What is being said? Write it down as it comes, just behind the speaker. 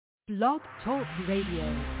Blog Talk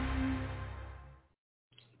Radio.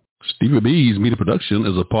 Stevie B's media production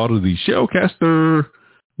is a part of the Shellcaster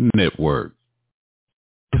Network.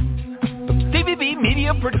 Stevie B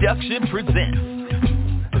Media Production presents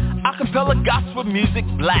Acappella Gospel Music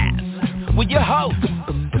Blast with your host,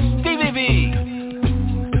 Stevie B.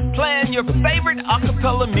 Playing your favorite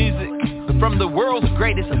acapella music from the world's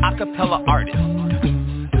greatest acapella artists.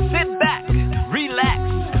 Sit back, relax,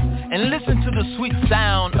 and listen to the sweet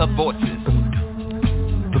sound of voices.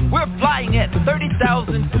 We're flying at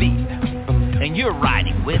 30,000 feet, and you're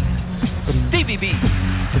riding with Stevie B.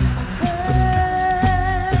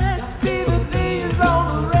 Stevie B is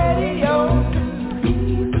on the radio.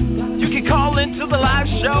 You can call into the live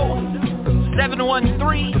show,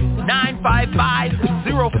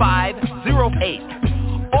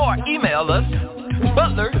 713-955-0508, or email us,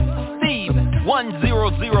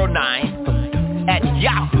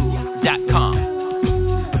 butlersteve1009@yahoo.com.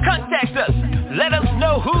 Contact us. Let us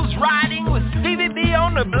know who's riding with Stevie B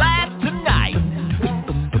on the blast tonight.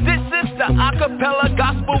 This is the Acappella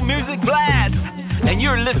Gospel Music Blast, and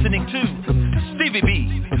you're listening to Stevie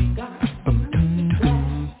B.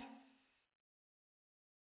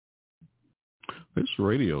 This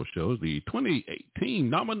radio show is the 2018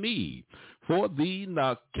 nominee for the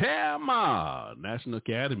NACAMA, National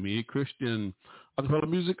Academy Christian Acapella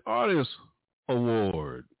Music Artist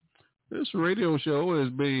Award. This radio show is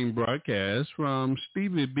being broadcast from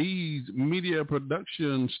Stevie B's Media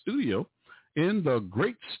Production Studio in the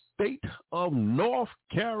great state of North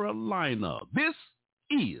Carolina. This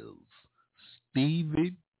is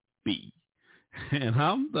Stevie B, and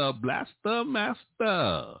I'm the Blaster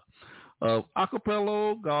Master of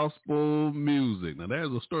acapella gospel music. Now,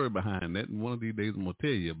 there's a story behind that, and one of these days I'm going to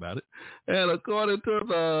tell you about it. And according to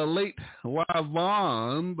the late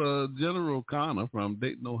Yvonne, the General Connor from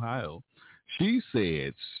Dayton, Ohio, she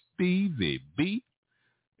said Stevie B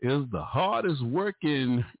is the hardest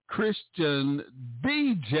working Christian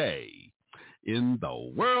DJ in the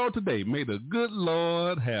world today. May the good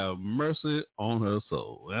Lord have mercy on her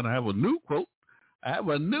soul. And I have a new quote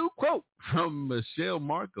from Michelle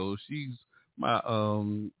Marco. She's my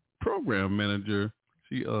program manager.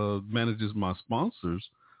 She manages my sponsors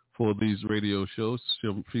for these radio shows.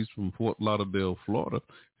 She's from Fort Lauderdale, Florida.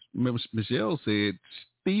 Michelle said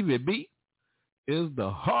Stevie B is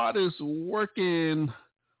the hardest working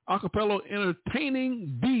acapella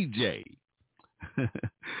entertaining DJ.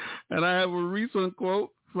 And I have a recent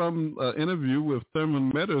quote from an interview with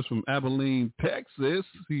Thurman Meadows from Abilene, Texas.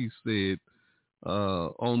 He said,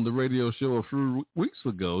 on the radio show a few weeks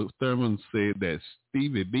ago, Thurman said that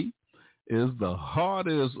Stevie B is the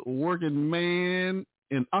hardest working man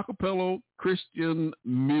in acapella Christian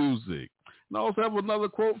music. And I also have another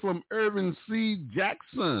quote from Irvin C.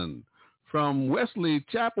 Jackson from Wesley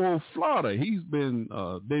Chapel, Florida. He's been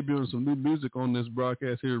debuting some new music on this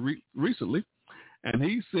broadcast here recently. And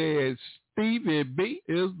he said Stevie B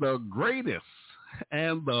is the greatest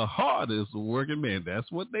and the hardest working man.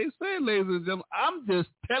 That's what they say, ladies and gentlemen. I'm just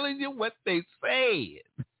telling you what they said.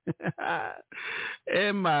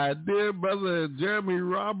 And my dear brother Jeremy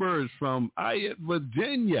Roberts from Ayette,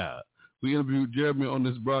 Virginia, we interviewed Jeremy on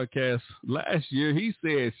this broadcast last year. He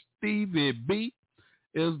said Stevie B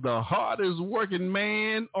is the hardest working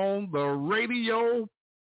man on the radio,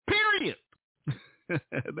 period.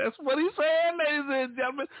 That's what he said, ladies and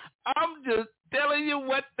gentlemen. I'm just telling you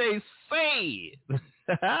what they said.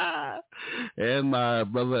 And my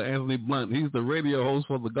brother Anthony Blunt, he's the radio host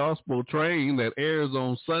for the Gospel Train that airs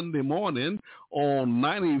on Sunday morning on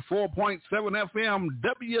 94.7 FM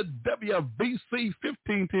WWBC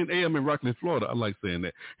 1510 AM in Rockland, Florida. I like saying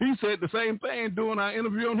that. He said the same thing during our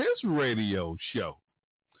interview on his radio show.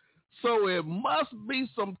 So it must be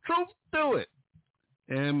some truth to it.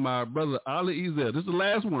 And my brother Ali Ezel, this is the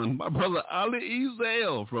last one. My brother Ali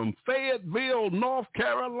Ezel from Fayetteville, North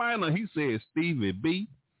Carolina. He says Stevie B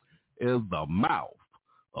is the mouth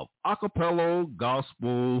of acapella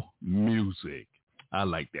gospel music. I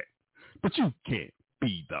like that. But you can't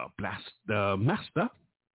be the Blaster Master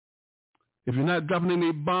if you're not dropping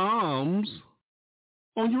any bombs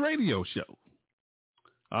on your radio show.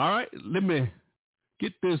 All right, let me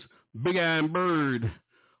get this big iron bird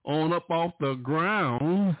on up off the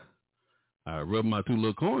ground. I rubbed my two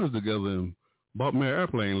little corners together and bought me an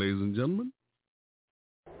airplane, ladies and gentlemen.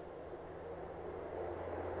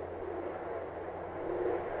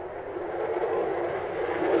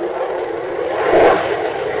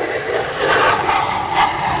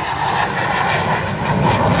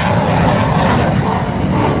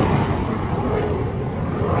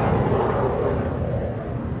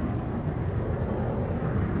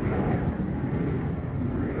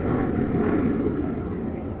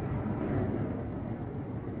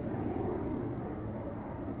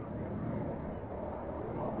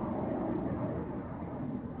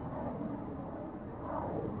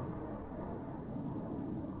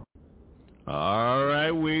 All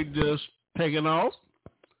right, we just taking off,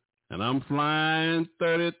 and I'm flying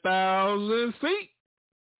 30,000 feet,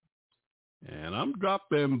 and I'm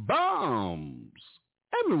dropping bombs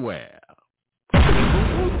everywhere.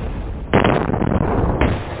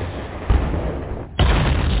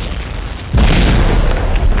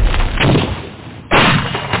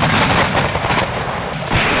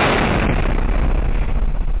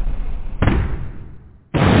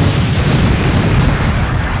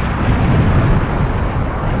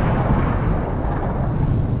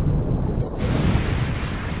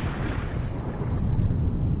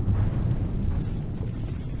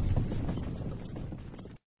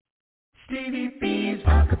 Stevie B's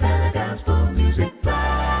Acapella Gospel Music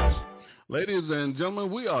Blast. Ladies and gentlemen,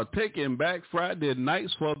 we are taking back Friday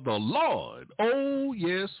nights for the Lord. Oh,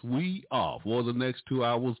 yes, we are. For the next 2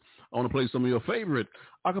 hours, I want to play some of your favorite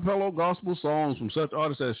acapella gospel songs from such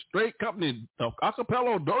artists as Straight Company,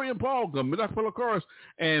 Acapella, Dorian Paul, Mid-Acapella Chorus,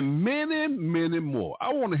 and many, many more.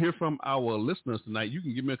 I want to hear from our listeners tonight. You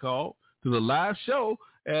can give me a call to the live show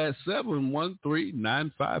at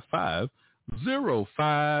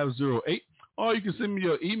 713-955-0508. Or you can send me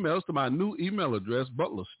your emails to my new email address,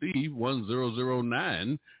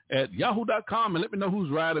 butlersteve1009@yahoo.com, and let me know who's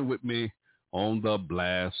riding with me on the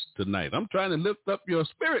blast tonight. I'm trying to lift up your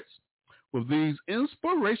spirits with these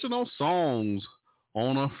inspirational songs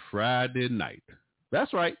on a Friday night.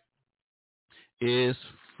 That's right. It's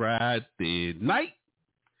Friday night,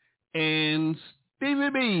 and Stevie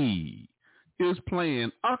B is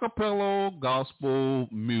playing acapella gospel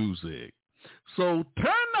music. So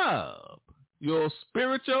turn up your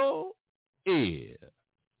spiritual ear.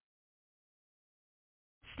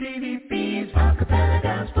 Stevie B's Acapella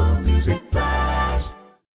Gospel Music Blast.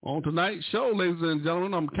 On tonight's show, ladies and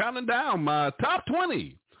gentlemen, I'm counting down my top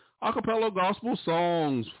 20 acapella gospel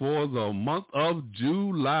songs for the month of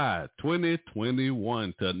July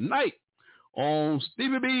 2021. Tonight on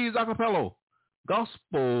Stevie B's Acapella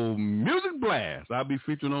Gospel Music Blast, I'll be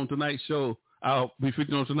featuring on tonight's show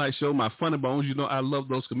my Funny Bones. You know I love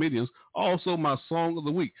those comedians. Also my Song of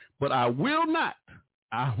the Week. But I will not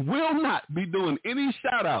be doing any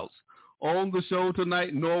shout-outs on the show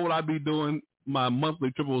tonight, nor will I be doing my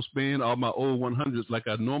monthly triple spin or my old 100s like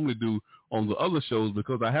I normally do on the other shows,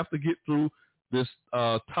 because I have to get through this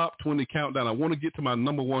top 20 countdown. I want to get to my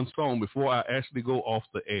number one song before I actually go off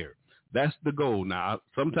the air. That's the goal. Now,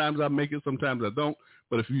 sometimes I make it, sometimes I don't.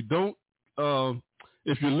 But if you don't,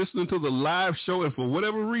 if you're listening to the live show and for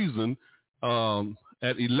whatever reason,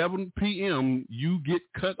 at 11 p.m. you get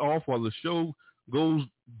cut off or the show goes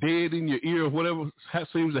dead in your ear or whatever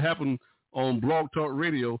seems to happen on Blog Talk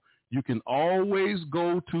Radio, you can always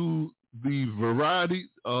go to the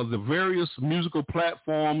various musical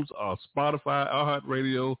platforms, Spotify,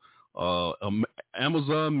 iHeartRadio,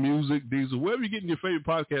 Amazon Music, Deezer, wherever you're getting your favorite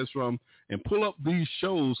podcasts from, and pull up these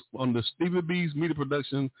shows on the Stevie B's Media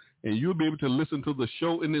Production, and you'll be able to listen to the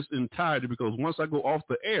show in its entirety, because once I go off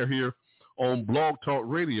the air here on Blog Talk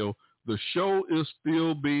Radio, the show is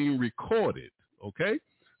still being recorded, okay?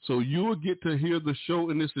 So you will get to hear the show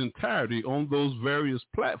in its entirety on those various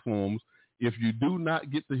platforms if you do not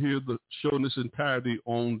get to hear the show in its entirety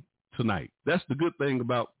on tonight. That's the good thing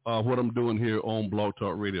about what I'm doing here on Blog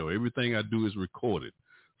Talk Radio. Everything I do is recorded.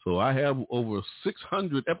 So I have over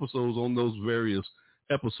 600 episodes on those various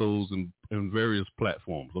episodes and various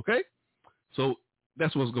platforms, okay? So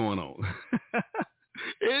that's what's going on.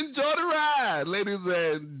 Enjoy the ride, ladies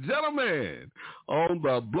and gentlemen, on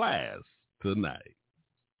the blast tonight.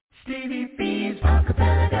 Stevie B's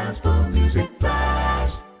Acapella Gospel Music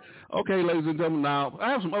Blast. Okay, ladies and gentlemen, now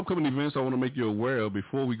I have some upcoming events I want to make you aware of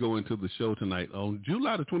before we go into the show tonight. On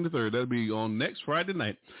July the 23rd, that'll be on next Friday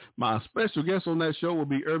night. My special guest on that show will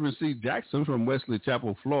be Irvin C. Jackson from Wesley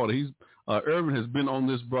Chapel, Florida. Irvin has been on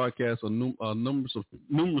this broadcast numerous of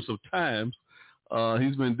times.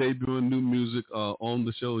 He's been debuting new music on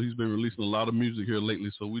the show. He's been releasing a lot of music here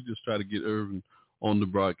lately, so we just try to get Irvin on the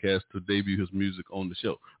broadcast to debut his music on the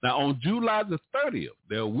show. Now, on July the 30th,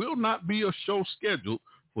 there will not be a show scheduled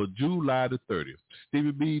for July the 30th.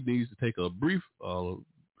 Stevie B needs to take a brief,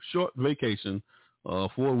 short vacation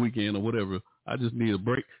for a weekend or whatever. I just need a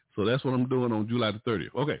break. So that's what I'm doing on July the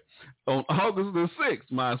 30th. Okay. On August the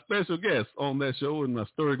 6th, my special guest on that show in my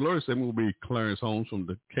Story Glory segment will be Clarence Holmes from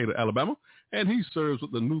Decatur, Alabama. And he serves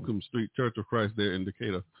with the Newcomb Street Church of Christ there in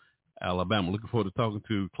Decatur, Alabama. Looking forward to talking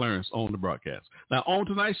to Clarence on the broadcast. Now, on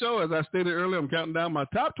tonight's show, as I stated earlier, I'm counting down my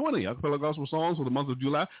top 20 acapella gospel songs for the month of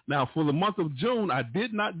July. Now, for the month of June, I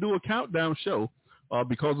did not do a countdown show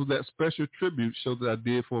because of that special tribute show that I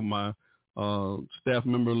did for my staff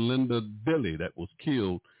member, Linda Dilly, that was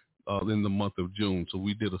killed in the month of June. So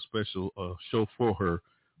we did a special show for her.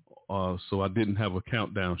 So I didn't have a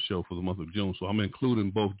countdown show for the month of June. So I'm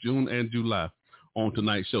including both June and July on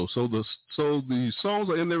tonight's show. So the songs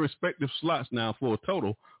are in their respective slots now for a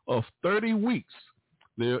total of 30 weeks.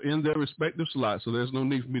 They're in their respective slots, so there's no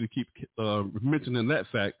need for me to keep mentioning that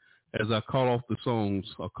fact as I call out these songs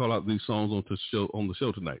on the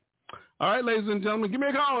show tonight. All right, ladies and gentlemen, give me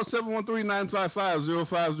a call at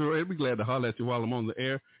 713-955-0508. Be glad to holler at you while I'm on the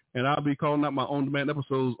air, and I'll be calling out my on-demand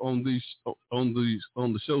episodes on the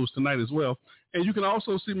shows tonight as well. And you can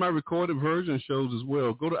also see my recorded version shows as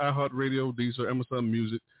well. Go to iHeartRadio, Deezer, Amazon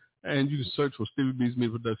Music, and you can search for Stevie B's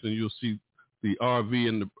Music Production. And you'll see the RV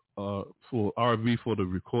and the for RV for the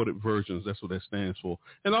recorded versions. That's what that stands for.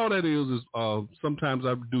 And all that is sometimes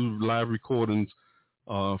I do live recordings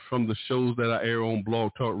from the shows that I air on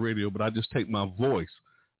Blog Talk Radio, but I just take my voice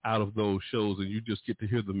out of those shows, and you just get to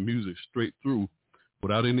hear the music straight through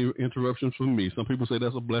without any interruptions from me. Some people say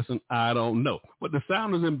that's a blessing. I don't know. But the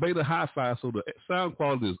sound is in beta hi-fi, so the sound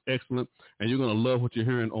quality is excellent, and you're going to love what you're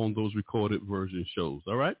hearing on those recorded version shows,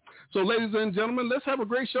 all right? So, ladies and gentlemen, let's have a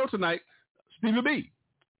great show tonight. Stevie B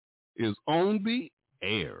is on the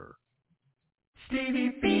air.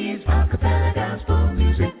 Stevie B's Acapella Gospel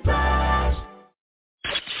Music Blast.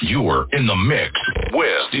 You're in the mix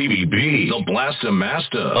with Stevie B, the Blaster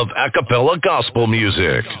Master of Acapella Gospel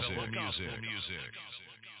Music.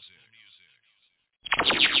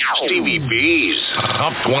 Stevie B's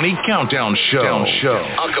Top 20 Countdown Show.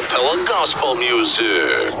 Acapella Gospel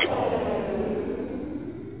Music.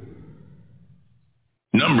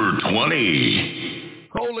 Number 20.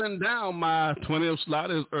 Holding down my 20th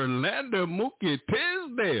slot is Orlando Mookie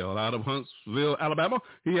Tisdale out of Huntsville, Alabama.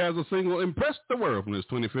 He has a single, Impress the World, from his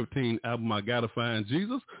 2015 album, I Gotta Find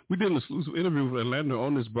Jesus. We did an exclusive interview with Orlando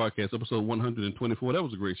on this broadcast, episode 124. That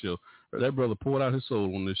was a great show. That brother poured out his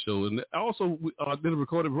soul on this show. And also, we did a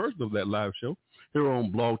recorded version of that live show here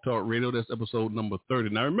on Blog Talk Radio. That's episode number 30.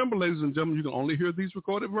 Now, remember, ladies and gentlemen, you can only hear these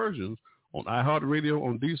recorded versions on iHeartRadio,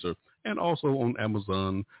 on Deezer, and also on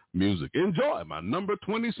Amazon Music. Enjoy my number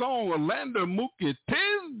 20 song, Orlando Mookie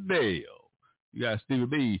Tisdale. You got Stevie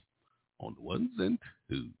B on the ones and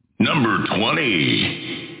twos. Number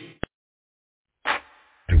 20.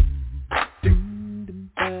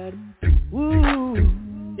 Ooh,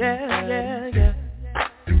 yeah.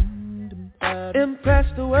 Impress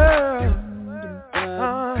the world.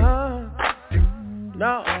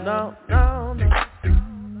 No.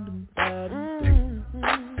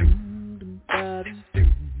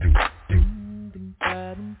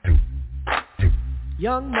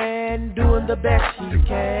 Young man doing the best he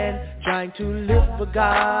can, trying to live for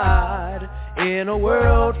God in a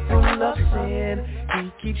world full of sin.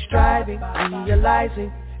 He keeps striving,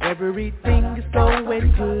 realizing everything is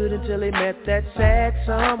going good until he met that sad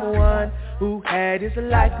someone who had his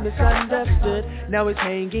life misunderstood. Now he's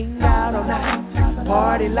hanging out all night,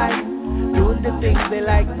 party life, doing the things they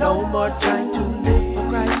like, no more trying to live for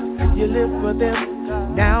Christ. You live for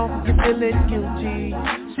them, now you're feeling guilty.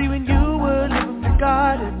 See, when you were living for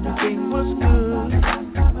God, everything was good.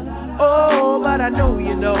 Oh, but I know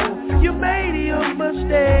you made your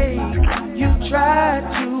mistake. You tried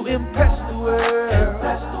to impress the world.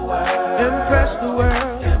 Impress the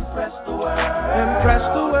world.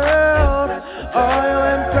 Oh, you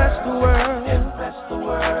impress the world. Impress the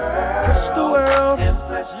world.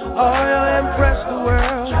 Oh, you impress the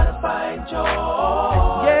world. Try to find joy.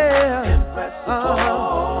 Yeah.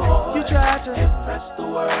 You try to impress the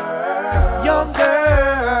world. Young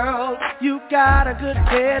girl, you got a good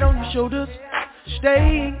head on your shoulders,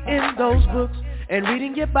 staying in those books and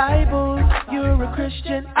reading your Bible. You're a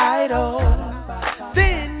Christian idol.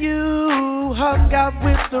 Then you hung out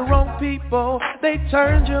with the wrong people. They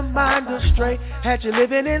turned your mind astray, had you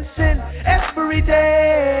living in sin every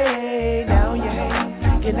day. Now you're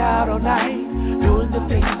hanging out all night, doing the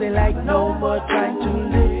things they like, no more trying to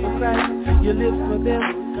live for Christ. You live for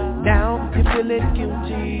them, now you're feeling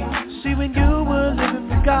guilty. See, when you were living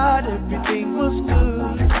for God, everything was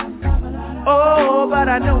good. Oh, but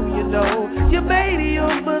I know you made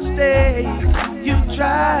your mistake. You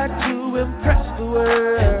tried to impress the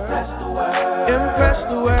world. Impress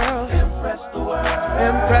the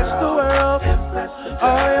world.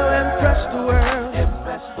 Oh, you impress the world.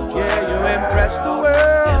 Yeah, you impress the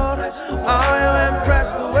world. Oh, you impress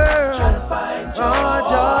the world. Oh,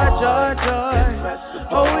 joy.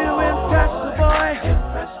 Oh, you impress the boy.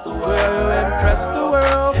 Well, you impress the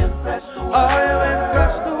world. Oh, you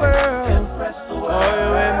impress the world. Oh,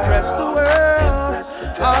 you impress the world.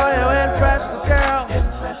 Oh, you impress the girl.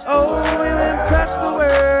 Oh, you impress the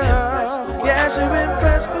world. Yes, you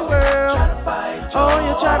impress the world. Oh,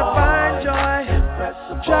 you try to find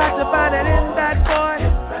to find it in that boy.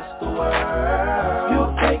 Impress the world.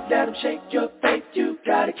 You can't let them shake your faith. You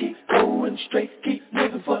gotta keep going straight, keep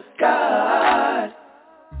living for God.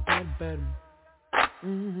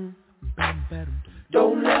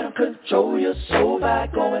 Don't let them control your soul by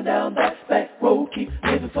going down that back road. Keep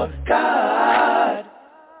living for God.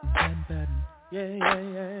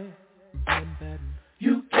 Yeah.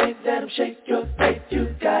 You can't let them shake your faith.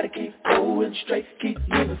 You gotta keep going straight, keep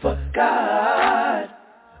living for God.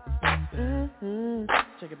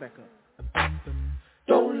 Take it back up.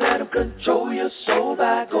 Don't let them control your soul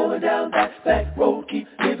by going down that back road. Keep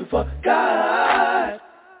living for God.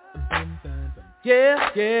 Yeah.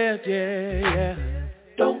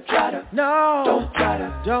 Don't try to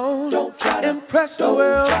impress the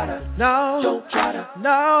world.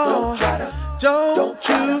 Don't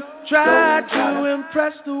you try to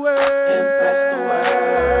impress the world.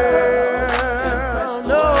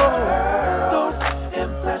 No,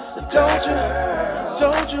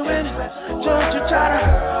 don't you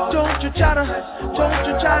try to, don't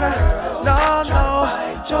you try to, no,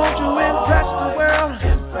 don't you impress the world.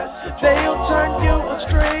 They'll turn you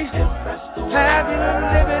astray. Have you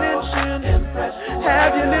living in sin?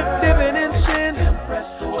 Have you living in sin?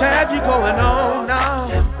 Have you going on now?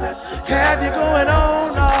 Have you going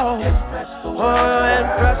on now? Oh,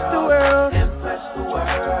 impress the world.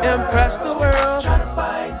 Impress the world. Try to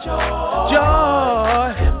find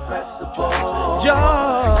joy. Impress the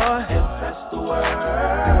joy. Impress the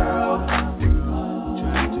world.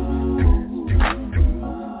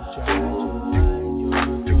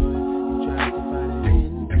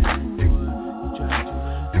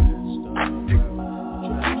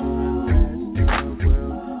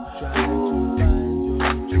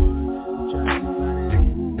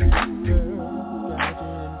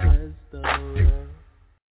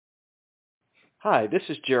 Hi, this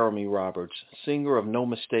is Jeremy Roberts, singer of No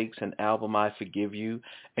Mistakes and album I Forgive You,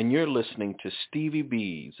 and you're listening to Stevie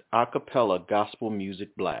B's Acapella Gospel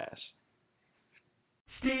Music Blast.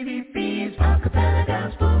 Stevie B's Acapella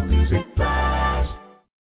Gospel Music Blast.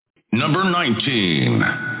 Number 19.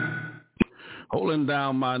 Holding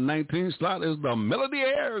down my 19th slot is the Melody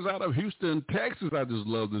Airs out of Houston, Texas. I just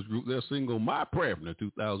love this group. Their single, My Prayer, from their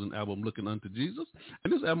 2000 album, Looking Unto Jesus.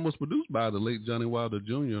 And this album was produced by the late Johnny Wilder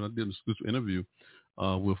Jr., and I did an exclusive interview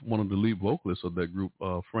with one of the lead vocalists of that group,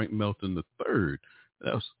 Frank Melton III.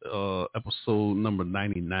 That was episode number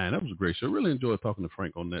 99. That was a great show. Really enjoyed talking to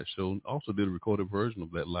Frank on that show. Also did a recorded version of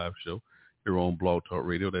that live show here on Blog Talk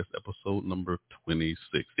Radio. That's episode number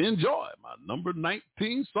 26. Enjoy my number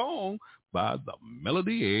 19 song by the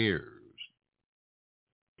Melody Airs.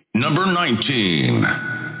 Number 19.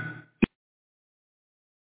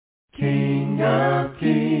 King of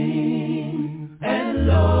kings and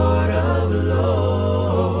Lord of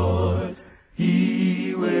lords,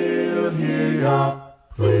 He will hear your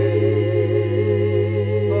praise.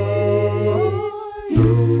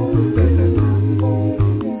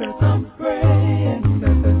 I'm praying.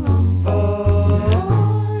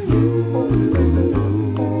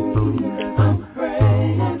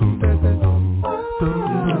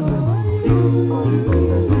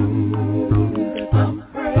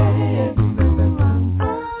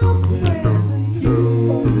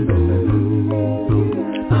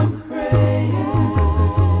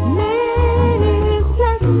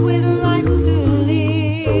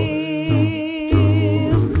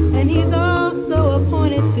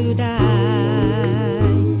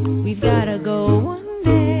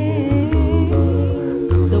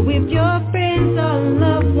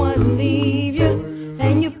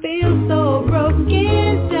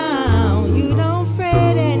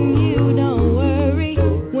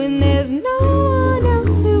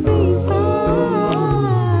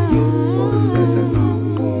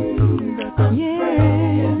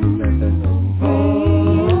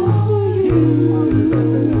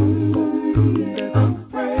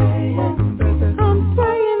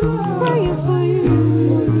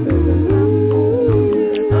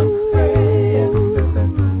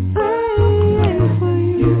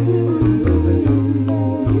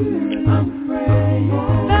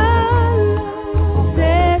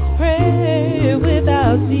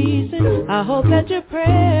 I hope that your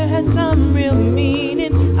prayer has some real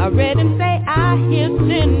meaning. I read him say, I hear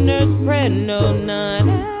sinners pray, no, none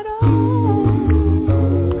at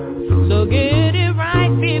all. So get it right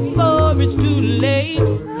before it's too late.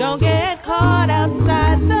 Don't get caught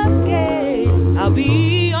outside the gate. I'll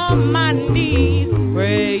be on my knees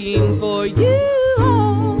praying for you.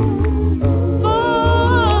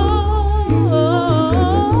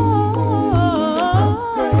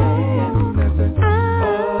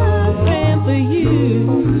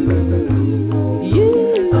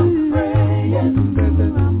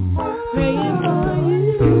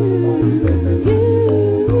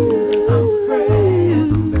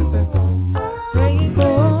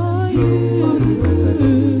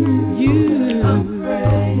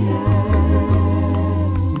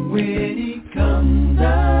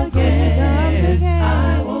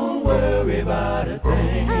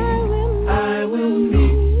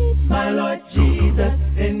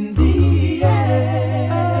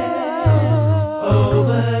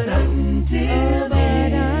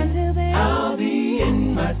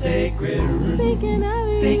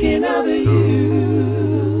 thinking of you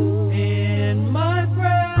in my prayer.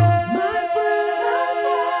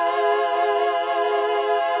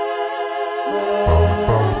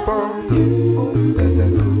 For you,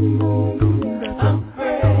 I'm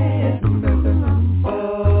praying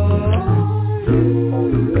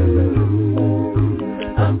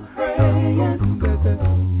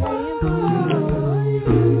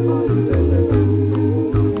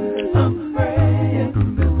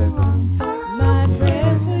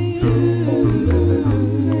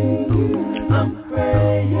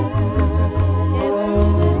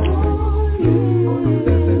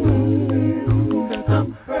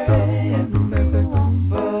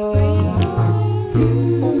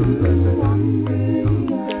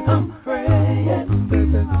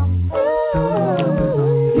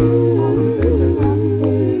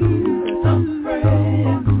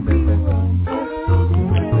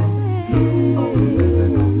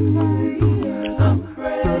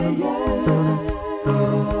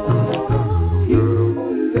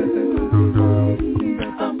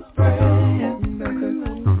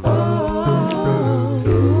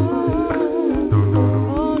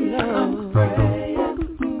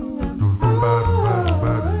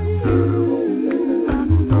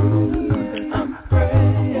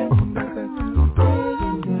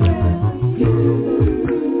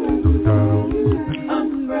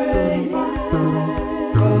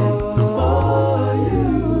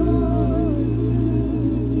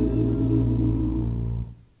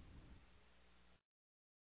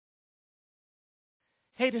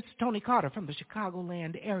This is Tony Carter from the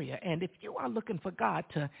Chicagoland area, and if you are looking for God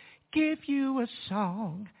to give you a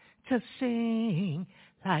song to sing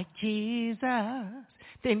like Jesus,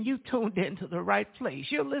 then you tuned into the right place.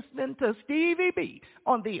 You're listening to Stevie B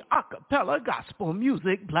on the Acapella Gospel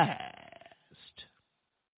Music Blast.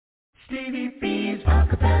 Stevie B's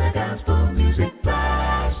Acapella Gospel Music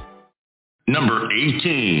Blast. Number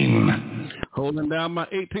 18. Holding down my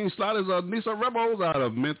 18 slot is Nisa Rebels out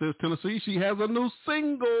of Memphis, Tennessee. She has a new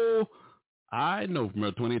single, I Know, from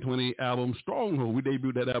her 2020 album, Stronghold. We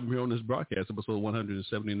debuted that album here on this broadcast, episode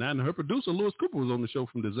 179. Her producer, Louis Cooper, was on the show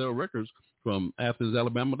from Dezelle Records from Athens,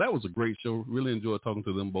 Alabama. That was a great show. Really enjoyed talking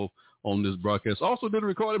to them both on this broadcast. Also did a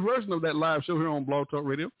recorded version of that live show here on Blog Talk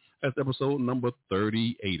Radio. That's episode number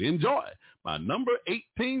 38. Enjoy my number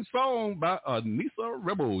 18 song by Nisa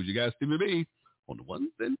Rebels. You guys, Stevie B on the ones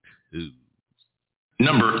and twos.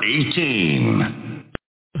 Number 18.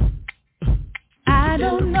 I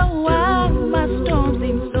don't know why my storm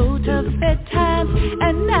seems so tough at times,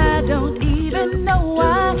 and I don't even know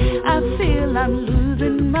why I feel I'm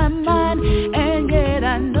losing my mind, and yet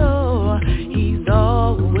I know he's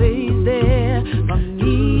always there for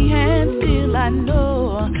me, and still I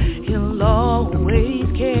know he'll always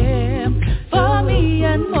care for me,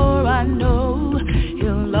 and more I know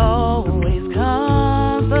he'll always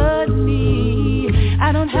comfort me.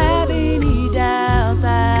 I don't have any doubts,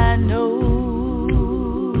 I know.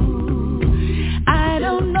 I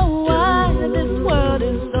don't know why this world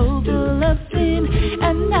is so full of sin,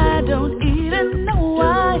 and I don't even know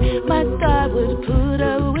why my God would put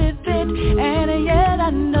up with it, and yet I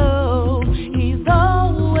know he's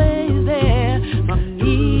always there for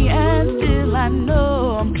me, and still I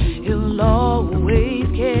know he'll always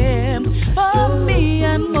care for me,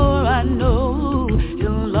 and more I know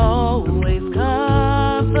he'll always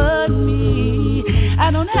comfort me. I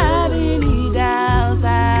don't have any doubts,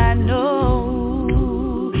 I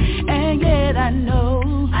know, and yet I know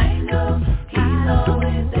he's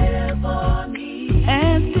always there for me,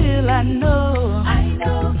 and still I know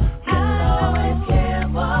he'll always care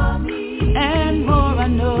for me, and more I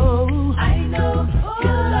know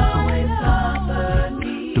he'll always comfort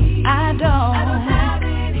me. I don't have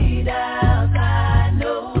any doubts, I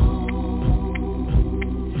know.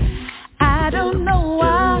 I don't know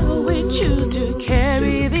why we choose to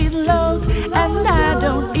carry these loads, and I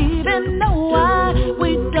don't even know why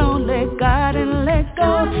we don't let God and let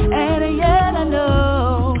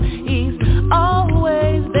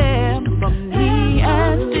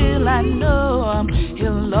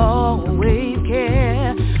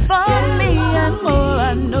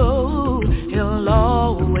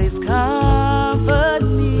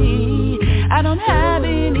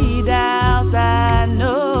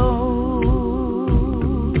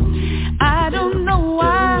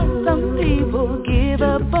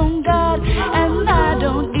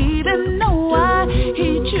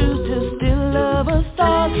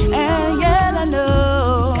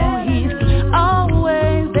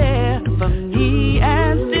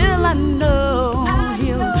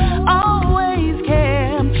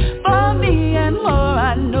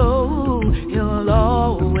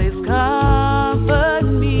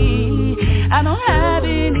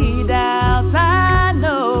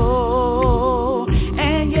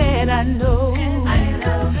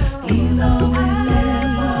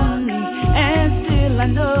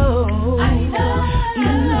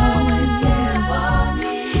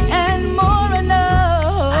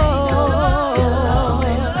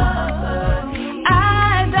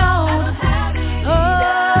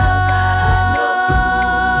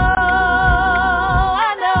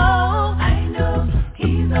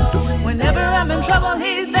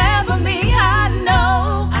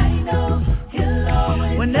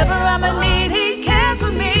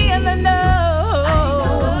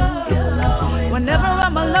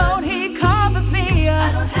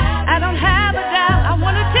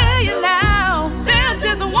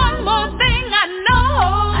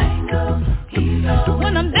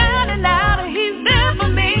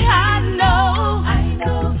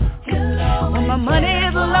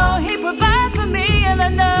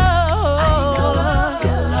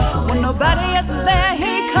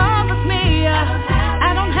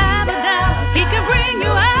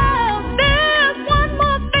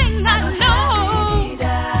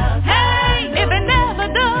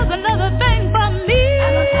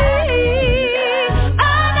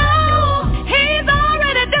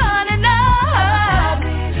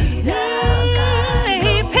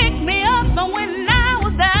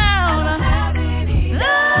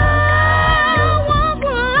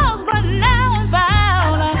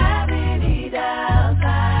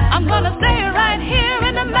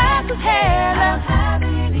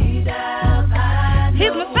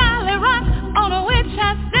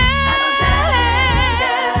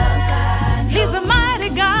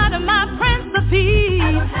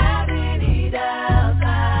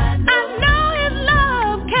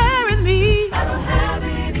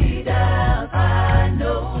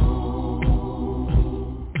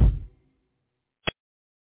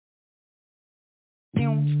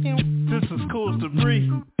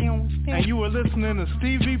listening to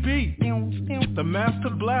Stevie B, the master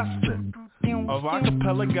blaster of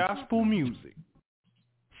acapella gospel music.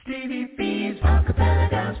 Stevie B's Acapella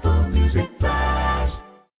Gospel Music Blast.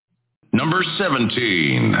 Number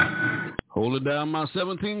 17. Holding down my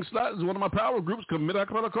 17 slot is one of my power groups, Commit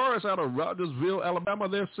Acapella Chorus out of Rogersville, Alabama.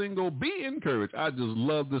 Their single, Be Encouraged. I just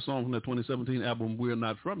love this song from their 2017 album, We're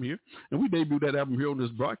Not From Here. And we debuted that album here on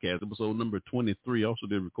this broadcast, episode number 23. Also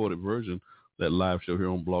did a recorded version, that live show here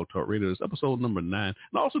on Blog Talk Radio. It's episode number 9. And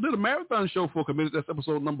I also did a marathon show for Committed. That's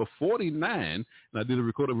episode number 49. And I did a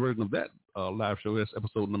recorded version of that live show. That's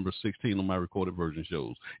episode number 16 on my recorded version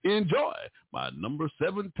shows. Enjoy my number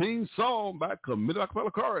 17 song by Committed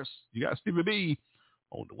Acapella Chorus. You got Stevie B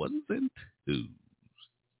on the ones and twos.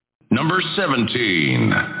 Number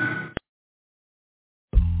 17.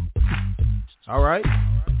 All right.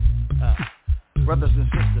 Brothers and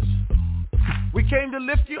sisters, we came to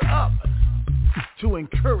lift you up, to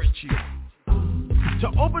encourage you, to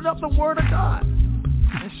open up the Word of God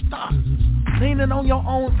and stop leaning on your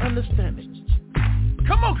own understanding.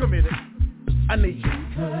 Come on, Committed. I need you.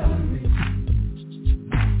 Encourage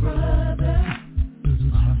my brother.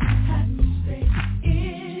 Have to stay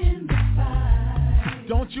in the fight.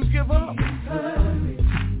 Don't you give up. Encourage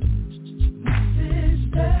my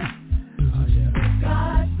sister. Oh, yeah.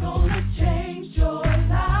 God's gonna change your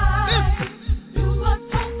life. You must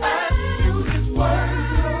hold fast to His word.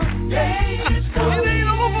 Your day is coming. It ain't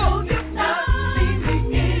over. Don't not see the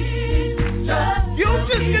end. You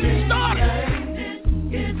just getting started.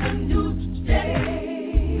 This is a new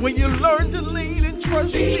day. When you learn to lean and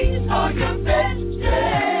trust These Jesus. are your best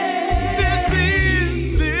days.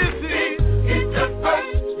 This is the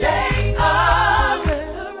first day of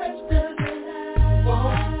the rest of your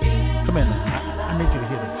life. Come in now. I need you to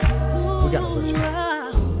hear this. We got to listen.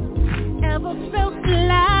 Ever felt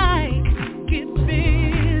like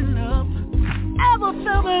giving up? Ever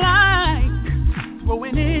felt like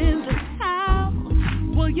throwing in the towel?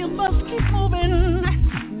 Well, you must keep moving.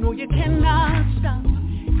 No, you cannot stop.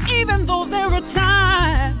 Even though there are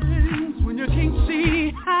times when you can't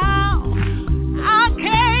see how. I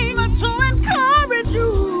came to encourage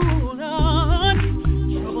you, Lord.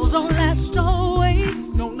 Trouble don't last always.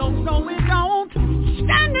 No, it don't.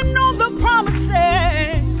 Standing on the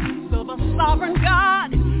promises of a sovereign God.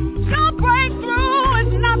 Your breakthrough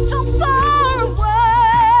is not too far away.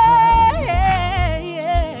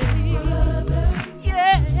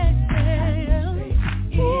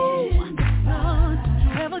 Ooh, don't you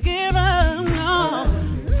ever give up, no.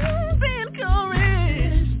 Be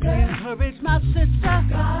encouraged. Be encouraged, my sister.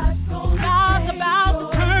 God's about to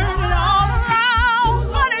turn it all around.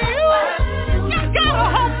 But you gotta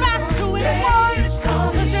hold back to His word,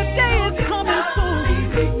 'cause your day is coming soon.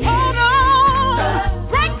 Hold on.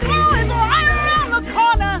 Breakthrough is right around the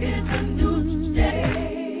corner. It's a new day.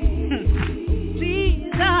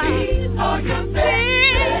 These are your best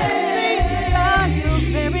days. These are your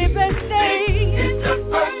very best days. It's the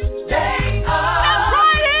first day of. That's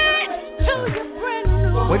right into your brand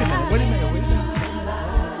new. Wait a minute.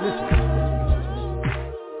 Listen.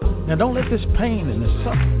 Now don't let this pain and this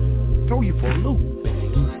suffering throw you for a loop.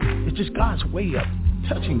 It's just God's way of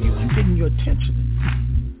touching you and getting your attention.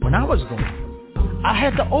 When I was going through, I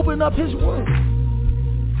had to open up His Word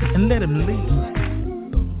and let Him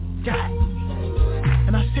lead, guide me.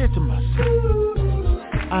 And I said to myself,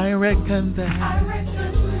 I reckon that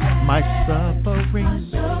my suffering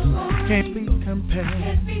can't be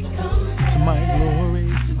compared to my glory.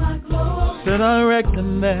 Said I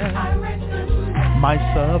reckon that my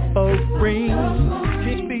suffering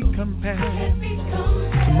can't be compared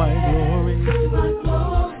to my glory.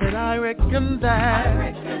 Said I reckon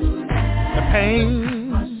that the pain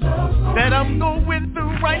that I'm going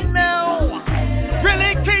through right now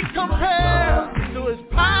really can't compare to His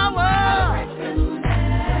power.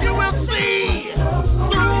 You will see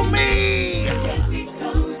through me.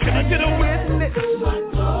 Can I get a witness?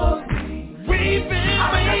 We've been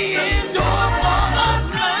endure for a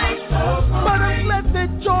night, but I'm let the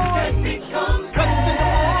joy come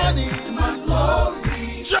in the morning.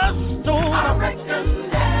 Just don't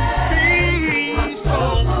be so.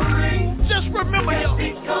 Just remember, y'all, He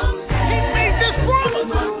made this promise.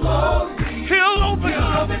 He'll open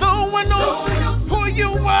the windows, pull you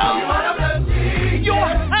out. You'll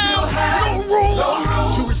have no room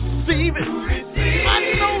to receive it. I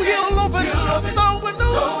know He'll open the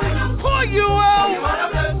windows, pull you out.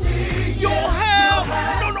 You'll have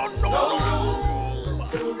no room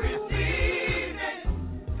to receive it.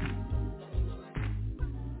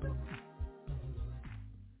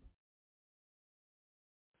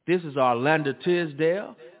 This is Orlando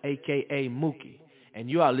Tisdale, a.k.a. Mookie, and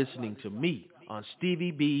you are listening to me on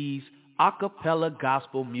Stevie B's Acappella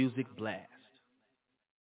Gospel Music Blast.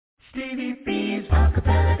 Stevie B's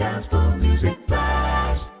Acapella Gospel Music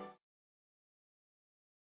Blast.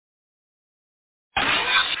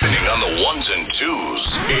 Spinning on the ones and twos,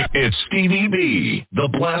 it's Stevie B, the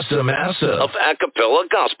Blaster Master of Acapella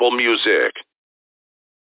Gospel Music.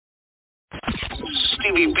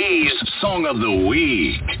 Stevie B's Song of the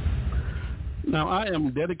Week. Now, I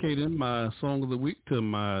am dedicating my Song of the Week to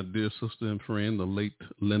my dear sister and friend, the late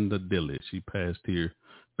Linda Dilly. She passed here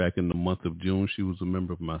back in the month of June. She was a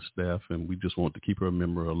member of my staff, and we just want to keep her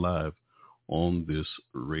memory alive on this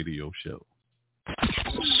radio show.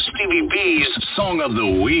 Stevie B's Song of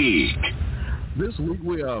the Week. This week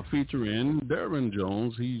we are featuring Darron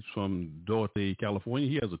Jones. He's from Dorothy, California.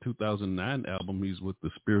 He has a 2009 album. He's with the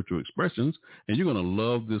Spiritual Expressions, and you're going to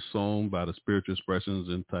love this song by the Spiritual Expressions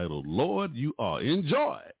entitled, Lord, You Are.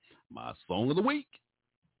 Enjoy my Song of the Week.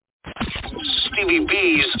 Stevie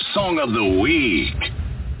B's Song of the Week.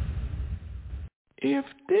 If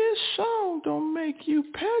this song don't make you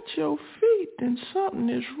pat your feet, then something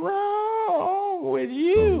is wrong with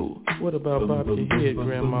you. What about bobbing your head,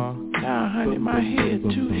 Grandma? Nah, honey, my head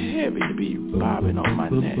too heavy to be bobbing on my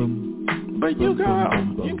neck. But you go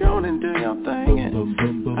and do your thing,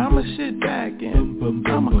 and I'ma sit back and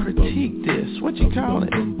I'ma critique this. What you call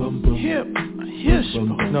it?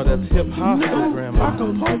 Hip-hop. No, that's hip-hop, Grandma.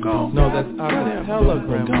 Acapulco. No, that's acapella,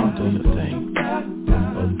 Grandma. Do your thing.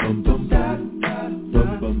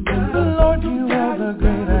 Lord, you are the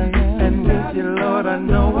great I am, and with you, Lord, I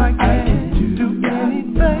know I can do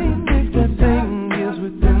anything if that thing is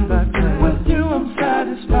within thy plan. With you, I'm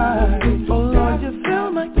satisfied. Oh, Lord, you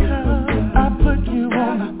fill my cup. I put you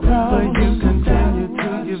on the cross, but you continue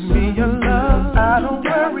to give me your love. I don't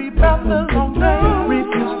worry about the long day,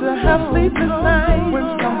 refuse to have sleepless nights. When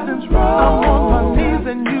something's wrong, I'm on my knees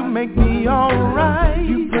and you make me alright.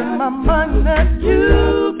 You put my mind at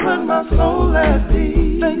you, put my soul at peace.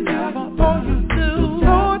 Thank you for all you do.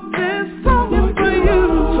 Lord, this song is for you.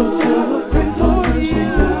 So celebrate for you.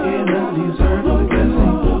 In a deserved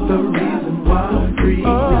blessing, the reason why I'm free,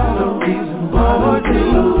 the reason why I do.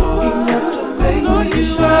 Enough to make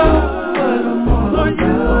me shout, but I'm all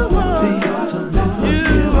about the ultimate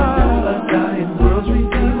forgiver, a dying world's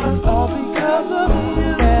redeemer. All because of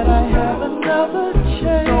you, that I have another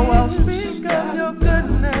chance. So I'll speak of your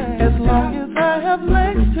goodness as long as I have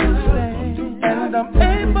legs to stand, and I'm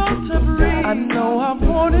able to breathe. I know I've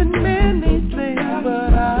wanted many things,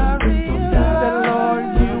 but I realize that, Lord,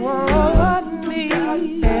 you are all I need.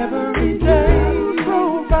 Every day,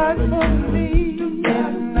 provide for me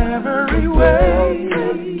in every way.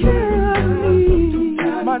 Take care of me,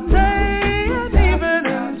 my day and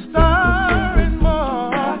evening star and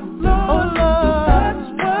more. Oh, Lord, that's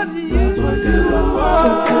what you do. So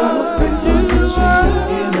celebrate you are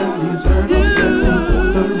in a deserved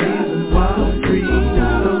blessing, the reason why I'm free,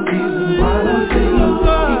 the reason why I sing.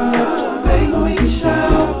 Enough to make me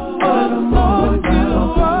shout, but I'm all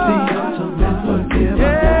about the ultimate forgiver, a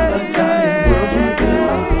dying world's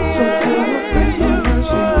redeemer. So celebrate your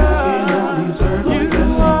mercy in a deserved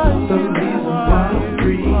blessing, the reason why I'm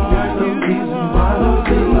free, the reason why I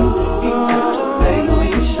sing. Enough to make me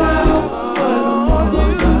shout, but I'm all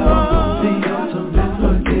about the ultimate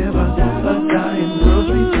forgiver, a dying world's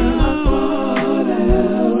redeemer. What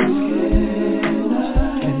else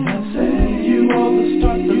can I say? You are the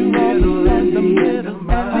start, the middle, and the middle, and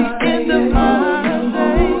the end of my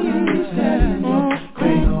day. You stand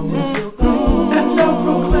great, and I'll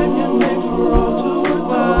proclaim your name for all to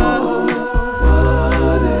abide.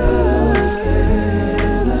 What else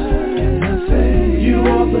can I say? You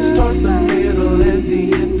are the start, the middle, and the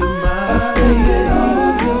end of my day.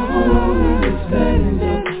 You stand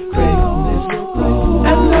great,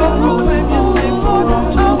 and I'll proclaim your name for all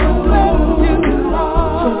to abide.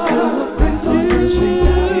 So celebrate the mercy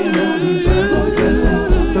in a deserved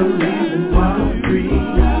blessing, the reason why I'm free,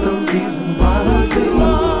 the reason why I sing.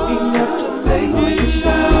 Enough to make me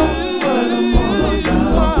shout, but I'm all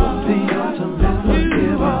about the ultimate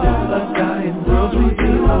forgiver, a dying world's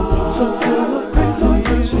redeemer. So celebrate the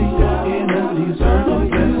mercy in a deserved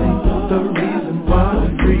blessing, the reason why I'm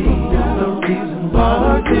free, the reason why I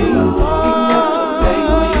sing. Enough to make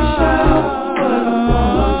me shout, but I'm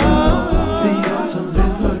all about the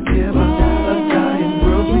ultimate forgiver, a dying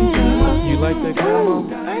world's redeemer. You like that, Grandma?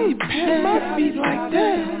 I ain't pat my feet like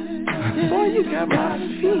that. Boy, you got my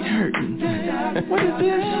feet hurting. What is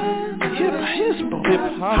this?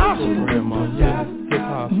 Hip-hop, Grandma. Yeah,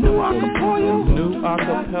 hip-hop. New acapella? New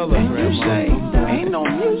acapella, and Grandma. You say ain't no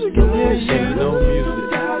music in this? Ain't no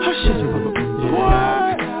music. Hush it.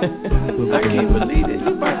 What? I can't believe it.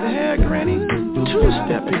 You about to have Granny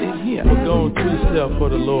two-stepping in here. We're going two-step for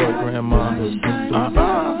the Lord, Grandma.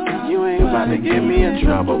 You ain't about to get me in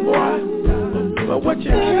trouble, boy. But what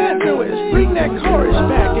you can do is bring that chorus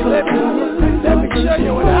back and let me show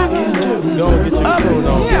you what I can do. Go and get your croon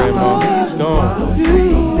on, Grandma. Go on.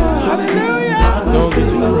 Hallelujah. Go and get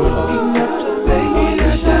your croon on.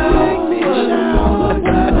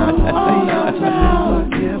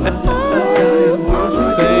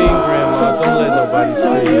 Sing, Grandma. Don't let nobody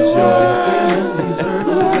steal your joy.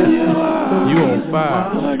 You on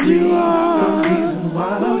fire.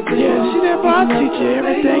 Yeah, see that boy? I'll teach you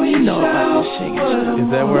everything you know about this singing stuff.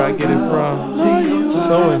 Is that where I get it from?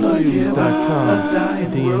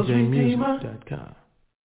 Soinfused.com, DJmusic.com.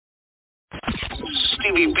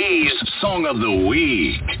 Stevie B's Song of the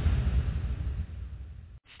Week.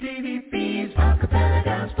 Stevie B's Acapella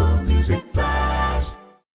Gospel Music Blast.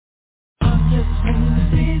 I'm just hanging with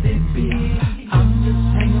Stevie B. I'm just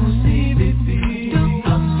hanging with Stevie B.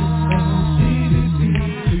 I'm just hanging with Stevie B.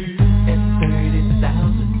 At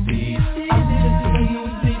 30,000 feet. I'm just hanging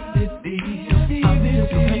with Stevie B. I'm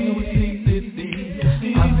just hanging with Stevie B.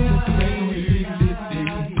 I'm just hanging with Stevie B.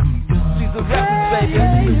 She's a record, baby.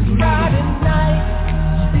 It's Friday night.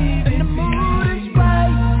 And the mood is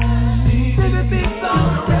right. Stevie B's on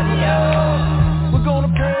the radio. We're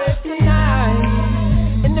gonna pray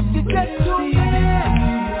tonight. And if you just tune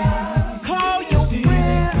in, call your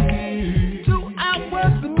friends to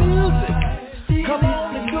outwork the music. Come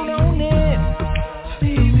on and tune on in.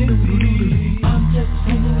 Stevie B. I'm just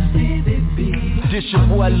hanging with Stevie B. This your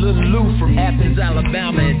boy Lil Lou from Athens,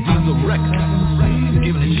 Alabama at Diesel Records.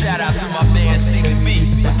 Giving a shout out to my man Stevie B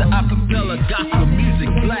with the Acapella Gospel Music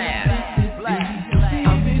Blast.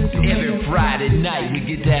 Every Friday night we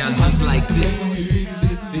get down just like this.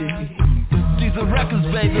 Diesel Records,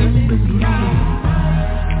 baby.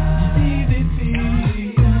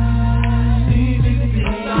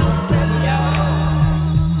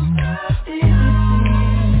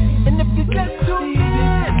 And if you just tune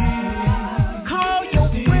in, call your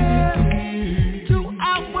friends to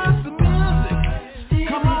outwork the music.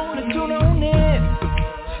 Come on and tune on in.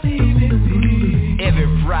 Every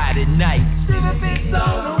Friday night Stevie B's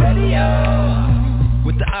on the radio.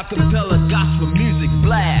 with the Acapella Gospel Music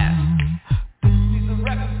Blast. Diesel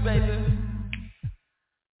Records, baby.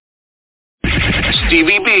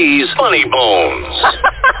 Stevie B's Funny Bones.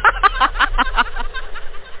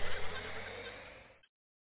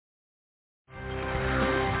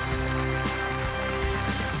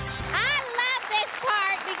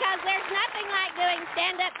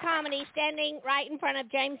 Stand-up comedy standing right in front of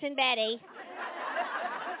James and Betty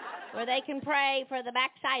where they can pray for the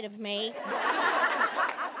backside of me.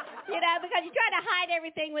 You know, because you try to hide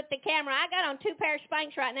everything with the camera. I got on 2 pair of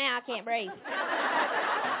Spanx right now. I can't breathe.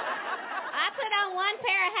 I put on one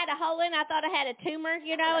pair. I had a hole in. I thought I had a tumor.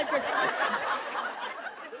 You know, it's just...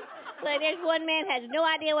 So there's one man has no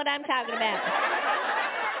idea what I'm talking about.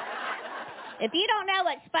 If you don't know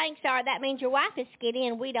what Spanx are, that means your wife is skinny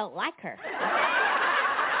and we don't like her.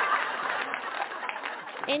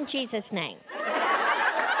 In Jesus' name.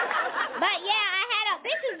 But yeah,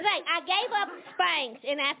 this is the thing. I gave up Spanx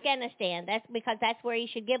in Afghanistan. That's because that's where you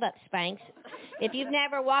should give up Spanx. If you've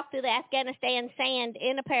never walked through the Afghanistan sand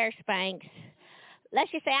in a pair of Spanx,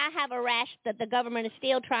 let's just say I have a rash that the government is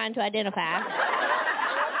still trying to identify.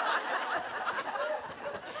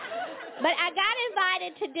 But I got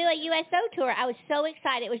invited to do a USO tour. I was so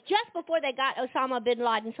excited. It was just before they got Osama bin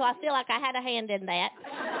Laden, so I feel like I had a hand in that.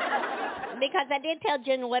 Because I did tell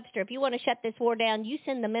General Webster, if you want to shut this war down, you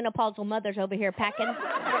send the menopausal mothers over here packing.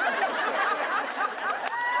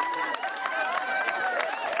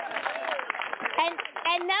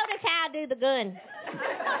 And notice how I do the gun.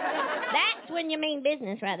 That's when you mean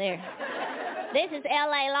business right there. This is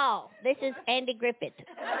L.A. law. This is Andy Griffith.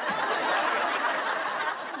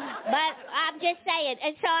 But I'm just saying.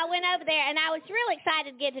 And so I went over there, and I was really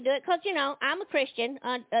excited to get to do it because, you know, I'm a Christian,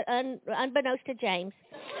 unbeknownst to James.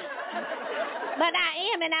 But I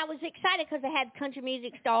am, and I was excited because they had country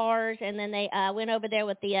music stars, and then they went over there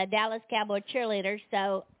with the Dallas Cowboy cheerleaders,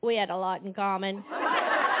 so we had a lot in common.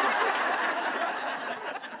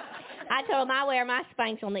 I told them I wear my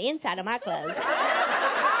Spanx on the inside of my clothes.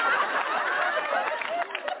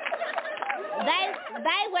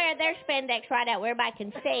 They wear their spandex right out where everybody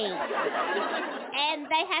can see. And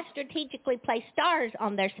they have strategically placed stars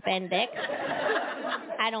on their spandex.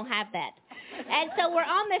 I don't have that. And so we're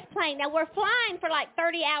on this plane. Now, we're flying for like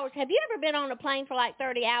 30 hours. Have you ever been on a plane for like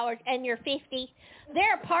 30 hours and you're 50?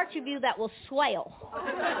 There are parts of you that will swell.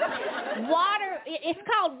 Water, it's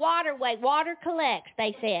called water weight. Water collects,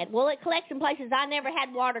 they said. Well, it collects in places I never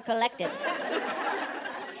had water collected.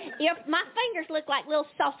 My fingers look like little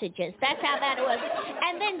sausages. That's how bad it was.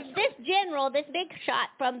 And then this general, this big shot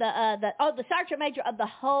from the sergeant major of the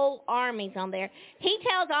whole army's on there. He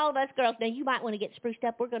tells all of us girls, now you might want to get spruced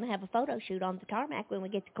up. We're going to have a photo shoot on the tarmac when we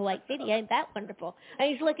get to Kuwait City. Ain't that wonderful?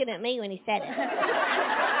 And he's looking at me when he said it.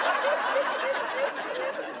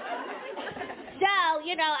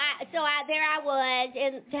 So, there I was,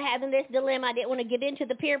 and having this dilemma. I didn't want to give in to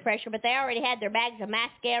the peer pressure, but they already had their bags of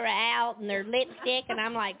mascara out and their lipstick, and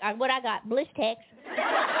I'm like, what I got? Blistex.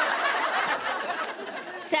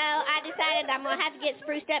 So I decided I'm going to have to get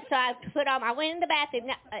spruced up, so I went in the bathroom.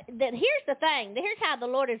 Now, here's the thing. Here's how the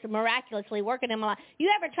Lord is miraculously working in my life. You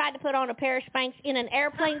ever tried to put on a pair of Spanx in an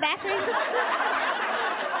airplane bathroom?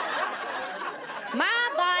 My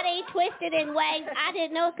body twisted in ways I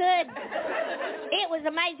didn't know could. It was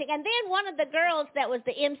amazing. And then one of the girls that was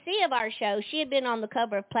the MC of our show, she had been on the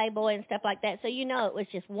cover of Playboy and stuff like that, so it was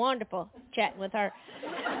just wonderful chatting with her.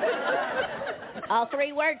 All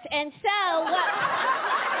three words. And so one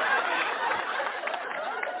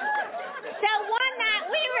night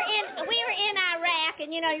we were in Iraq,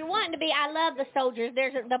 and you're wanting to be. I love the soldiers.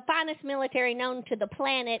 The finest military known to the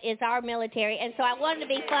planet is our military, and so I wanted to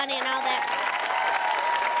be funny and all that.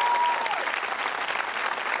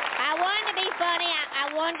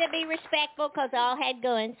 I wanted to be respectful because they all had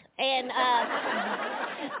guns. And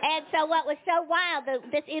so what was so wild,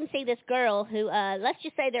 this MC, this girl who, let's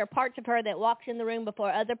just say there are parts of her that walks in the room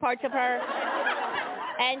before other parts of her.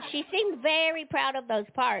 And she seemed very proud of those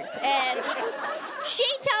parts. And she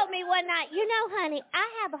told me one night, honey, I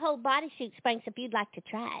have a whole bodysuit Spanx if you'd like to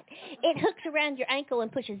try it. It hooks around your ankle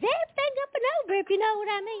and pushes everything up and over, if you know what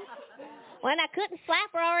I mean. When I couldn't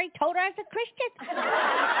slap her, I already told her I was a Christian.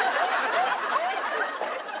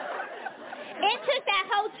 It took that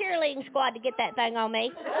whole cheerleading squad to get that thing on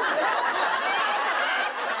me.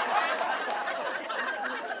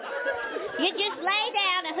 You just lay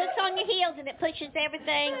down, it hooks on your heels, and it pushes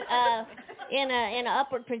everything in an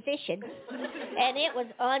upward position. And it was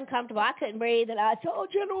uncomfortable. I couldn't breathe. And I said,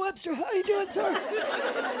 General Webster, how you doing, sir?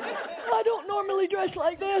 I don't normally dress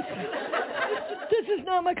like this. This is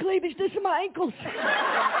not my cleavage. This is my ankles. And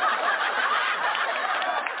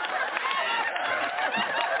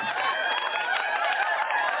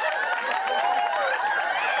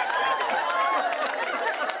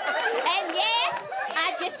yes,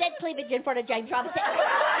 I just said cleavage in front of James Robinson.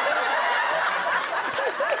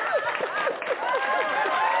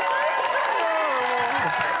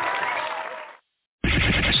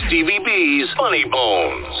 Stevie B's Funny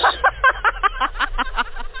Bones.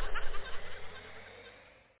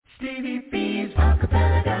 Stevie B's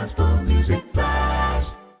Acapella Gospel Music Blast.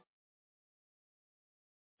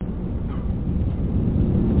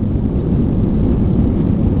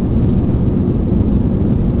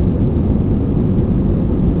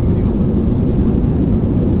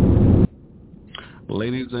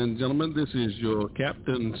 Ladies and gentlemen, this is your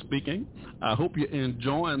captain speaking. I hope you're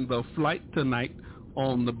enjoying the flight tonight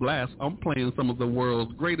on the blast. I'm playing some of the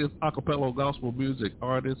world's greatest a cappella gospel music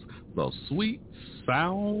artists, the sweet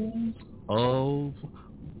sounds of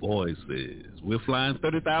voices. We're flying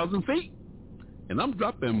 30,000 feet, and I'm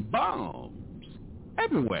dropping bombs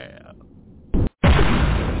everywhere.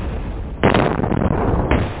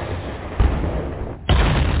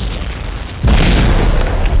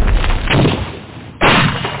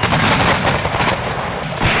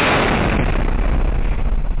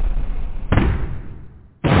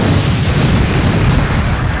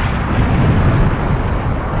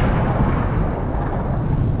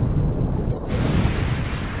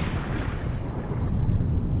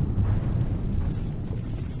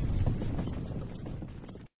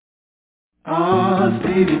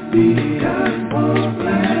 Stevie B, I'm for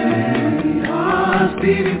black.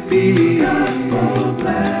 Stevie B, I'm for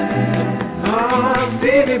black.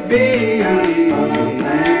 Stevie B, I'm for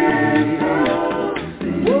black.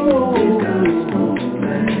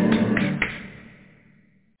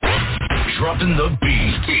 Dropping the beat.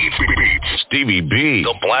 Stevie B,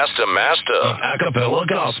 the Blaster Master of Acappella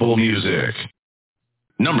Gospel Music.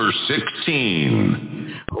 Number 16.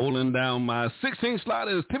 Holding down my 16th slot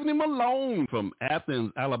is Tiffany Malone from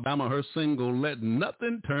Athens, Alabama. Her single, Let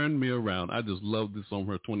Nothing Turn Me Around. I just love this on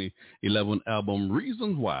her 2011 album,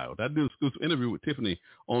 Reasons Why. I did an exclusive interview with Tiffany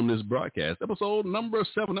on this broadcast. Episode number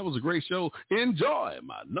 7. That was a great show. Enjoy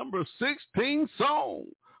my number 16 song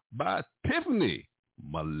by Tiffany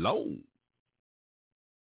Malone.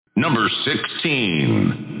 Number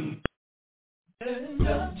 16.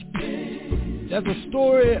 There's a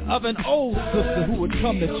story of an old sister who would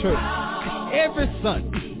come to church every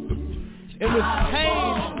Sunday. It was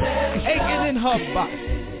pain aching in her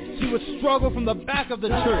body. She would struggle from the back of the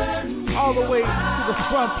church all the way to the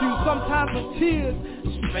front pew, sometimes with tears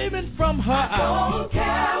streaming from her eyes.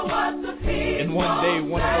 And one day,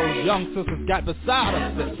 one of those young sisters got beside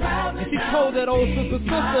herself, and she told that old sister,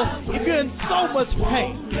 if you're in so much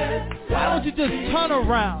pain, why don't you just turn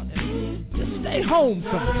around and just stay home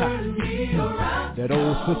sometime? That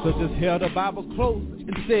old sister just held her Bible close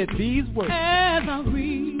and said these words. As I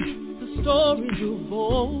read the stories of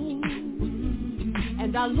old,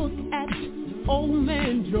 and I look at old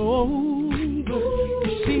man Joe,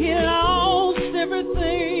 he lost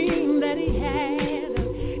everything that he had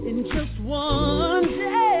in just one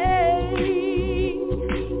day.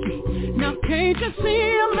 Now can't you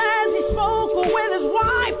see him as he spoke with his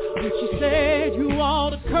wife when she said, you ought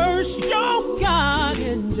to curse your God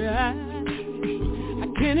and die? I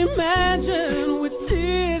can imagine with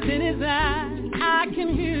tears in his eyes, I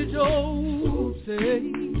can hear Joe say,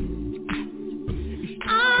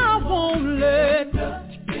 I won't let turn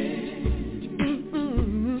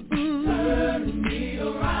me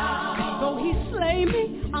around. Though he slay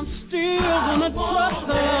me, I'm still gonna trust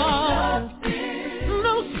the Lord.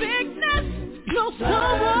 No sickness, no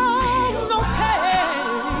sorrow, no pain.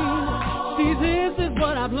 See, this is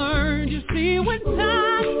what I've learned. You see, when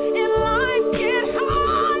times in life get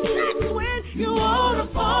hard, that's when you wanna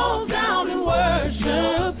fall down and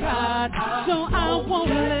worship God. So I won't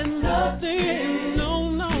let nothing.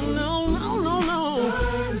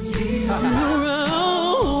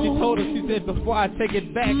 She told us, she said, before I take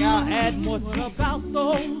it back, I'll add more. About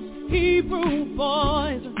those Hebrew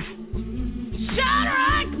boys,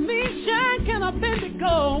 Shadrach, Meshach, and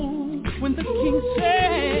Abednego, when the king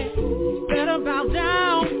said, better bow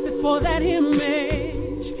down before that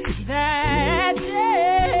image that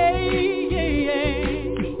day.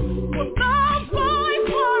 Well, those boys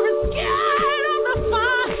were scared of the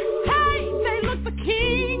fire. Hey, they looked the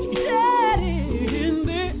king dead in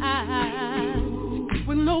their eyes,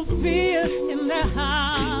 with no fear in their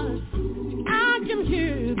hearts. I can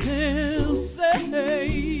hear them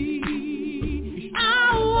say, I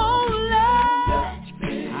won't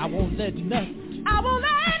let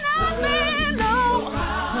nothing, no,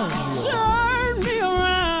 turn me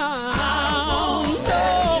around.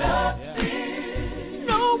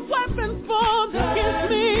 No weapon formed against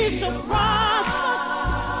me shall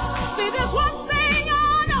prosper. See, there's one thing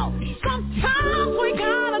I know, sometimes we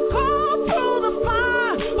gotta go through the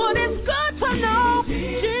fire, but it's good to know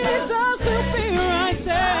Jesus will be right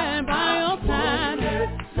there by your side.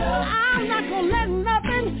 I'm not gonna let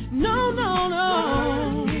nothing, no,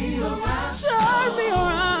 turn me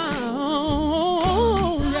around,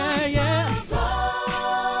 yeah.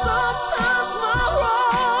 Sometimes my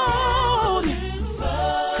road,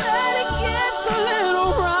 said it gets a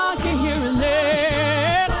little rocky here and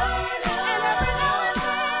there, and every now and then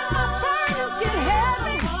my burdens get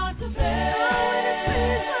heavy.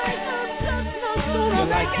 You're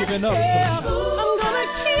like giving up. I'm gonna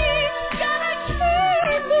keep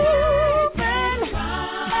moving, and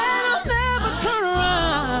I'll never turn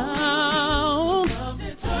around.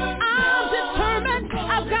 I'm determined,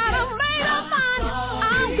 I've got a made up mind,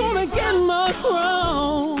 I'm gonna get my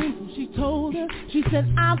crown. She told her, she said,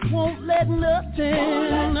 I won't let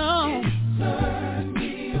nothing, no,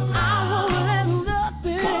 I won't let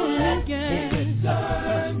nothing get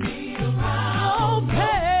oh,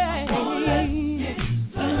 pain,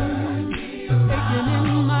 aching in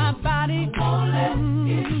my body.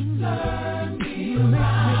 You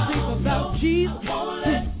make me think about Jesus.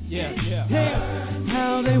 Yeah. Hey,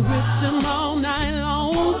 how they whipped him all night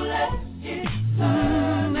long,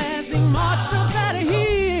 as he marched up that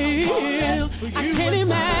hill. I can't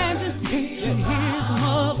imagine, can't you hear his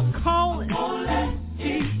mother calling?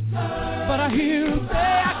 But I hear him say,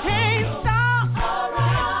 I can't stop, I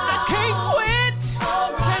can't quit,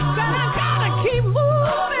 and that I gotta keep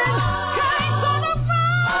moving, can't gonna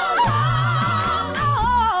fall.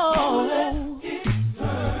 So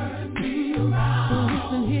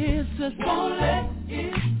listen here, sister.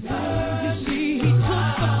 You see, he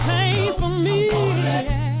took the pain from me.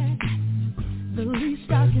 The least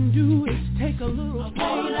I can do is take a little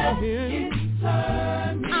pain from him.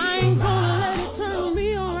 I ain't gonna let it turn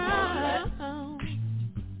me around.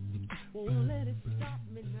 Won't let it stop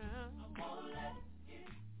me now.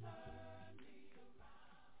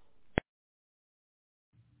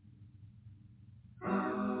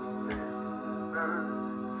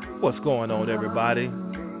 What's going on, everybody?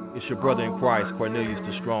 It's your brother in Christ, Cornelius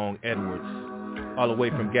the Strong Edwards, all the way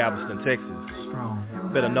from Galveston, Texas,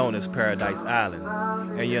 better known as Paradise Island,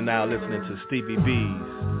 and you're now listening to Stevie B's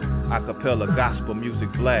Acapella Gospel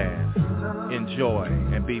Music Blast. Enjoy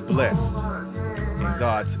and be blessed. in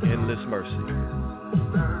God's endless mercy.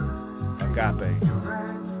 Agape.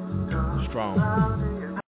 Strong.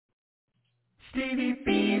 Stevie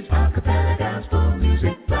B's Acapella Gospel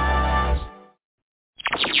Music Blast.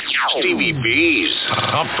 Stevie B's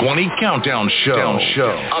Top 20 Countdown Show.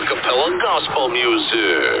 Acapella Gospel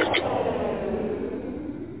Music.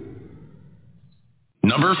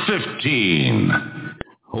 Number 15.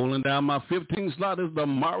 Holding down my 15th slot is the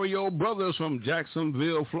Mario Brothers from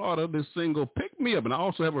Jacksonville, Florida. This single, Pick Me Up. And I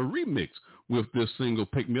also have a remix with this single,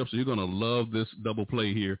 Pick Me Up. So you're going to love this double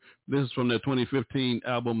play here. This is from their 2015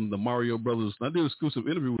 album, The Mario Brothers. I did an exclusive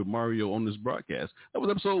interview with Mario on this broadcast. That was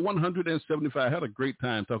episode 175. I had a great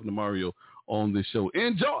time talking to Mario on this show.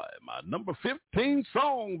 Enjoy my number 15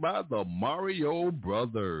 song by the Mario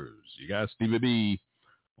Brothers. You got Stevie B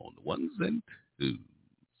on the ones and twos.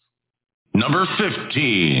 Number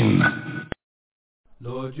 15.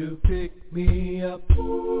 Lord, you picked me up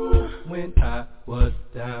when I was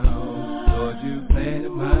down. Lord, you planted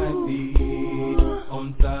my feet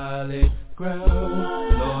on solid ground.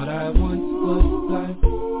 Lord, I once was blind,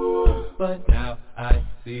 but now I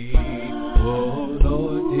see. Oh,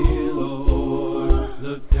 Lord, dear Lord,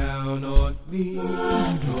 look down on me.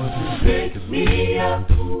 Lord, you picked me up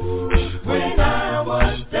when I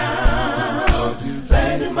was down. Lord, you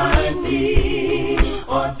planted my feet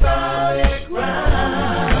on solid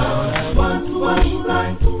ground. Lord, I once was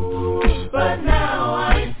blind, but now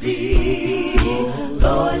I see.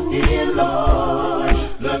 Lord, dear Lord,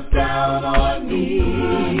 look down on me.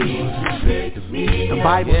 The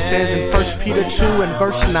Bible says in 1 Peter 2 and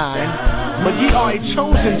verse 9, but ye are a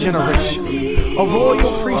chosen generation, a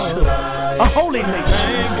royal priesthood, a holy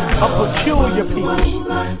nation, a peculiar people,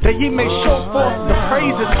 that ye may show forth the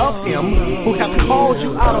praises of him who hath called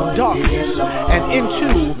you out of darkness and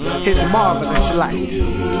into his marvelous light.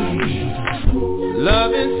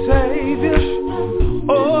 Loving Savior,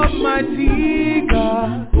 Almighty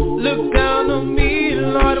God, look down on me,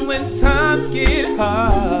 Lord, when times get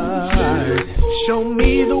hard. Show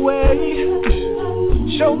me the way,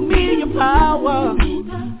 show me your power.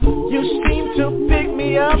 You seem to pick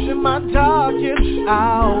me up in my darkest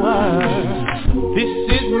hour. This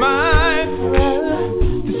is my prayer,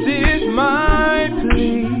 this is my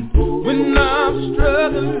plea. When I'm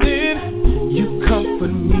struggling, you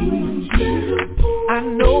comfort me. I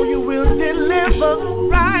know you will deliver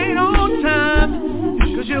right on time,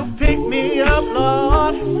 'cause you picked me up,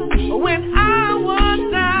 Lord, when I was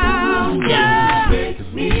down. Yeah, pick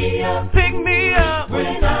me up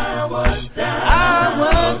when I was down. I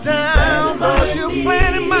was down, Lord, you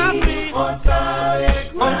planted my feet on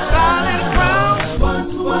solid ground.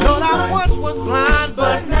 Lord, I once was blind,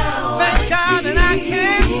 but now thank God that I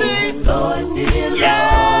can see. Lord, dear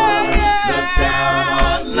Lord, look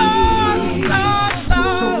down on me. So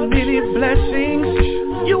many blessings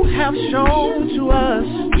you have shown to us,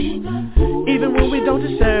 even when we don't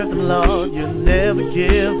deserve them, Lord, you never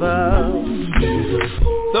give up.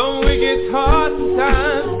 So it gets hard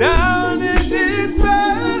sometimes down in this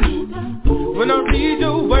bed. When I read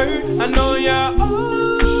your word, I know you're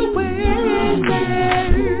always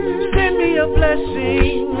there. Send me a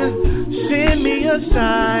blessing, send me a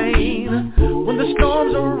sign. When the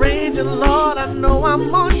storms are raging, Lord, I know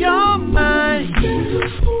I'm on your mind.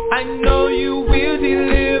 I know you will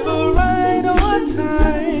deliver right on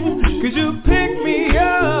time, 'cause you pick me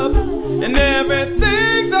up and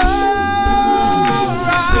everything's alright.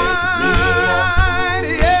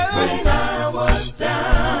 Yeah. When I was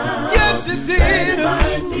down, yes you did.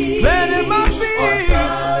 Planted my feet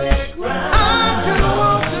I could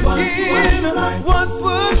walk again. Once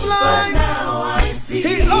was blind, now I see.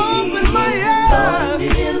 He opened my eyes.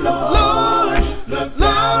 Lord, look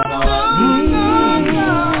down on me.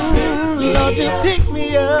 Lord, you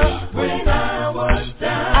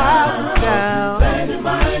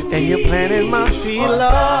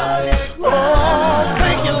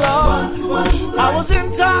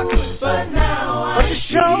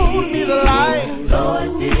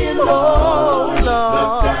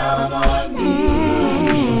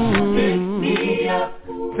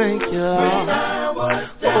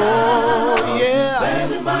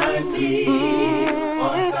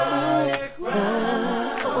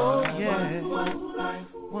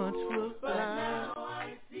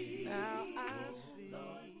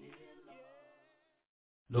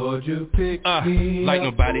you pick me like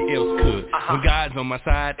nobody else could. When God's on my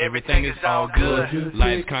side, everything is all good.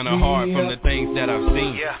 Life's kinda hard from the things that I've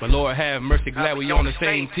seen, but Lord have mercy, glad we on the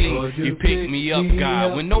same team. You picked me up,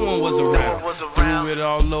 God, when no one was around. Through it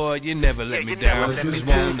all, Lord, you never let me down. Just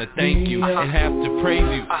want to thank you and have to praise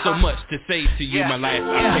you. So much to say to you, my life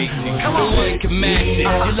I paid you. No one can match it,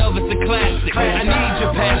 your love is a classic. I need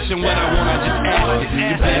your passion, what I want I just ask it.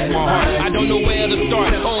 You bless my heart, I don't know where to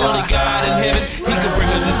start. Only God in heaven, He can bring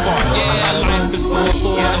us this far. Yeah, life is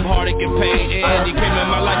full of heartache and pain, and He came in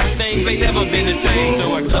my life and things ain't never been the same. So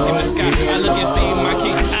I look in the sky, I look and see my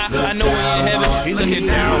King. I know He in heaven, He looking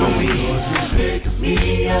down on me.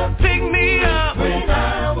 Pick me up when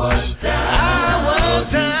I was down.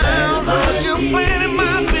 Lord, you planted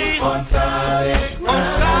my feet on solid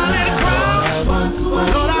ground.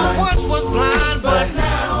 Lord, I once was blind, but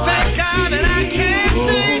thank God that I can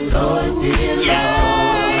see.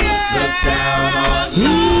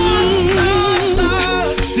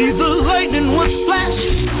 See, the lightning was flash,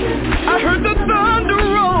 I heard the thunder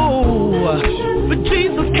roll, but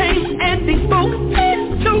Jesus came and He spoke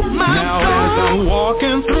into my soul. Now as I'm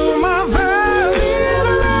walking through my valley,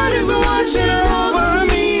 the Lord is watching over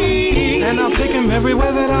me, and I'll take Him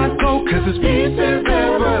everywhere that I go, 'cause His peace is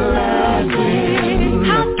everlasting.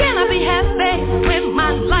 How can I be happy when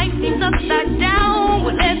my life seems upside down?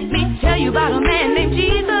 Well, let me tell you about a man named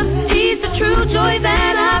Jesus. He's the true joy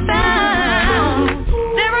that I found.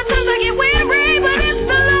 There are times I get weary, but it's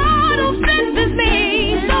the Lord who strengthens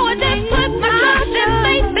me. So I just put my trust and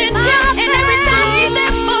faith in Him, and every time He's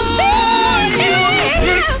there for me.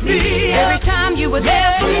 Every time you were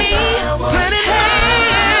there for me, when it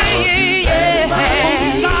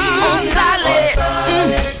on solid,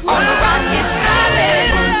 on the rock is solid.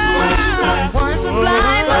 Once was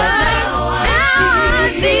blind, but now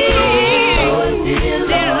I see.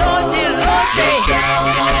 Dear Lord,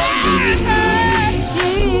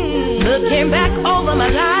 looking back over my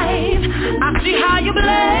life, I see how you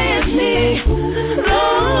blessed me.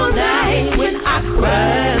 All night when I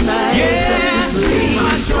cried myself to sleep.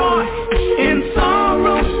 My joy in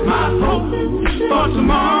sorrow, my hope for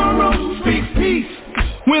tomorrow. Speak peace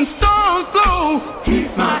when storms blow.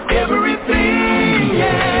 He's my everything.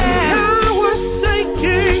 Yeah, I was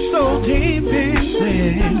sinking so deep in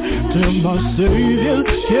sin, till my Savior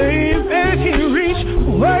came and He reached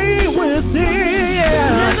way within.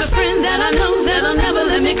 There's a friend that I know that'll never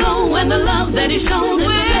let me go, and the love that He's shown is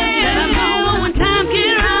the best that I know. When times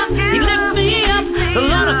get rough, He lifts me up. The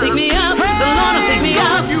Lord will pick me up. The Lord will pick me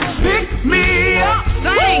up. You pick me up.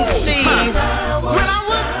 Sing, Steve. When I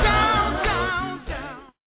was down.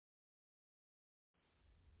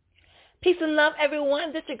 Peace and love,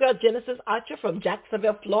 everyone. This is your girl Genesis Archer from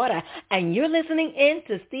Jacksonville, Florida, and you're listening in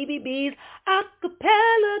to Stevie B's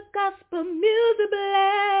Acapella Gospel Music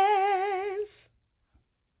Blast.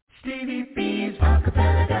 Stevie B's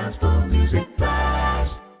Acapella Gospel Music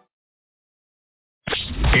Blast.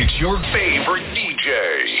 It's your favorite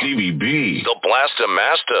DJ, Stevie B, the Blaster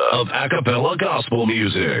Master of Acapella Gospel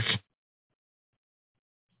Music.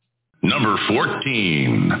 Number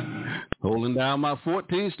 14. Holding down my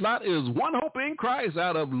 14th slot is One Hope in Christ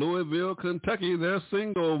out of Louisville, Kentucky. Their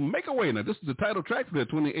single, Make a Way. Now, this is the title track for their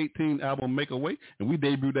 2018 album, Make a Way, and we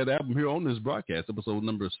debuted that album here on this broadcast, episode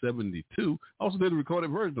number 72. Also did a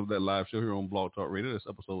recorded version of that live show here on Blog Talk Radio. That's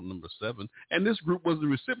episode number 7. And this group was the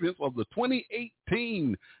recipients of the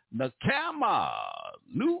 2018 NACAMA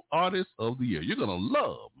New Artist of the Year. You're going to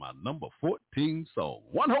love my number 14 song,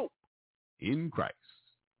 One Hope in Christ.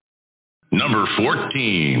 Number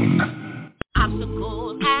 14.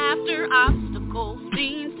 Obstacle after obstacle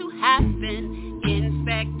seems to happen in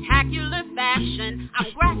spectacular fashion.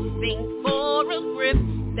 I'm grasping for a grip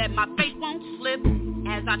that my faith won't slip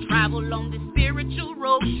as I travel on this spiritual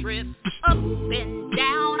road trip. Up and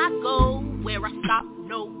down I go, where I stop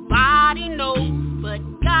nobody knows, but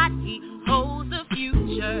God, He holds the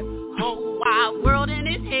future, whole wide world in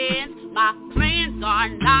His hands. My plans are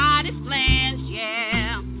not His plans,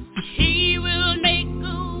 yeah. He will make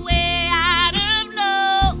a way out of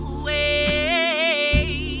no way.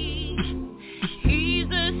 He's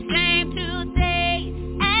the same today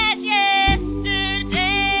as yesterday.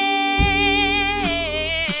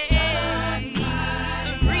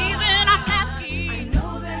 The reason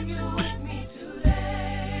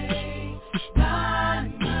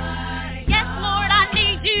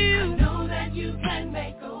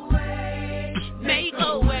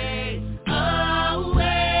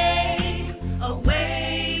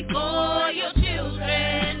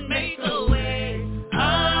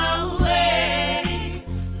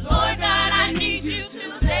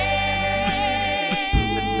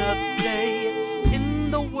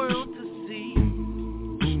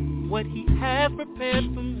what he has prepared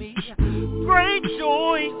for me. Great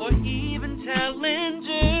joy or even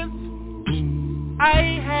challenges,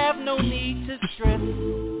 I have no need to stress.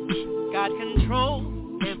 God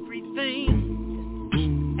controls everything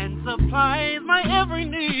and supplies my every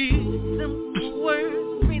need. Simple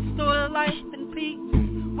words restore life and peace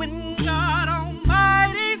when God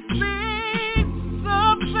Almighty speaks.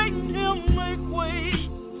 Something He'll make way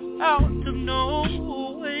out of no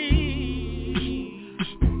way.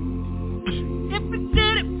 If He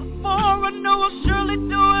did it before, I know He'll surely do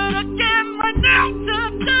it again right now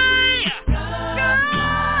today.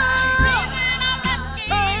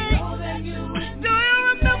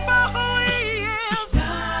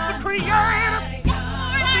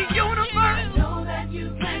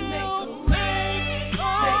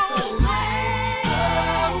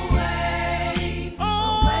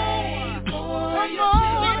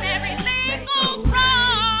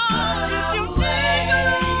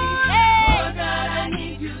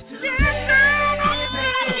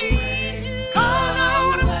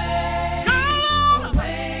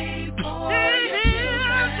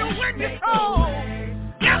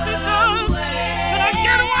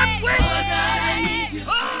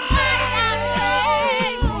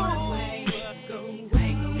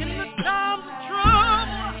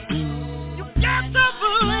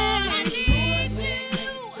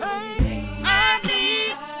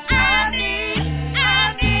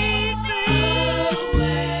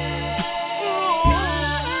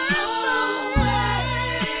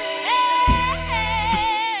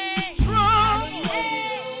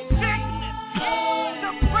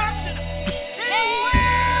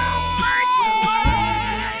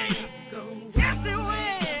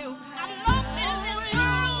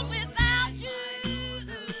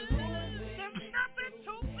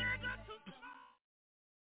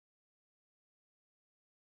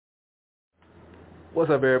 What's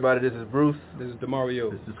up, everybody? This is Bruce. This is DeMario.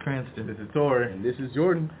 This is Cranston. This is Tori. And this is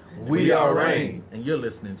Jordan. We are Rain. And you're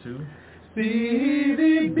listening to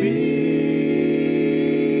Stevie B.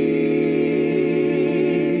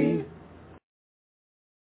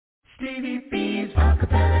 Stevie B's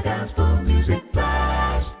Acapella Gospel Music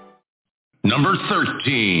Blast. Number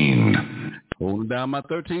 13. Holding down my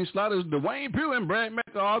 13 slot is Dwayne Pugh and Brad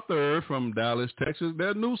MacArthur from Dallas, Texas.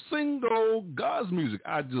 Their new single, God's Music.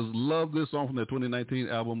 I just love this song from their 2019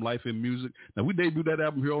 album, Life in Music. Now, we debuted that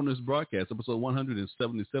album here on this broadcast, episode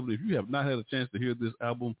 177. If you have not had a chance to hear this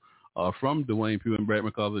album from Dwayne Pugh and Brad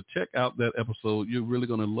MacArthur, check out that episode. You're really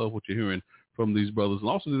going to love what you're hearing from these brothers. And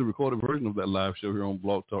also did a recorded version of that live show here on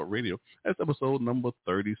Blog Talk Radio. That's episode number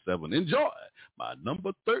 37. Enjoy my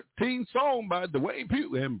number 13 song by Dwayne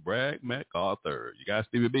Pugh and Brad MacArthur. You got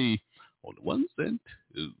Stevie B on the ones and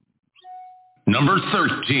twos. Number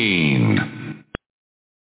 13.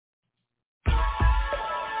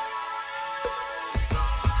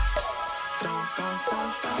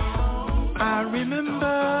 I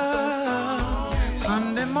remember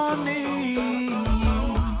Sunday morning,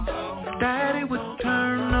 Daddy would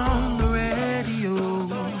turn on the radio,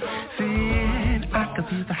 saying I could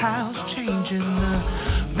see the house changing,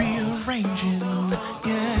 rearranging,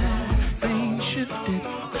 yeah, things shifted.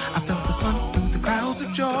 I felt the sun through the clouds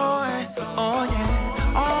of joy, oh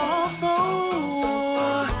yeah,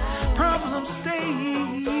 although problems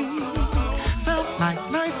stayed, felt like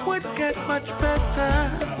life would get much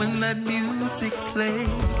better when that music played.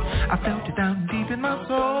 I felt it down deep in my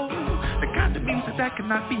soul, the kind of music that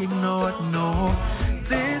cannot be ignored, no.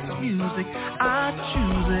 This music, I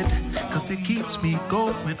choose it, 'cause it keeps me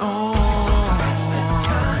going on.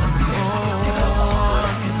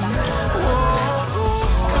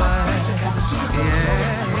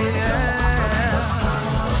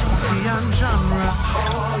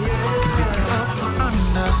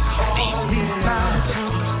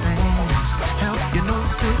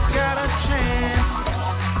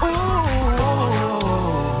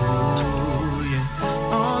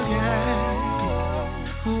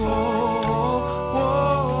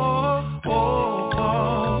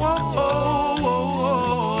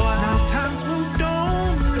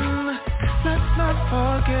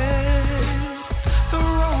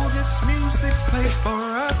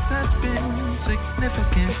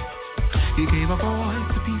 He gave a voice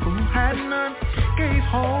to people who had none, gave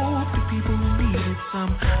hope to people who needed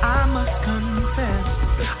some. I must confess,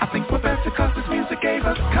 I think we're better 'cause this music gave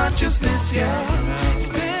us consciousness, yeah.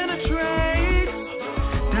 Penetrate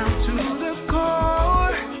down to the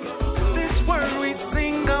core. This word we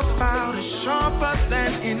sing about is sharper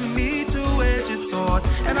than any two-edged sword,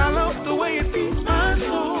 and I love the way it beats my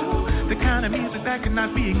soul. The kind of music that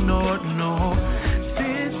cannot be ignored, no.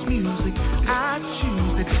 This music, I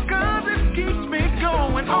choose it 'cause it keeps me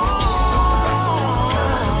going on.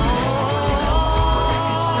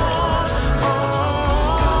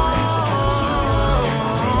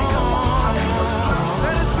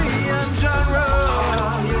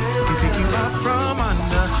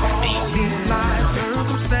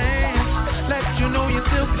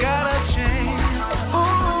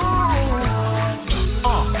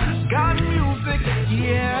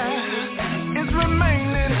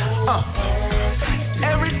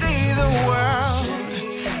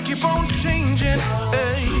 keep on changing.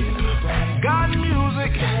 Hey. God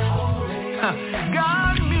music,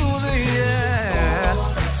 God music, yeah,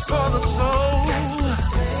 for the soul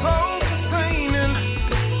sustaining.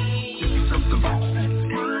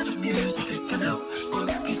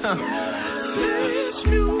 This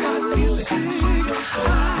music,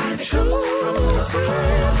 I choose God music,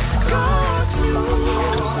 God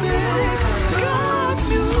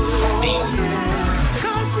music.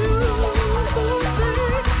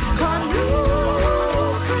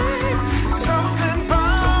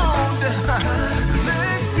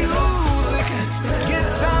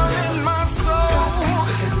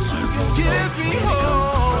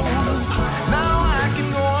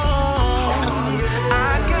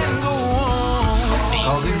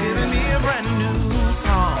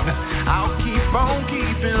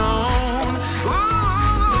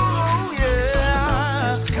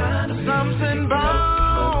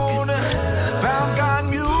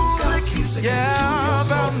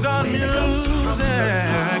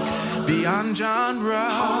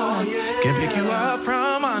 Genre can pick you up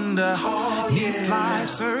from under each life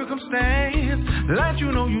circumstance, let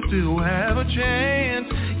you know you still have a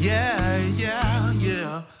chance. Yeah.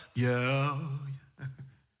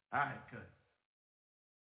 All right, good.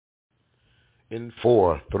 In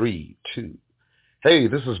 4, 3, 2. Hey,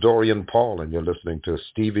 this is Dorian Paul, and you're listening to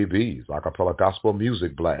Stevie B's Acapella Gospel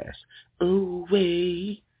Music Blast. Ooh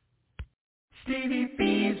wee. Stevie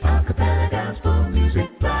B's Acapella Gospel Music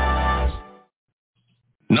Blast.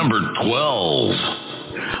 Number 12.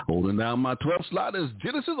 Holding down my 12th slot is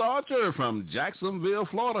Genesis Archer from Jacksonville,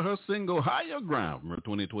 Florida. Her single Higher Ground from her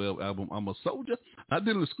 2012 album I'm a Soldier. I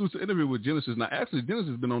did an exclusive interview with Genesis. Now, actually,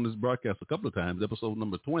 Genesis has been on this broadcast a couple of times, episode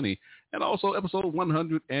number 20 and also episode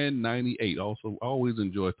 198. Also, always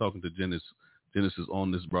enjoy talking to Genesis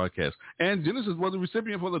on this broadcast. And Genesis was the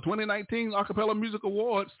recipient for the 2019 Acapella Music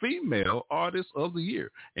Award Female Artist of the Year.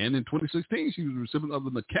 And in 2016, she was the recipient of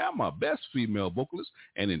the NACAMA Best Female Vocalist.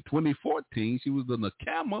 And in 2014, she was the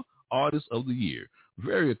NACAMA Artist of the Year.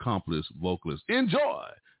 Very accomplished vocalist. Enjoy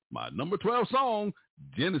my number 12 song,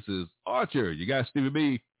 Genesis Archer. You got Stevie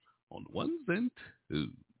B on the ones and twos.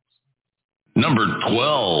 Number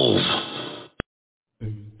 12.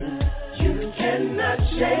 You cannot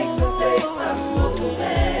shake the faith I'm moving.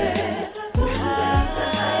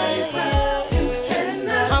 You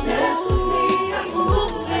cannot mess with me, I'm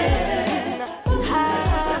moving.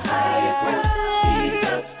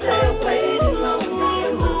 Jesus, stay waiting on me,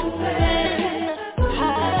 moving.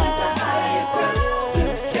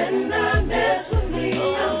 You cannot mess with me,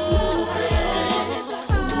 I'm moving.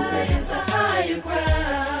 Moving to higher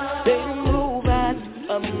ground. They move out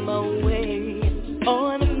of my way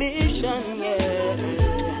on a mission, yeah.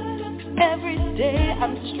 Every day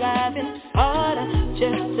I'm striving harder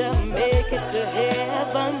just to make it to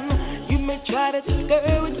heaven. You may try to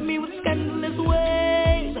discourage me with scandalous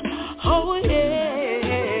ways, oh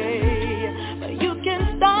yeah, but you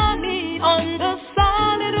can start me on the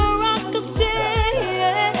solid rock of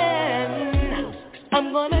sin. I'm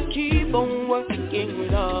gonna keep on working,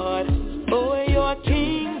 Lord, for your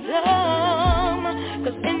kingdom,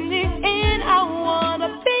 'cause in the end I wanna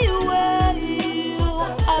be where you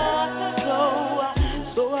are.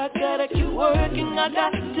 So I gotta keep working, I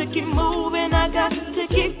got to keep moving, I got to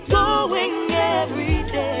keep going every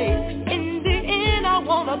day. In the end I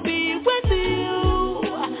wanna be with you.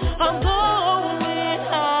 I'm going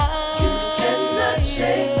high. You cannot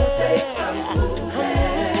shake the faith I'm moving.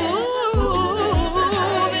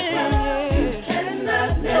 You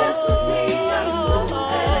cannot mess with me, I'm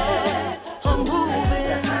moving. I'm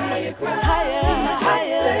moving higher ground.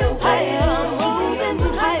 higher, higher, higher. I'm moving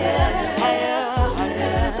higher, higher,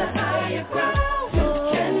 higher. Higher ground. You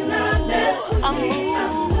cannot mess with I'm me,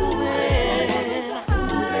 I'm moving.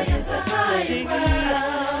 Moving to higher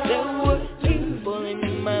ground. There were people in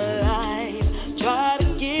my life try to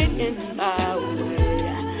get in my way,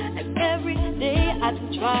 and every day I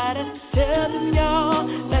try to tell them, y'all,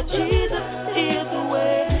 that Jesus is the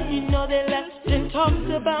way. You know they left and talked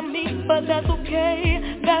about me, but that's okay,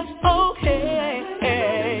 that's okay,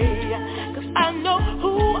 'cause I know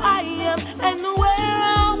who I am and where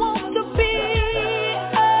I want to be.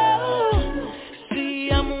 Oh,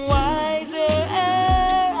 see, I'm wiser,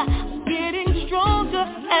 getting stronger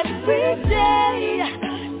every day.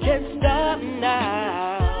 Can't stop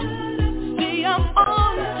now. See, I'm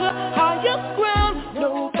on to higher ground.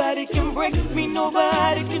 Nobody can break me,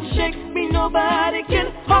 nobody can shake me, nobody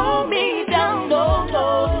can hold me down, no,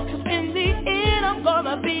 no. 'Cause in the end I'm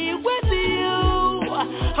gonna be with you.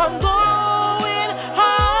 I'm going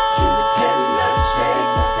high. You cannot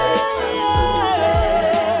shake the faith I'm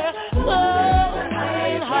moving.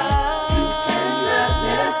 Going high.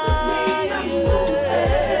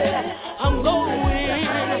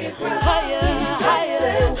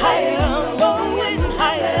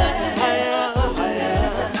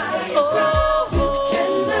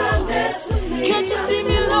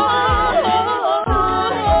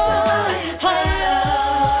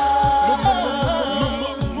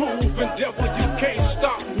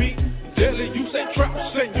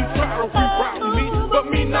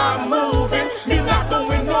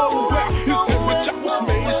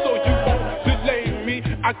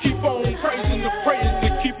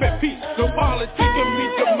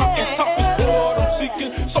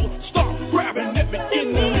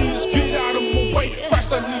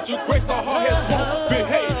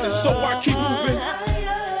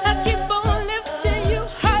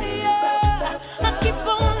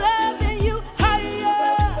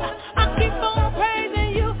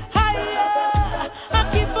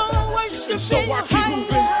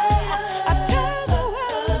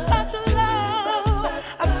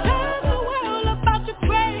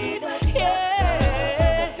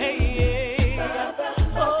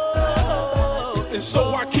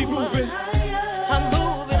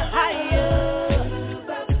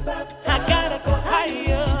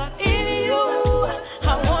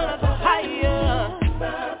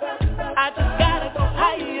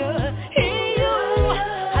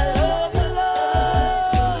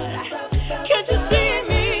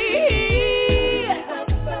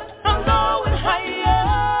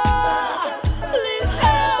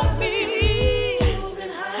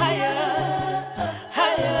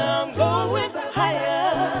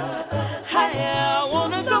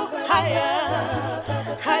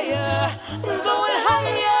 higher, going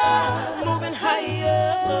higher, moving higher.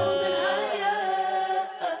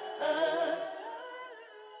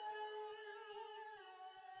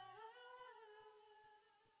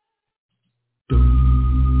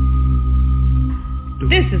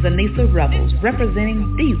 This is Anissa Rebels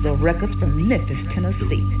representing Diesel Records from Memphis,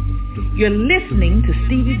 Tennessee. You're listening to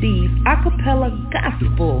Stevie B's Acapella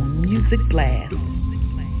Gospel Music Blast.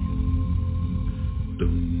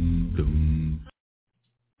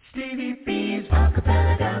 Stevie B's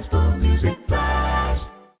Acapella Gospel Music Blast.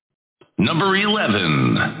 Number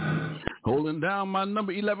 11. Holding down my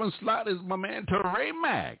number 11 slot is my man Teray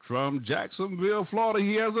Mack from Jacksonville, Florida.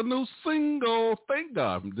 He has a new single, Thank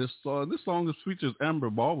God. This song features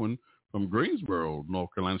Amber Baldwin from Greensboro,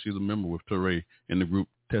 North Carolina. She's a member with Teray in the group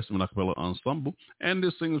Testament Acapella Ensemble. And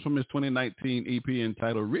this single is from his 2019 EP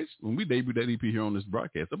entitled Rich. When we debuted that EP here on this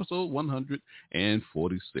broadcast, episode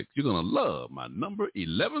 146. You're going to love my number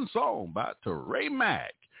 11 song by Teray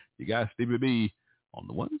Mack. You got Stevie B on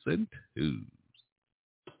the ones and twos.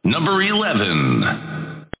 Number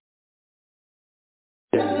 11.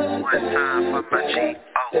 One time for my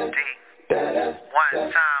G-O-D.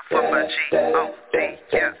 One time for my G-O-D.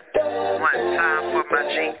 Yeah. One time for my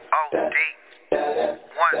G-O-D.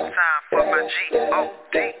 One time for my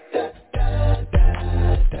G-O-D.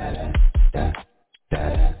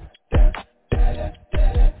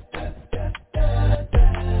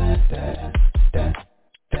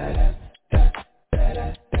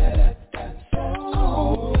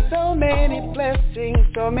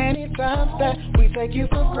 So many times that we take you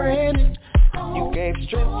for granted. You gave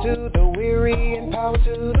strength to the weary and power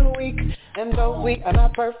to the weak. And though we are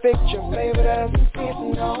not perfect, your favor doesn't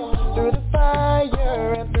cease. No, through the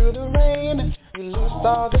fire and through the rain, you loosed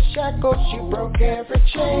all the shackles, you broke every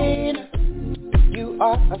chain. You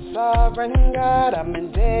are a sovereign God, I'm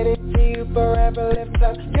indebted to you forever, lift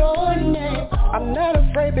up your name. I'm not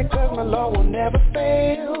afraid because my Lord will never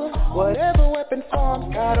fail. Whatever weapon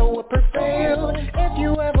forms, God will prevail. If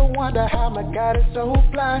you ever wonder how my God is so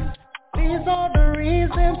fly, these are the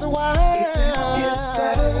reasons why.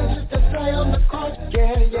 It's to die on the cross,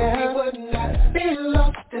 yeah. We would not be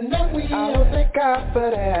lost and then we all thank God for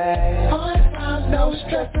that. Hard times, no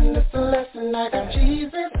stressing, it's a lesson. I got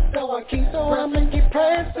Jesus, so I keep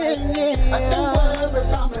pressing, yeah. I don't worry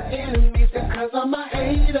about my enemies because all my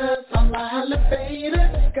haters, all my elevators.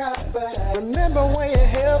 Thank God for that. Remember where your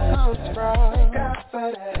help comes from. Thank God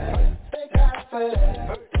for that. Thank God for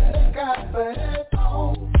that. Thank God for that.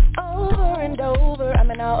 Over and over,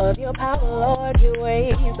 I'm in awe of your power, Lord. Your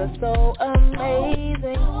ways are so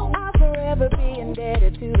amazing. I'll forever be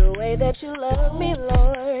indebted to the way that you love me,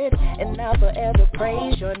 Lord, and I'll forever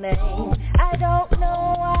praise your name. I don't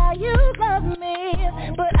know why you love me,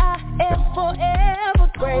 but I am forever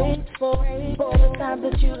grateful for the times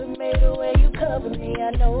that you have made a way. You cover me.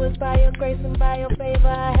 I know it's by your grace and by your favor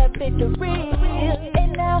I have victory.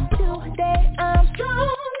 And now today I'm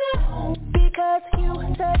stronger because you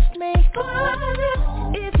touched me.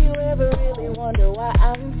 If you ever really wonder why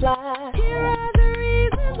I'm fly, here are the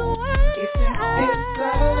reasons why. It's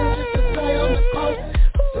just to play on the cross,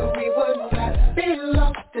 so we would not be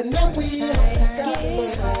lost and then we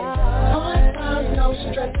hard times, no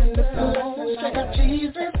stressing, it's a lesson. I got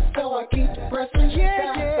Jesus, so I keep pressing.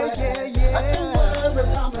 Yeah. I don't worry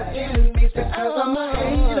about my enemies because I'm a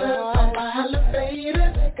hater, I'm a elevator.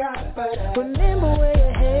 Remember where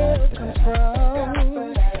your help comes from.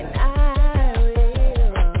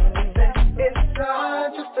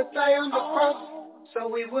 Die on the cross, so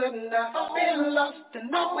we would not be lost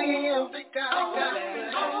and now we'll be God.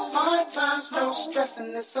 Hard times, no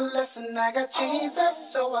stressing, it's a lesson. I got Jesus,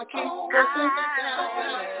 so I keep pressing.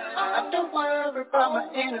 I don't worry about my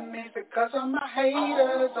enemies because all my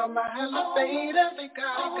haters, all my elevators. They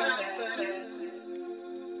got it.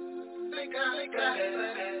 They got it.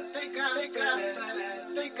 They got it.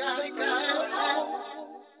 They got it.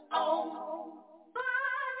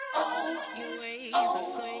 Your ways are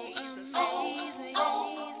so amazing.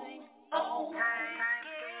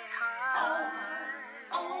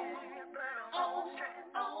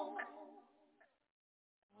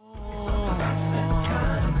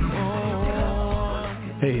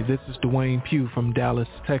 Hey, this is Dwayne Pugh from Dallas,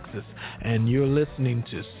 Texas, and you're listening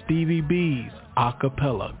to Stevie B's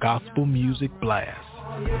Acapella Gospel Music Blast.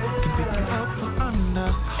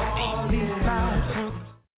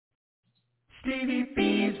 Stevie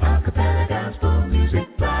B's Acapella Gospel Music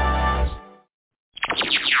Blast.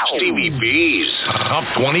 Stevie B's Top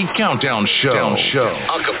 20 Countdown Show.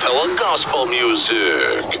 Acapella Gospel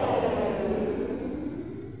Music.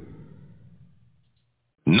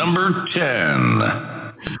 Number 10.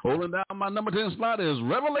 Holding down my number 10 slot is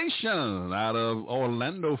Revelation out of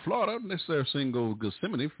Orlando, Florida. This is their single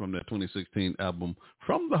Gethsemane from their 2016 album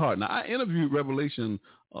From the Heart. Now, I interviewed Revelation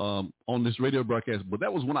on this radio broadcast, but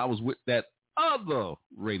that was when I was with that other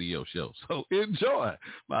radio show. So enjoy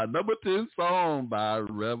my number 10 song by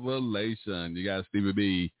Revelation. You got Stevie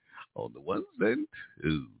B on the ones and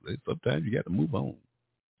twos. Sometimes you got to move on.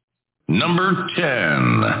 Number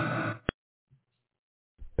 10.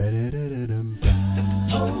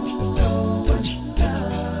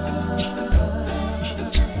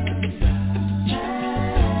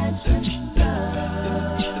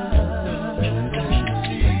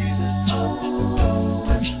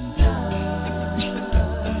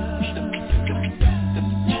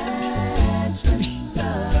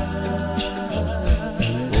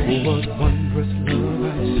 What wondrous love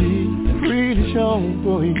I see, freely shown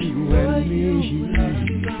for you and me,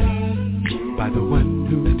 by the one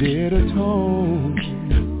who did atone.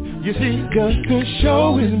 You see, just to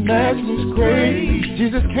show his matchless grace,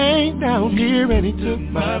 Jesus came down here and he took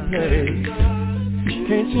my place.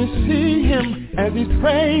 Can't you see him as he's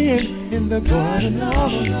praying in the garden all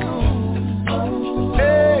alone?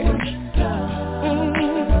 Hey,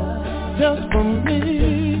 just for me.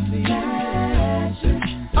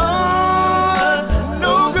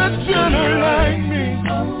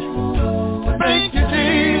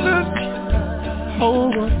 Oh,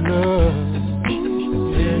 what love.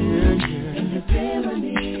 Yeah.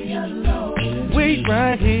 Wait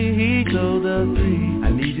right here, he told us three.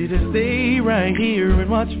 I need you to stay right here and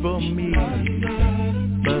watch for me.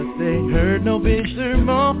 But they heard no big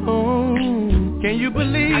sermon. Can you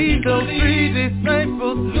believe those three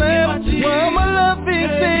disciples slept? While my loving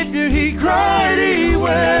Savior, he cried, he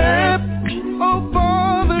wept. Oh,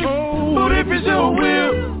 Father, but if it's your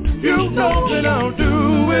will, you know that I'll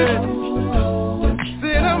do it.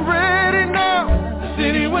 I'm ready now.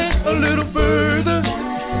 Then he went a little further.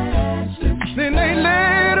 Then they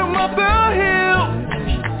led him up the hill,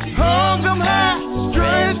 hung him high,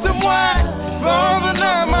 stretched him wide. Father,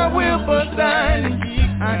 not my will but thine.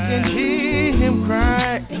 I can hear him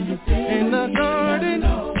cry in the garden.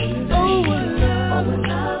 Oh, my love,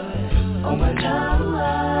 oh, my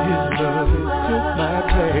love. His love took my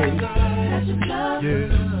place.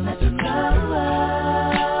 Yeah.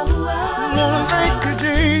 Thank you,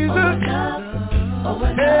 Jesus.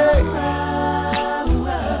 Hey,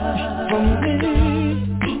 for me,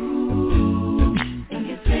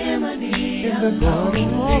 in the garden.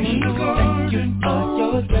 Thank you for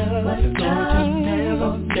your love. God, you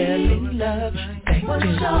never fail in love. Thank you.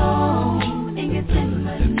 In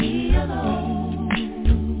Gethsemane alone.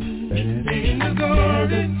 In the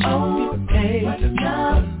garden, all you paid,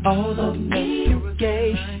 all of me you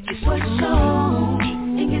gave. It was shown.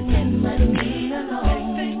 In Gethsemane alone.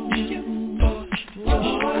 Thank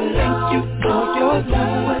you for your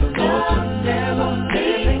love. God, you never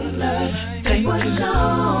fail in love. Thank you.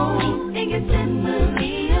 In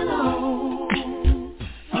Gethsemane alone.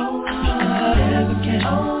 Oh, I never can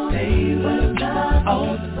say what God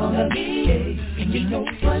all for me. And you know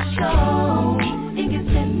what's shown. In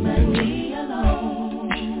Gethsemane alone.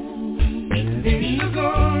 In the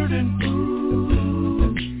garden.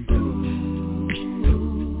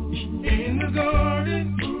 In the garden.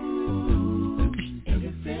 In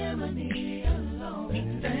Gethsemane alone.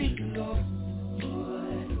 Thank you, Lord.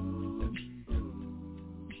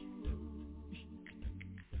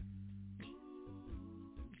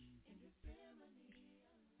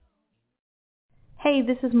 Hey,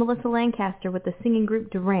 this is Melissa Lancaster with the singing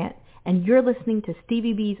group Durant, and you're listening to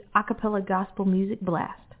Stevie B's Acapella Gospel Music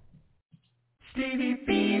Blast. Stevie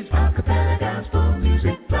B's Acapella Gospel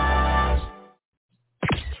Music Blast.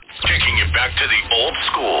 Taking you back to the old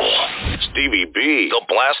school. Stevie B, the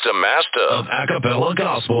blaster master of Acapella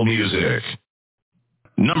Gospel music.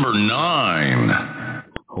 Number 9.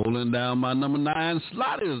 Holding down my number 9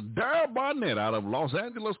 slot is Darryl Barnett out of Los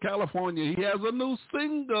Angeles, California. He has a new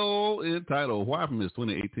single entitled Why from his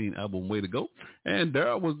 2018 album Way to Go. And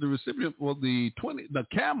Darryl was the recipient for the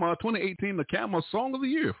NACAMA 2018 NACAMA Song of the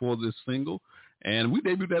Year for this single. And we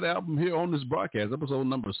debuted that album here on this broadcast, episode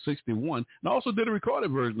number 61. And I also did a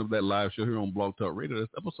recorded version of that live show here on Blog Talk Radio.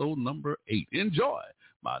 That's episode number 8. Enjoy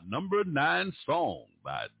my number 9 song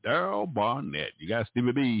by Darryl Barnett. You got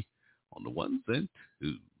Stevie B on the ones and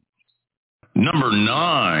twos. Number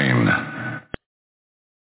 9.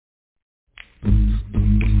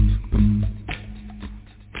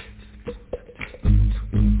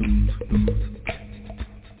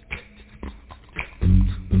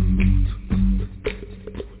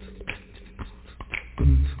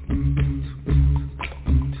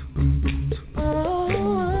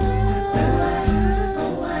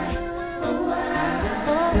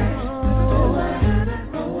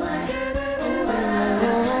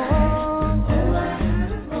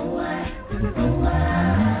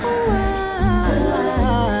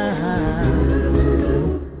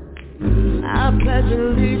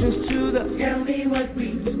 Tell me what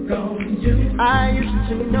we gon' do. I used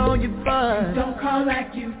to know you, but don't call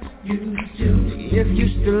like you used to. If you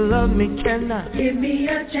still love me, can I give me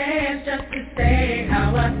a chance just to say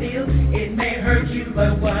how I feel? It may hurt you,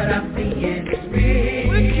 but what I'm seeing is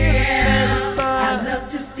real. I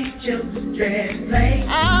love to see children play.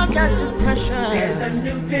 I got this pressure. There's a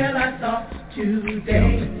new pill I saw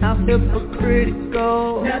today. I'm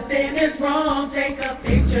hypocritical. Nothing is wrong. Take a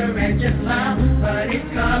picture and just smile, but it's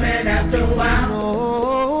coming after a while.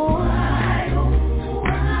 Oh,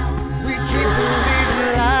 we keep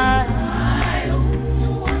believing lies.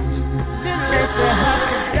 Then let the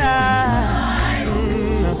happy die.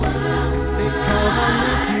 Because I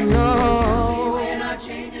need to know.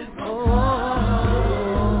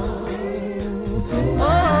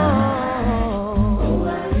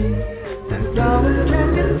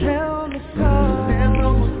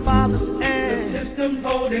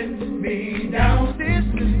 Holding me down,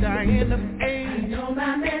 sisters dying of age. No,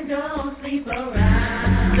 my man don't sleep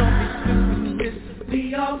around. Don't be stupid,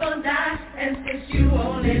 we all gon' die, and since you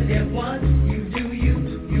only live once, you do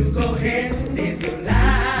you go ahead and live your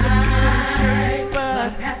life. The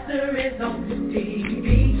pastor is on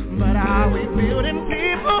TV, but are we building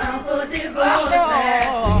people? I'm for divorce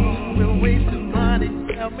last week. We're wasting money,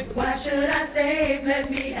 tell me. Why should I save? Let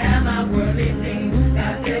me have my worldly things.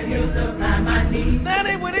 God said he'll supply my needs. That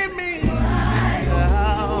ain't what it means. Come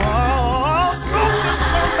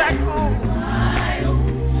back home.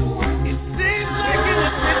 It seems like it's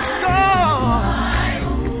gone.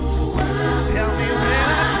 Tell me when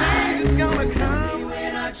our change is gonna come.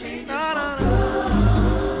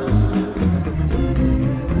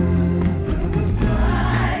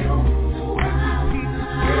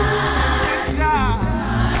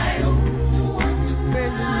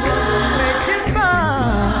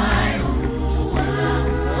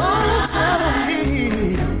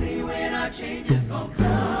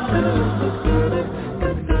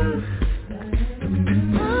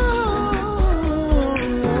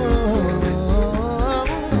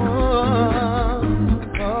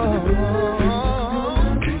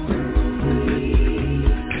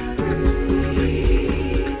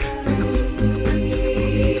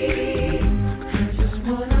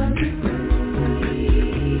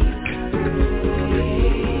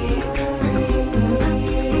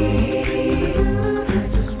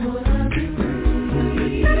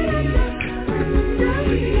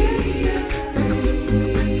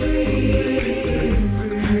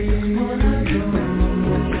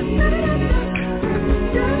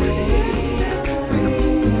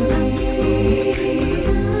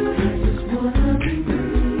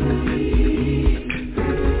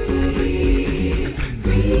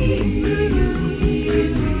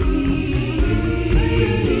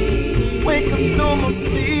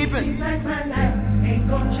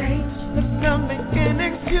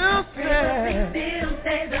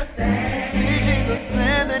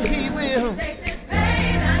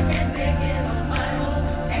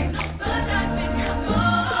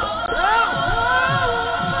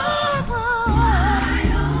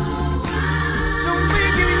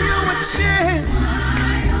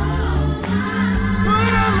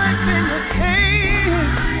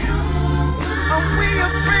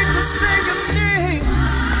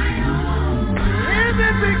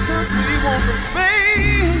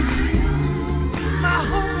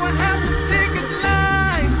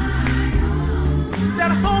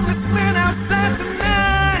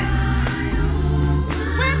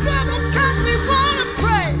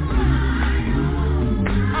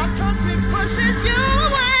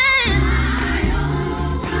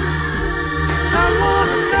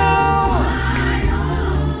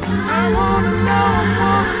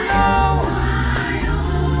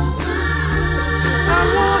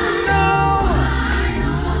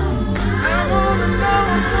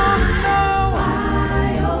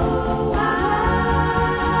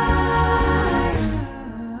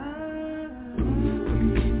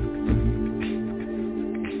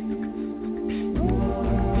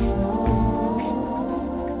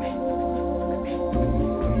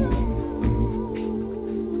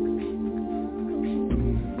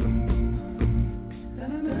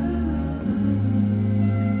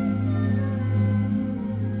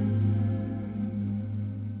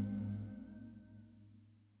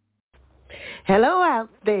 Hello out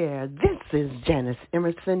there. This is Janice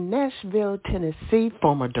Emerson, Nashville, Tennessee,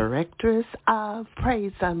 former directress of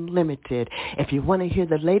Praise Unlimited. If you want to hear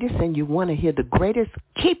the latest and you want to hear the greatest,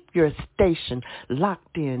 keep your station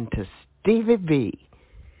locked in to Stevie B.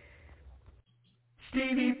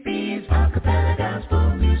 Stevie B's Acapella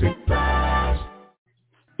Gospel Music Blast.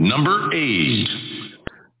 Number 8.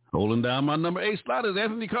 Holding down my number 8 slot is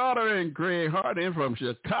Anthony Carter and Craig Hardin from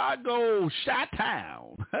Chicago,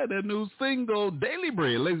 Chi-Town. That new single, Daily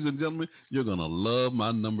Bread. Ladies and gentlemen, you're going to love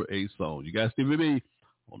my number 8 song. You got Stevie B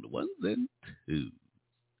on the 1s and 2s.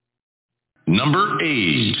 Number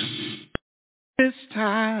 8. This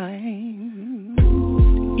time,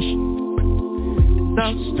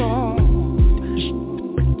 the storm,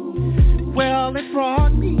 well, it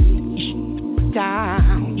brought me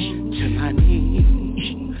down to my knees.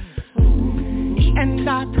 And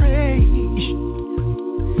I pray,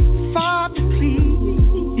 Father,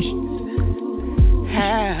 please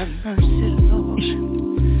have mercy, Lord,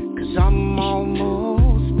 'cause I'm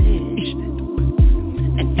almost dead.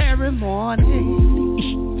 And every morning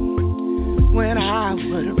when I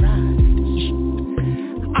would rise,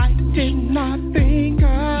 I did not think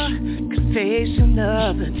I could face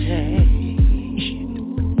another day.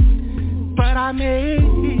 But I made,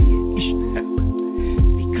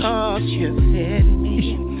 because you fed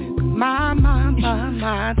me my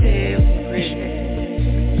daily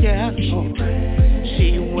bread. Yeah, Lord.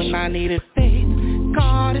 See, when I needed faith,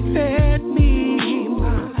 God had fed me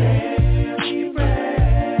my daily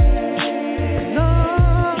bread.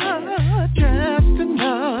 Lord, just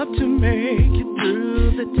enough to make it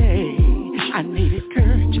through the day. I needed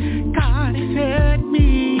courage, God had fed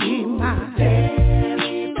me my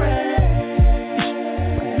daily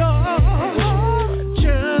bread. Lord,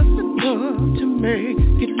 just enough to make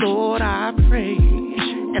it, Lord, I pray.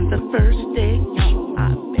 And the first day, y'all, I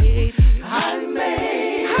made.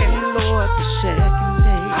 And Lord, the second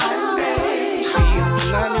day, see,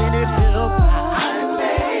 when I needed help, I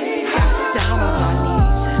got down on my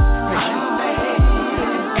knees and prayed.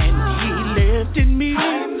 And He lifted me.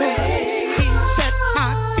 He set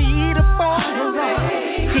my feet upon the rock.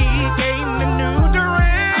 He gave me new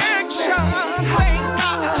direction. Thank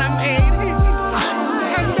God I made it.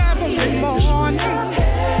 And every morning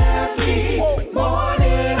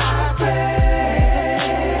I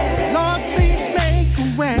pray. Lord, please make a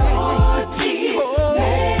way. Lord, please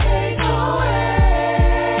make a way.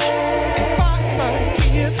 Father,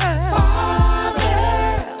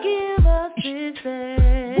 give us this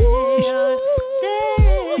day.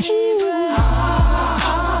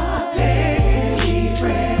 Daily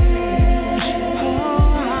bread.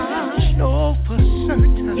 Oh, I know for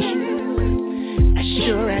certain, as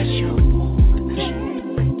sure as you're born,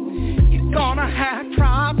 you're gonna have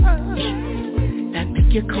problems that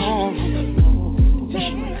make you call on the Lord.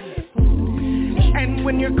 And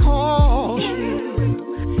when you're called,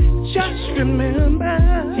 just remember,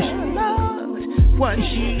 Lord, what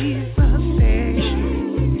Jesus said.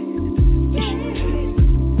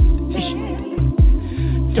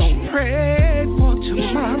 Don't pray for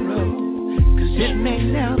tomorrow, 'cause it may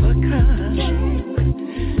never come.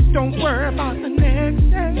 Don't worry about the next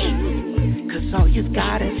day, 'cause all you've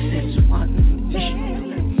got is this one.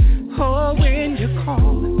 Oh, when you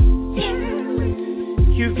call,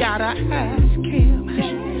 you gotta ask Him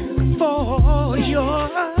for your.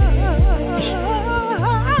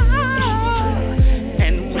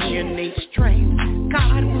 And when you need strength,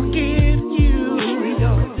 God will give you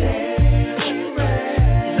your.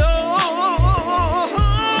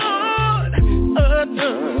 Lord,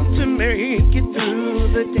 enough to make it through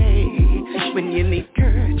the day. When you need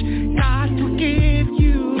courage, God will give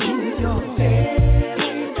you your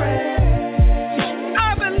daily bread.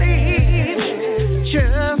 I believe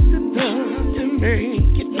just enough to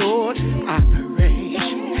make it, Lord. I pray,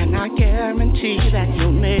 and I guarantee that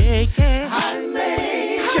you'll make it.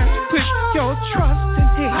 Just put your trust in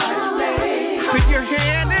Him. Put your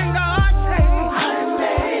hand in God's hand,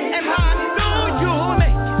 and I know you'll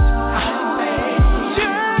make it.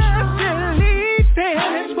 Just believe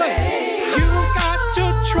His way. You got to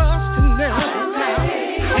trust in Him,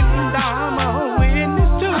 and I'm a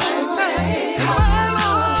witness to it. My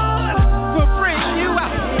Lord will bring you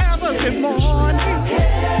out every morning.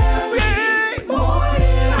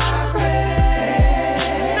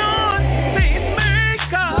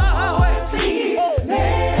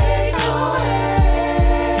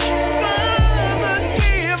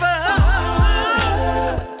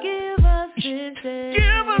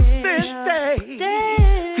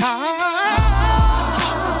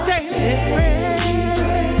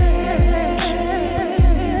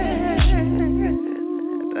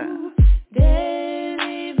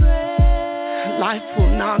 Life will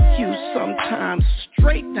knock you sometimes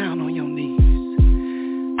straight down on your knees,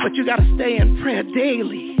 but you gotta stay in prayer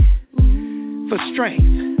daily for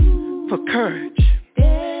strength, for courage,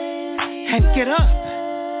 and get up.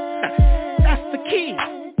 That's the key.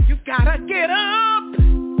 You gotta get up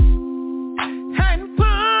and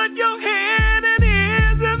put your hand in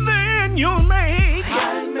His and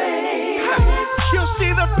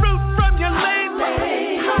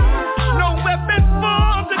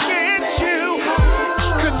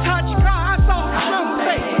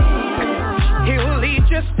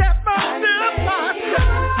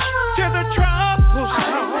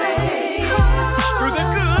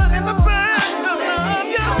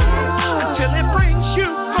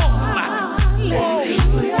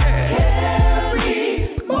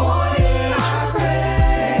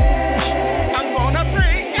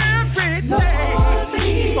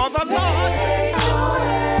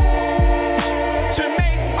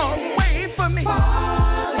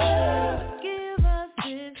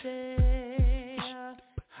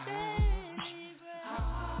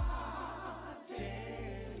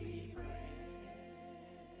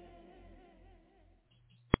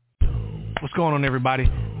What's going on, everybody?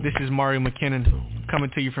 This is Mario McKinnon coming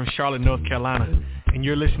to you from Charlotte, North Carolina, and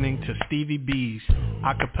you're listening to Stevie B's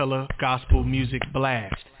Acapella Gospel Music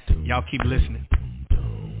Blast. Y'all keep listening.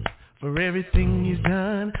 For everything he's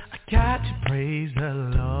done, I got to praise the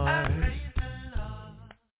Lord.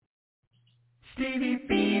 Stevie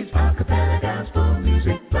B's Acapella Gospel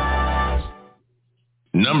Music Blast.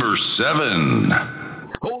 Number 7.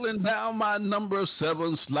 Holding down my number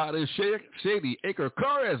 7 slot is Shady Acre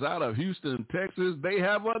Chorus out of Houston, Texas. They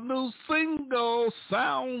have a new single,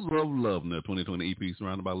 Sounds of Love, in their 2020 EP,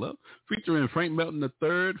 Surrounded by Love, featuring Frank Melton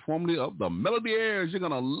III, formerly of the Melody Airs. You're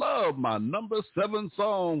going to love my number 7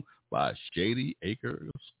 song by Shady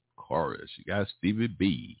Acres Chorus. You got Stevie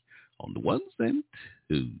B on the 1s and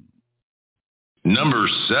 2s. Number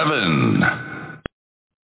 7.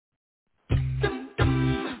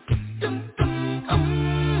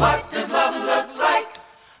 What does love look like?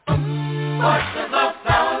 What does love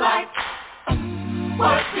sound like?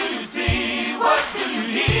 What do you see? What do you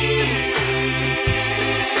hear?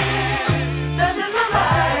 Does it look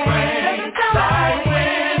like wind? Does it sound like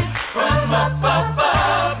wind from up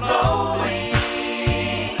above, blowing,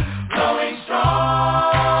 blowing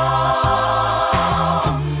strong?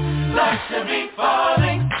 Like to be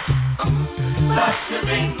falling, like to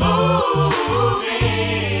be moving.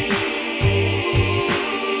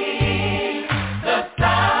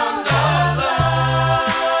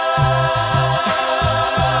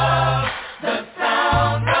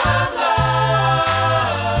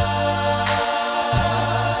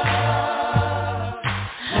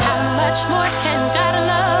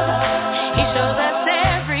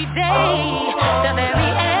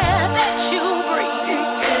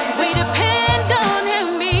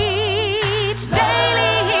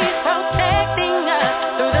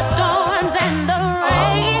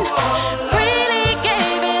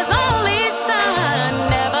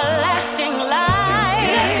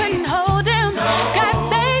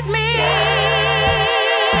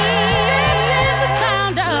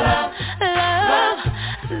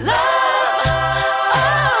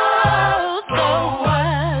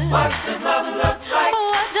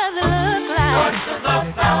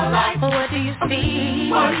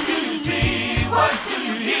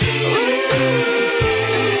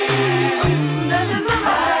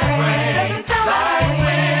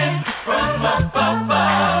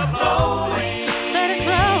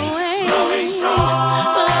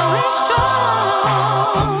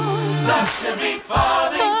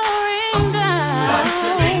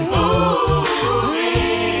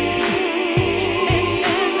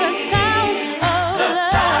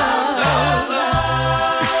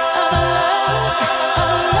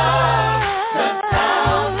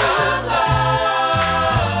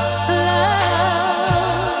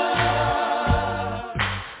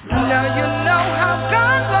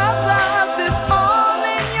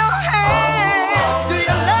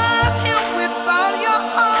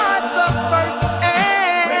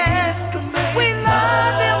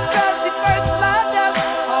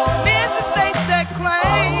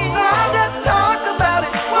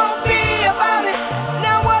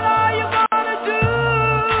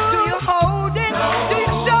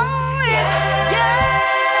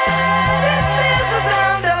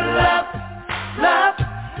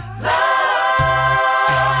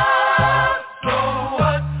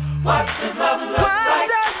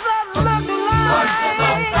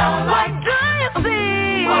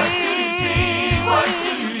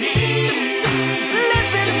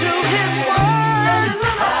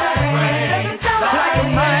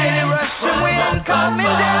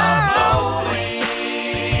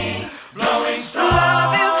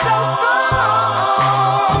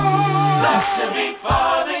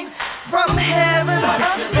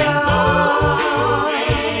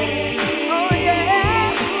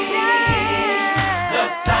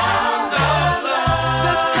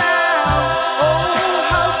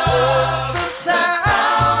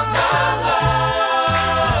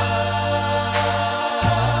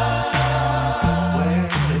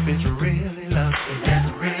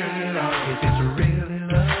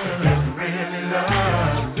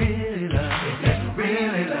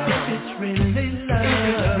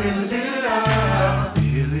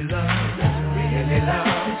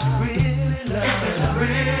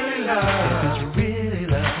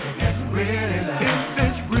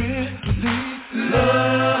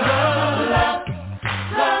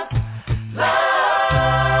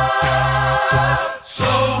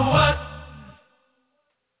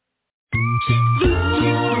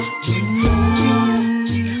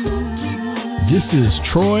 This is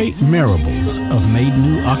Troy Marables of Made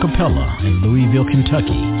New Acapella in Louisville,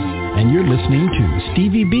 Kentucky. and you're listening to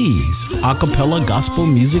Stevie B's Acapella Gospel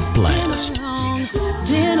Music Blast.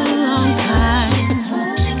 Been a long time.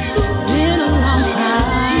 Been a long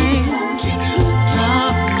time.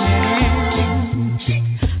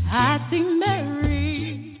 I see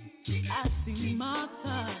Mary. I see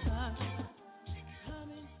Martha.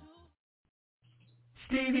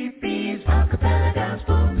 Stevie B's Acapella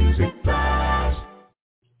Gospel Music Blast.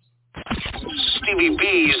 Stevie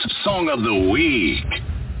B's Song of the Week.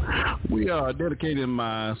 We are dedicating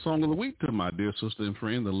my Song of the Week to my dear sister and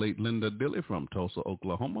friend, the late Linda Dilley from Tulsa,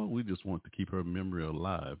 Oklahoma. We just want to keep her memory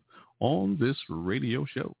alive on this radio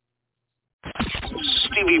show.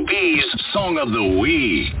 Stevie B's Song of the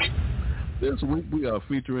Week. This week we are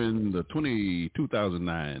featuring the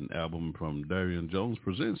 2009 album from Darron Jones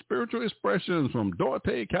Presents, Spiritual Expressions from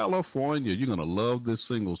Dorte, California. You're going to love this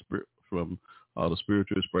single from the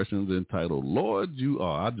Spiritual Expressions entitled Lord You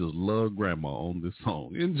Are. I just love grandma on this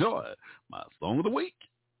song. Enjoy my Song of the Week.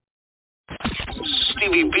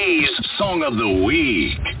 Stevie B's Song of the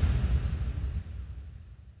Week.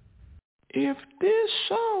 If this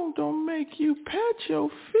song don't make you pat your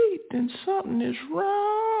feet, then something is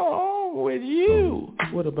wrong with you.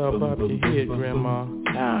 What about bobbing your head, Grandma?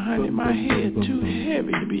 Now, honey, my head too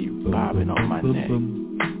heavy to be bobbing on my neck.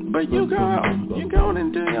 But you go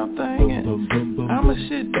and do your thing, and I'ma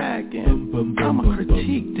sit back and I'ma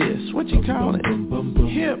critique this. What you call it?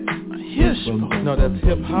 Hip-hop. No, that's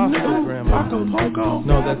hip-hop, no, Grandma. Acapulco.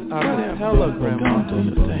 No, that's Acappella, Grandma. Do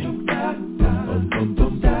your thing.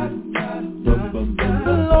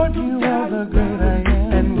 Lord, you are the great I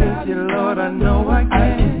am, and with you, Lord, I know I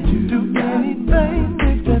can do anything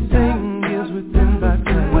if that thing is within thy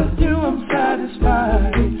plan. With you, I'm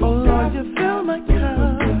satisfied. Oh, Lord, you fill my cup.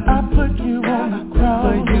 I put you on the cross,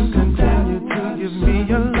 but you continue to give me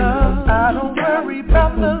your love. I don't worry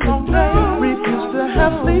about the long day. Refuse to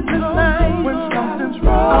have sleepless nights. When something's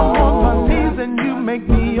wrong, I'm on my knees and you make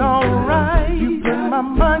me alright. You put my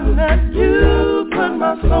mind at you, put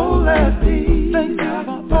my soul at peace. Thank you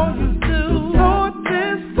for all you do. Lord,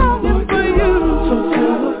 this song is for you. So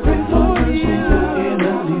full of praise for you. In a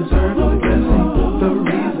deserving blessing, the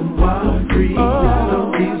reason why I'm free, the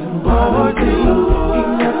reason why I do.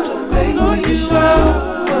 Enough to make me shout,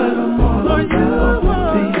 but I'm all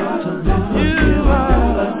about the ultimate forgiver.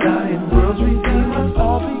 A dying world's redeemer,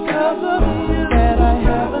 all because of you. That I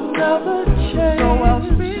have another chance. So I'll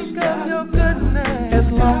speak of your goodness as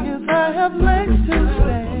long as I have legs to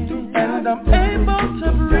stand. And I'm able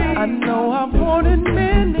to breathe. I know I've wanted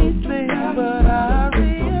many things, but I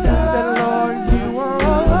realize that, Lord, you are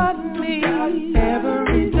all I need.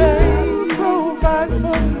 Every day, provide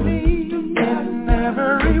for me in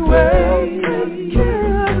every way. Take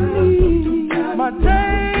care of me, my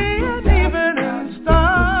day and evening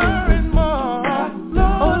star and more. Oh,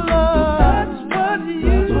 Lord, that's what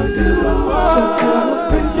you do. So full of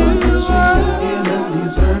praise for you in a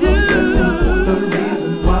deserving blessing. The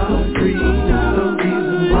reason why I'm free, the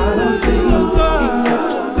reason why I sing, enough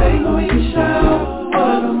to make me shout, but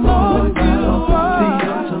I'm all about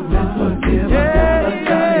the ultimate forgiver, a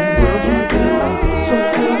dying world's redeemer. So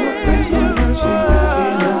full of praise and mercy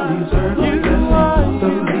in a deserving blessing. The reason why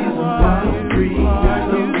I'm free,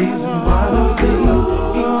 the reason why I sing,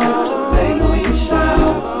 enough to make me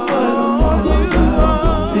shout, but I'm all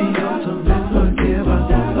about the ultimate forgiver, a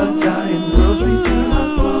dying world's redeemer.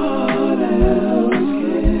 What else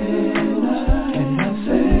can I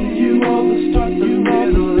say? You are the start, the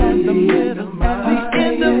middle, and the middle, the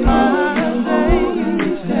end of my day.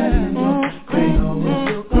 Great,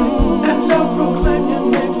 and I'll proclaim your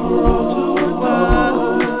name for all to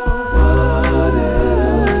adore. What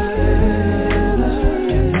else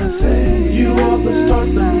can I say? You are the start,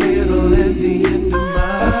 the middle, and the end of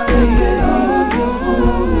my day.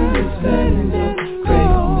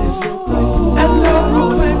 Greatness, and I'll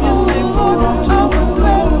proclaim your name for all to adore.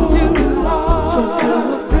 So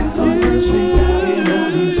full of praise and mercy in a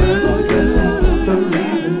deserving blessing. The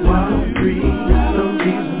reason why I'm free, the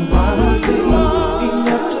reason why I sing,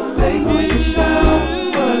 enough to make me shout,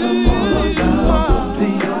 but I'm all about the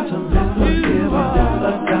ultimate forgiver, a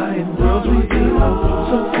dying world's redeemer.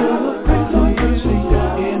 So full of praise and mercy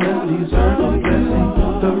in a deserving blessing.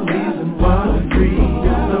 The reason why I'm free,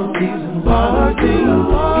 the reason why I sing,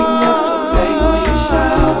 enough to make me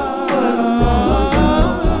shout, but I'm all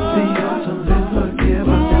about the ultimate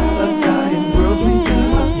forgiver, a dying world's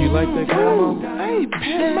redeemer. You like that, Grandma? I ain't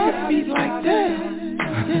pat my feet like that.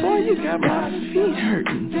 Boy, you got my feet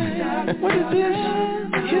hurting. What is this?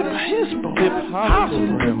 Hip-hop,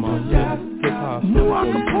 Grandma. Yeah, hip-hop. New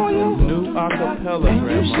Acapella? New Acapella, And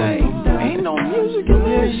Grandma. you say ain't no music in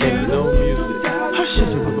this? Ain't no music. Hush it.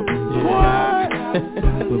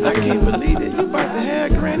 can't believe it. You about to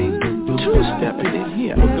have Granny two-stepping in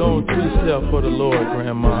here. We're going two-step for the Lord,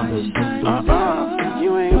 Grandma.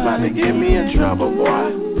 You ain't about to get me in trouble,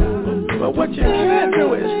 boy. But what you can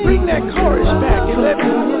do is bring that chorus back and let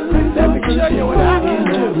me show you what I can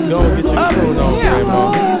do. Go and get your croon on,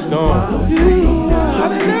 Grandma. Go on.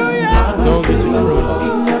 Hallelujah. Go and get your croon on.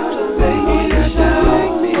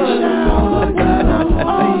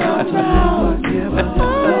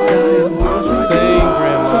 Sing,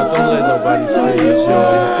 Grandma. Don't let nobody steal your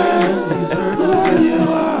joy.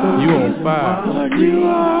 You on fire.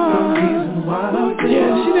 Yeah,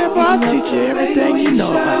 see that boy? I teach you everything you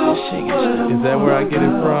know about this singing. Is that where I get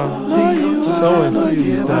it from?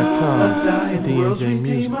 SoInfused.com,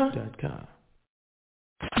 DJMusic.com.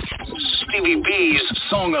 Stevie B's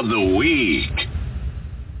Song of the Week.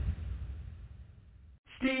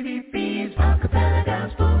 Stevie B's Acapella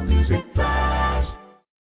Gospel Music Blast.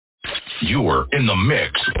 You're in the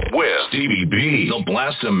mix with Stevie B, the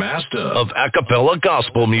Blaster Master of Acapella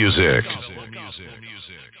Gospel Music.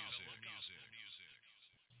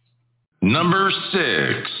 Number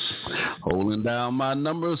 6. Holding down my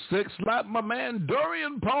number 6 slot, my man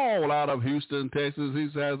Dorian Paul out of Houston, Texas. He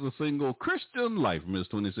has a single, Christian Life, from his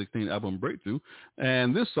 2016 album Breakthrough.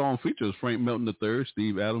 And this song features Frank Melton III,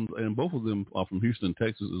 Steve Adams, and both of them are from Houston,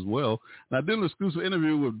 Texas as well. And I did an exclusive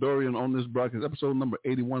interview with Dorian on this broadcast, episode number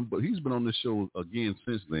 81, but he's been on this show again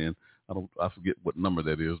since then. I forget what number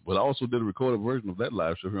that is, but I also did a recorded version of that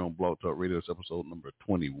live show here on Blog Talk Radio. It's episode number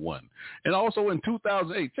 21. And also in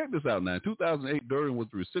 2008, check this out now. In 2008, Dorian was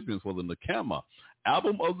the recipient for the NACAMA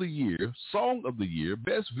Album of the Year, Song of the Year,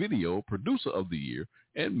 Best Video, Producer of the Year,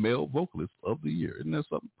 and Male Vocalist of the Year. Isn't that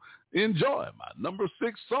something? Enjoy my number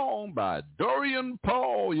 6 song by Dorian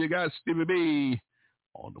Paul. You got Stevie B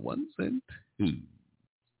on the 1s and 2s.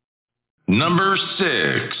 Number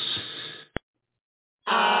 6.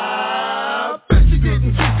 I bet you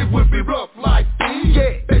didn't think it would be rough like these.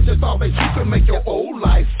 Yeah. Bet you thought that you could make your old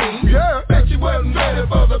life seem. Yeah. Bet you wasn't ready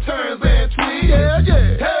for the turns and twists. Yeah,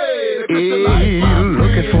 yeah. Hey, the Christian life, my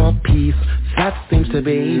looking friend. for peace. That seems to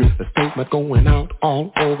be the statement going out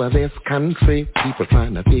all over this country. People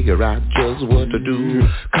trying to figure out just what to do.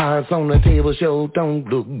 Cards on the table show don't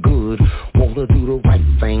look good. Want to do the right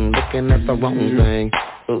thing, looking at the wrong thing.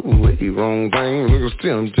 Oh, the wrong thing looks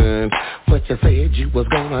tempting. But you said you was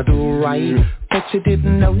gonna do right, but you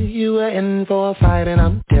didn't know you were in for a fight. And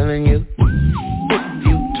I'm telling you, if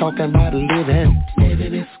you talking about living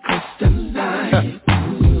this Christian life,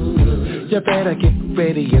 you better get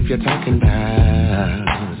ready if you're talking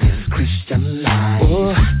about this Christian life.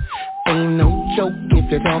 Oh, ain't no joke if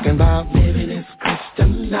you're talking about living this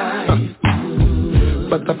Christian life.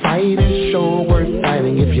 But the fight is sure worth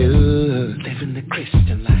fighting if you're living the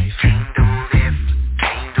Christian life. Can't do this,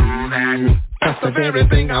 can't do that. That's the very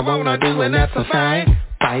thing I wanna do, and that's a fight.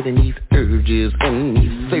 Fighting these urges and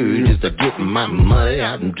these surges to get my money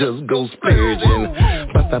out and just go splurging.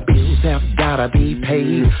 But the bills have gotta be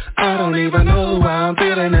paid. I don't even know why I'm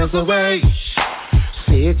feeling this way.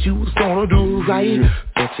 Said you was gonna do right,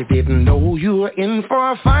 but you didn't know you were in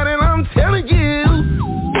for a fight. And I'm telling you,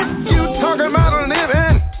 if you talking about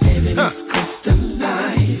living Christian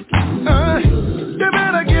life, you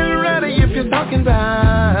better get ready if you're talking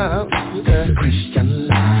about Christian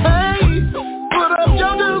life. Hey, put up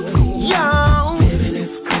your duke, y'all. Living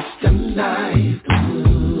this Christian life,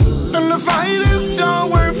 and the fight is sure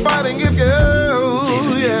worth fighting if you,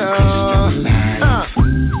 yeah.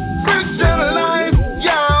 Christian life,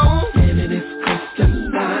 y'all. Living this Christian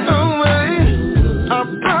life. Oh, wait, I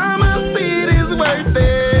promise it is worth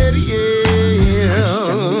it, yeah.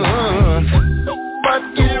 But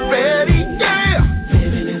get ready, yeah.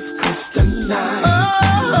 Living this Christian life. Oh,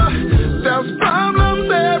 there's problems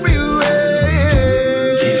everywhere.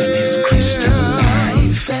 Living this Christian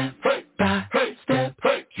life. Step by step,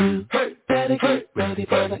 you better get ready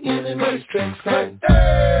for the enemy's tricks. Hey.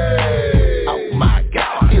 Oh my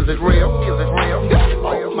God, is it real? Is it real?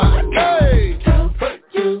 Oh my God. Don't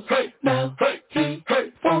you know he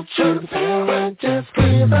wants you to fail and just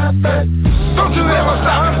give up. Don't you ever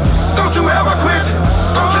stop, don't you ever quit,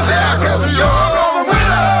 don't you dare, 'cause you're gonna win.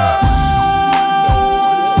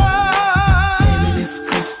 Living this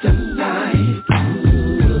Christian life.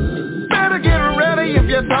 Better get ready if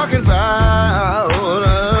you're talking about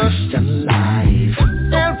Christian life.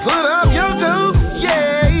 And put up your dues,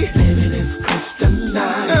 yeah. Living this Christian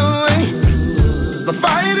life. The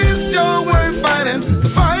fight is sure worth fighting. The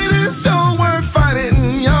fight is sure worth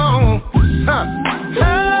fighting, y'all.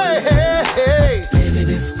 Hey, hey, hey. Living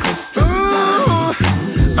this Christian life.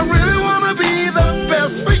 I really wanna be the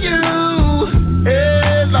best for you.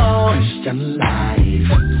 Hey, Lord. Christian life.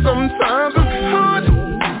 Sometimes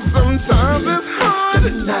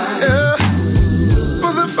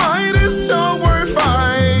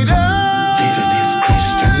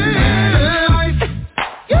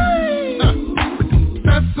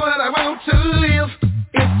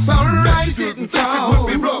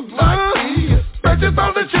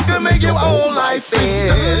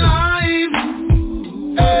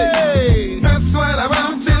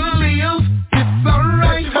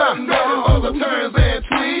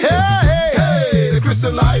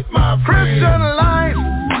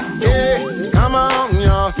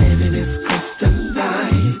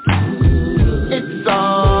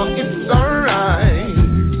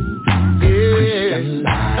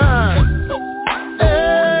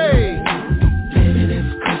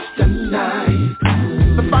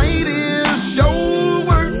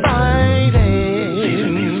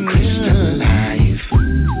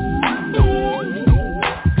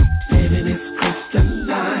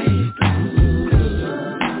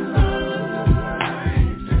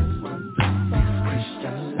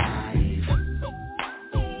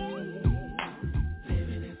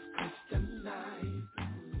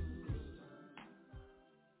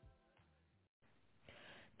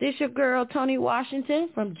This your girl, Tony Washington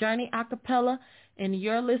from Journey Acappella, and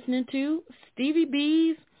you're listening to Stevie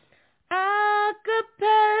B's Acapella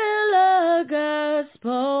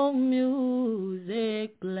Gospel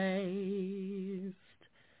Music Blast.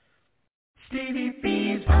 Stevie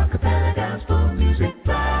B's Acapella Gospel Music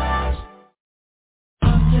Blast.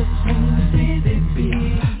 I'm just hanging with Stevie B.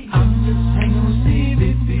 I'm just hanging with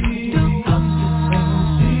Stevie B. I'm just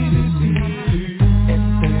hanging with Stevie B. At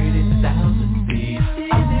 30,000 feet.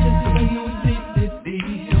 I'm just hanging with Stevie B.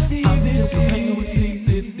 I'm just hanging with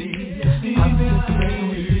Stevie B. I'm just hanging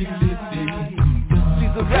with Stevie B.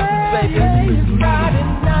 She's a record, baby. It's Friday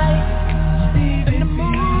night, and the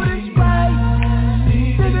mood is right.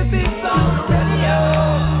 Stevie B's on the radio.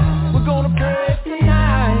 We're gonna play it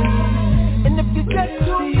tonight. And if you just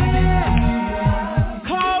tune in,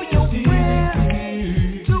 call your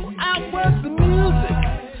friends. 2 hours of music.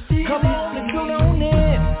 Come on and tune on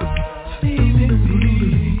in. Stevie B.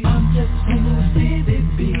 I'm just hanging with Stevie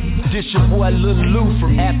B. This your boy Lil Lou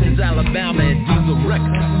from Athens, Alabama at Diesel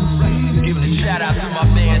Records. Giving a shout out to my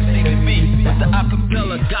man Stevie B with the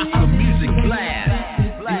Acapella Gospel Music Blast.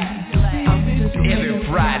 Every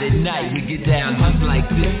Friday night we get down just like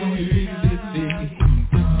this.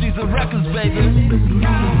 Diesel Records, baby.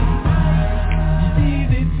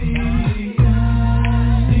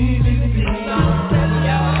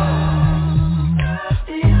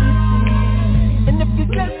 And if you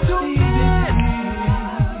just tune in,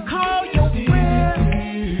 call your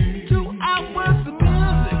friends. 2 hours of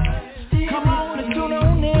music. Come on and tune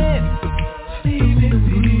on in.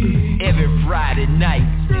 Every Friday night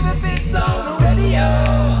Stevie B's on the radio.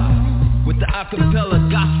 with the Acapella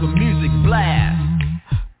Gospel Music Blast.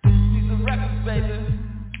 These are records, baby.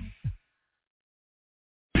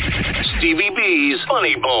 Stevie B's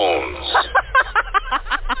Funny Bones.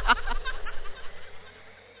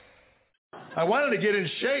 I wanted to get in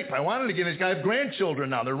shape. I have grandchildren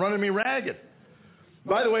now. They're running me ragged.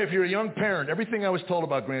 By the way, if you're a young parent, everything I was told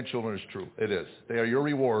about grandchildren is true. It is. They are your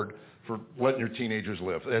reward for letting your teenagers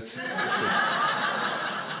live. That's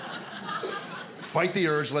fight the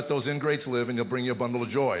urge, let those ingrates live, and they'll bring you a bundle of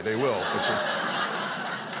joy. They will.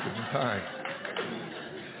 Give them time.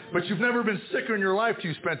 But you've never been sicker in your life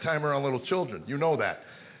till you spent time around little children. You know that.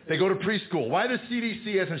 They go to preschool. Why the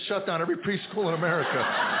CDC hasn't shut down every preschool in America?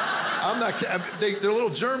 I'm not kidding. They're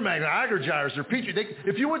little germ magnets, agar jars, they're petri.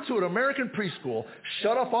 If you went to an American preschool,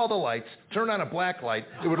 shut off all the lights, turn on a black light,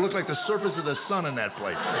 it would look like the surface of the sun in that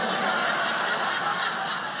place.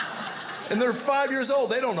 And they're 5 years old.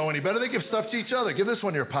 They don't know any better. They give stuff to each other. Give this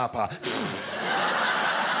one to your papa.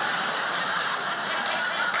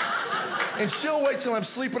 And she'll wait till I'm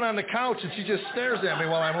sleeping on the couch and she just stares at me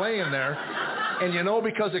while I'm laying there. And you know,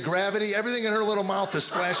 because of gravity, everything in her little mouth is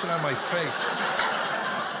splashing on my face.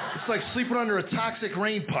 It's like sleeping under a toxic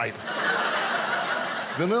rain pipe.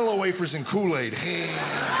 Vanilla wafers and Kool-Aid. Hey.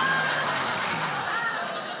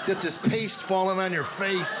 Get this paste falling on your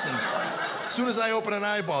face. And as soon as I open an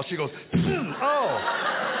eyeball, she goes, oh,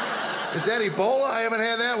 is that Ebola? I haven't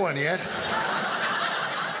had that one yet.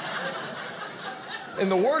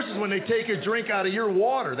 And the worst is when they take a drink out of your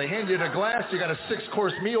water. They hand you in a glass, you got a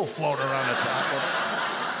 6-course meal floating around the top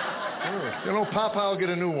of it. You know, Papa will get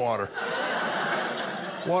a new water.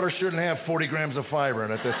 Water shouldn't have 40 grams of fiber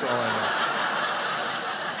in it, that's all I know.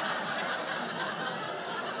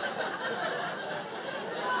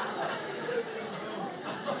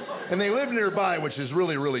 And they live nearby, which is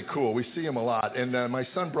really, really cool. We see them a lot. And my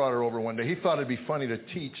son brought her over one day. He thought it'd be funny to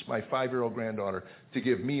teach my 5-year-old granddaughter to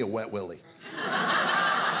give me a wet willy.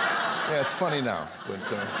 Yeah, it's funny now. But,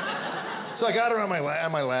 so I got her on my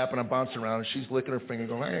lap, and I'm bouncing around, and she's licking her finger,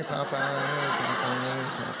 going, hey, Papa, hey, Papa, hey,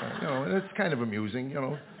 Papa. You know, and it's kind of amusing, you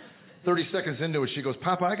know. 30 seconds into it, she goes,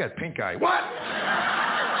 Papa, I got pink eye. What?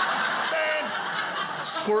 Man,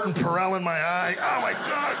 squirting Perel in my eye. Oh, my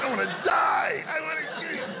God, I want to die. I want to...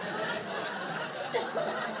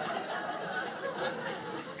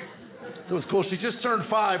 It was cool. She just turned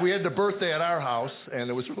 5. We had the birthday at our house, and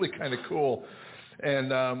it was really kind of cool. And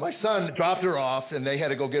my son dropped her off, and they had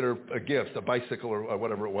to go get her a gift, a bicycle or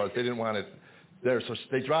whatever it was. They didn't want it there, so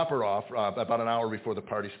they drop her off about an hour before the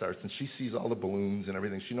party starts, and she sees all the balloons and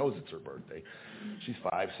everything. She knows it's her birthday. She's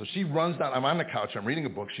 5, so she runs down. I'm on the couch. I'm reading a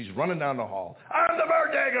book. She's running down the hall. I'm the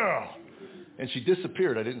birthday girl! And she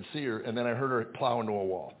disappeared. I didn't see her, and then I heard her plow into a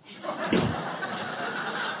wall.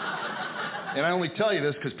 And I only tell you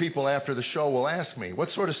this because people after the show will ask me,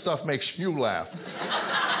 what sort of stuff makes you laugh?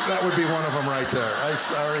 That would be one of them right there. I'm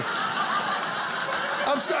sorry.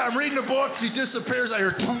 I'm reading a book. She disappears. I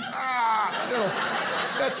hear, you know,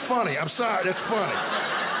 that's funny. I'm sorry. That's funny.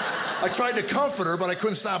 I tried to comfort her, but I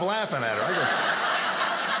couldn't stop laughing at her.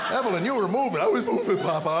 Evelyn, you were moving. I was moving,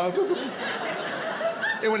 Papa.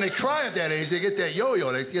 And when they cry at that age, they get that yo-yo.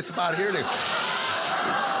 It gets about here.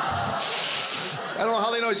 I don't know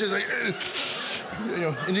how they know. It's just like, you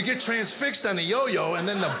know, and you get transfixed on the yo-yo, and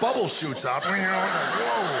then the bubble shoots out.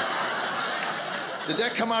 Whoa. Did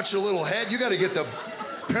that come out your little head? You got to get the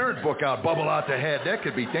parent book out, bubble out the head. That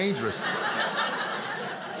could be dangerous.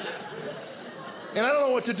 And I don't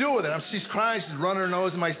know what to do with it. She's crying, she's running her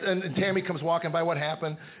nose, and Tammy comes walking by. What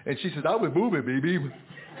happened? And she says, I'll be moving, baby.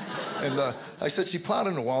 And I said, she plowed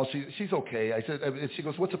in the wall. She's okay. I said, and she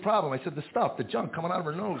goes, what's the problem? I said, the stuff, the junk coming out of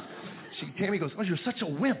her nose. Tammy goes, oh, you're such a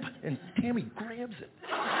wimp. And Tammy grabs it.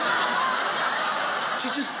 She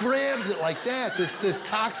just grabs it like that, this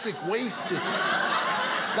toxic waste.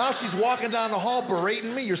 Now she's walking down the hall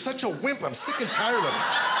berating me. You're such a wimp. I'm sick and tired of it.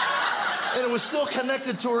 And it was still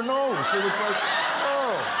connected to her nose. It was like,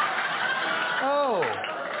 oh.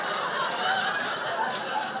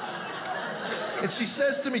 And she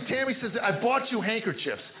says to me, Tammy says, I bought you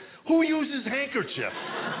handkerchiefs. Who uses handkerchiefs?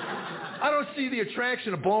 I don't see the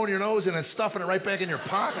attraction of blowing your nose and then stuffing it right back in your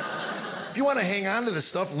pocket. If you want to hang on to this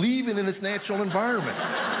stuff, leave it in its natural environment.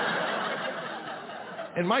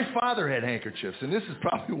 And my father had handkerchiefs, and this is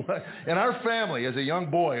probably what, in our family, as a young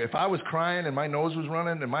boy, if I was crying and my nose was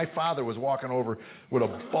running and my father was walking over with a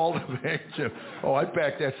ball of handkerchief, oh, I'd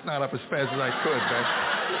back that snot up as fast as I could, man.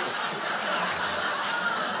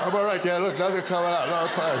 I'm all right, Dad. Look, nothing coming out. No,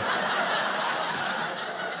 it's fine.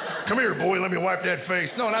 Come here, boy. Let me wipe that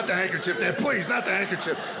face. No, not the handkerchief, Dad. Please, not the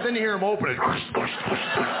handkerchief. Then you hear him open it. Oh,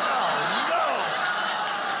 no.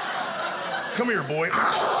 Come here, boy.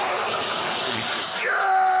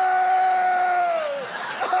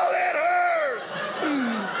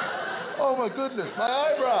 Oh, my goodness, my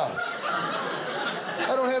eyebrow.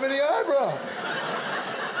 I don't have any eyebrow.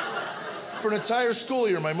 For an entire school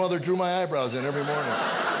year, my mother drew my eyebrows in every morning.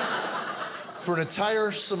 For an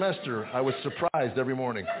entire semester, I was surprised every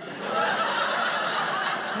morning.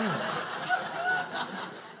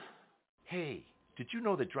 Hey, did you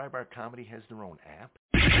know that Dry Bar Comedy has their own app?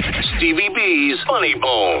 Stevie B's Funny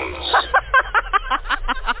Bones.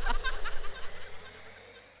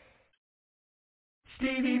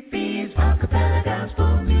 Stevie B's Acapella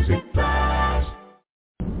Gospel Music Blast.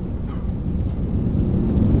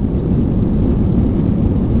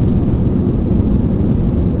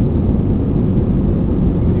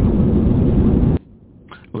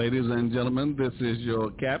 Ladies and gentlemen, this is your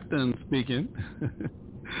captain speaking.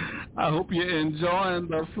 I hope you're enjoying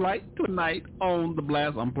the flight tonight on the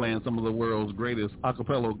blast. I'm playing some of the world's greatest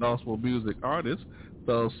acapella gospel music artists,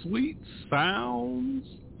 the sweet sounds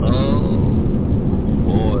of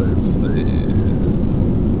voices.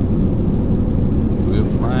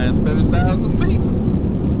 We're flying 30,000 feet,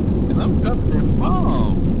 and I'm covering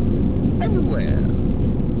bombs everywhere.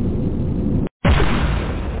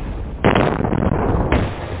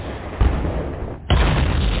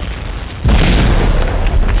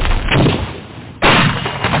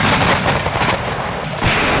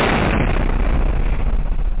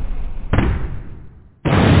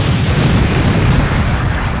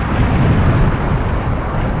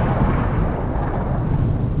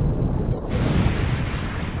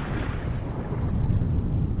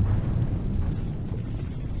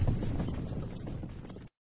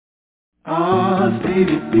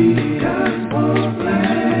 Stevie B, Gospel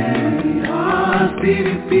Blast.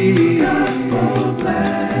 Stevie B, Gospel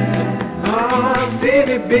Blast.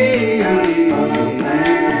 Stevie B, Gospel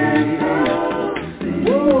Blast.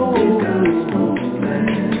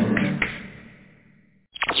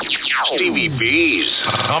 Stevie B's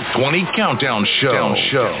Top 20 Countdown Show.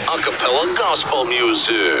 Acapella Gospel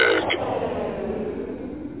Music.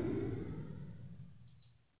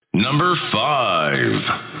 Number 5.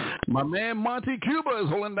 My man Monty Cuba is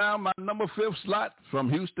holding down my number 5 slot from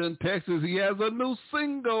Houston, Texas. He has a new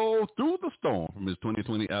single, Through the Storm, from his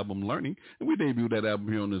 2020 album, Learning. And we debuted that album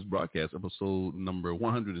here on this broadcast, episode number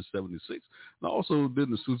 176. And I also did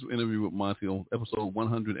an exclusive interview with Monty on episode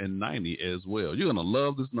 190 as well. You're going to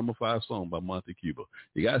love this number 5 song by Monty Cuba.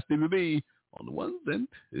 You got Stevie B on the ones and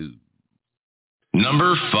twos.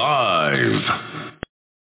 Number 5.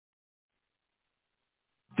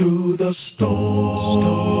 Through the storms,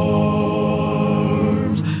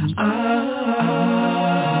 I'll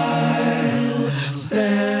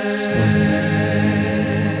stand.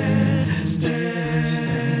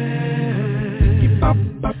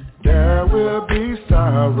 There will be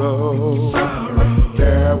sorrow.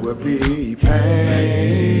 There will be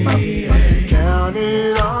pain. Count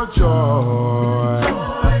it all joy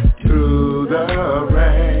through the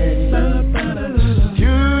rain.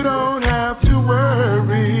 You don't have to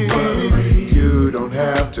worry. You don't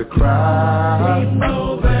have to to cry. We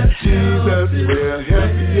know that Jesus will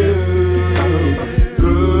help you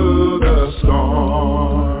through the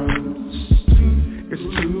storms. It's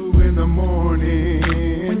 2 in the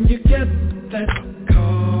morning when you get that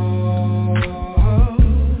call.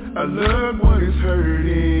 A loved one is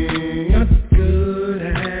hurting, not good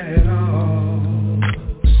at all.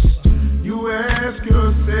 You ask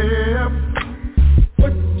yourself,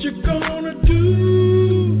 what you gonna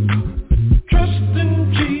do? Trust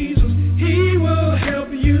in Jesus, He will help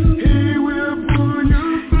you. He will pull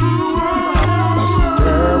you through.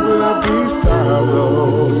 There will be sorrow,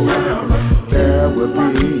 there will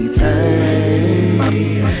be pain.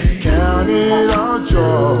 Count it all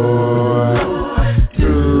joy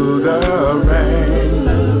through the rain.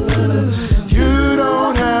 You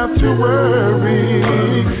don't have to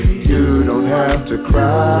worry, you don't have to cry.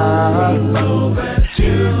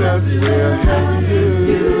 Jesus will help you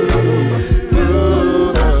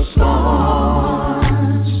through the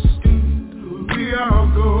storms. We all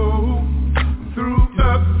go through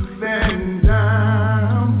ups and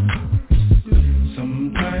downs.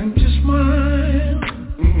 Sometimes you smile,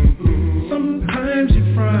 sometimes you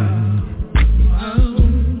frown.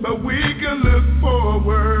 But we can look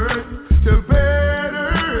forward to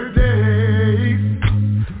better days,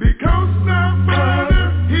 because the Father,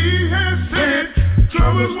 He has said,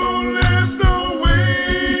 troubles won't last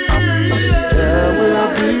always. There will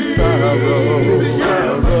be sorrow,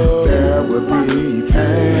 there will be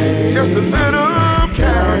pain. Just a little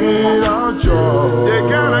count it all joy. You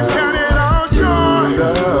gotta count it all joy. The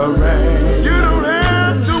rain. You don't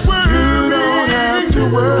have to worry. You don't have to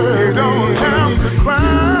worry. You don't have to cry.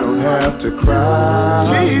 You don't have to cry.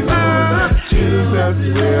 Jesus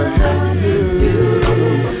will help you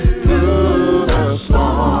through the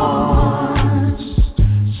storms.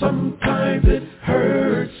 Sometimes it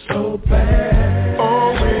hurts so bad.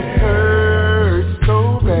 Oh, it hurts so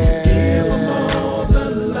bad. Give them all the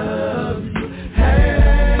love you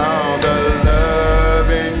have. All the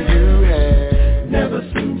loving you have. Never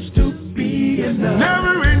seems to be enough.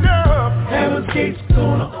 Never enough. Heaven's gates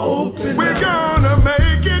gonna open. We're gonna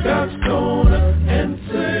make it. God's gonna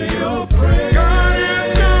answer your prayer. God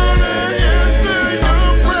is gonna answer your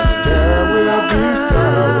prayer. There will be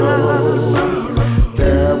sorrow,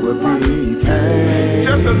 there will be pain.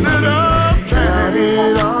 Just a little count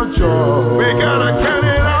it all joy. We gotta count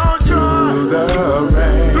it all joy. Through the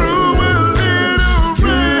rain. Through a little rain.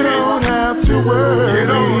 You don't have to worry. You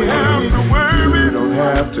don't have to worry. You don't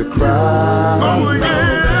have to cry. Oh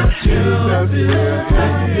yeah. Jesus will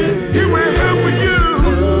help you. He will help you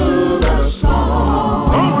through the storm.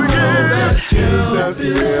 Oh yeah. Jesus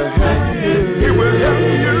will help you. He will help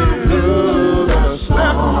you through the storm.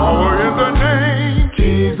 Power in the name.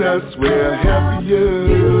 Jesus will help you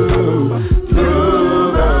through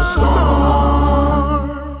the storm.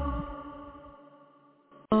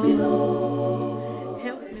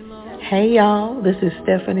 Hey y'all, this is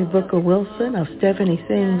Stephanie Booker Wilson of Stephanie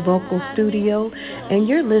Sings Vocal Studio, and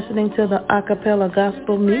you're listening to the Acapella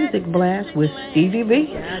Gospel Music Blast with Stevie B.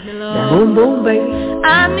 The boom boom baby.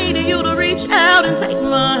 I needed you to reach out and take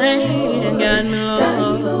my hand. Guide me,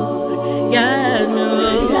 Lord. Guide me,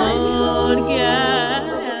 Lord.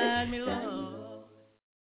 Guide me, Lord.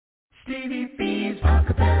 Stevie B's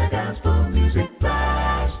Acapella Gospel Music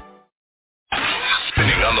Blast.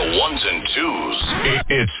 Spinning on the ones and twos,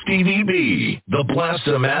 it's Stevie B, the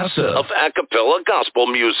Blaster Master of Acapella Gospel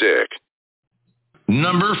Music.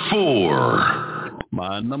 Number 4.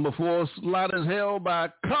 My number 4 slot is held by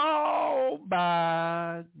Called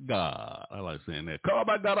by God. I like saying that. Called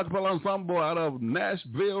by God Acapella Ensemble out of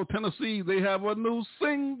Nashville, Tennessee. They have a new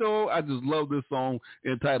single. I just love this song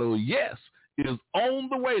entitled Yes Is On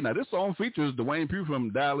the Way. Now, this song features Dwayne Pugh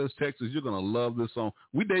from Dallas, Texas. You're going to love this song.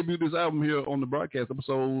 We debuted this album here on the broadcast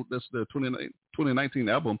episode. That's the 2019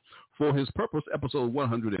 album, For His Purpose, episode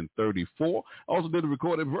 134. I also did a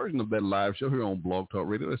recorded version of that live show here on Blog Talk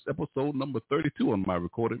Radio. That's episode number 32 on my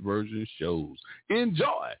recorded version shows.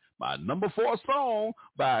 Enjoy my number 4 song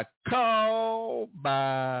by Called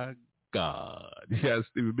by God. Yes,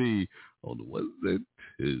 Stevie B on the ones and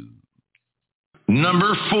twos.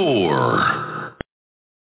 Number 4.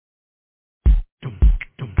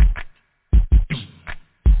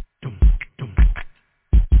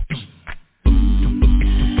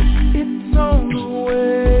 It's on the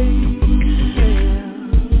way.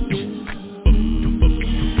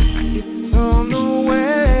 It's on the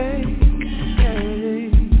way.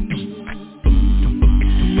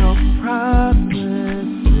 Your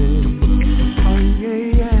promises are yea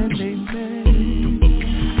and amen.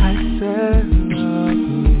 I celebrate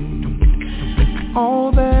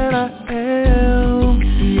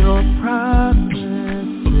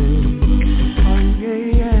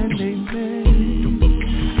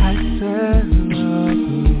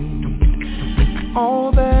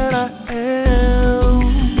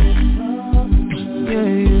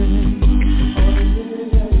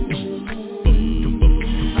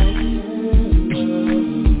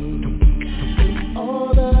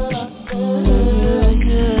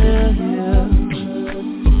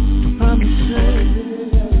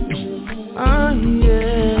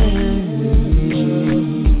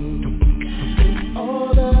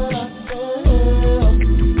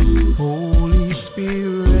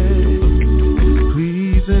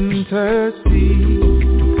see.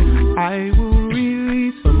 I will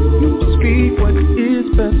release from you, speak what is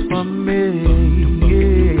best for me.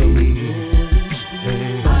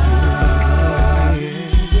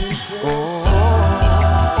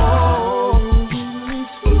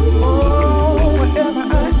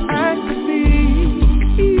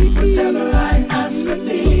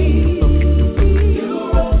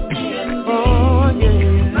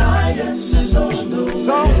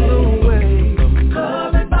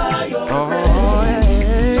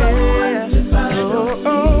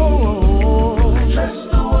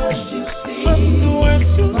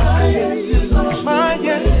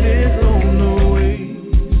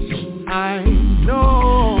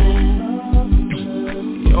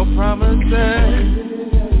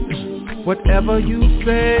 Whatever you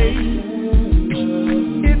say,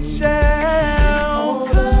 it shall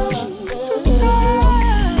come to pass.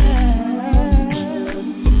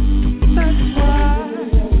 That's why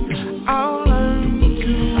I'll learn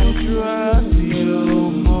to trust you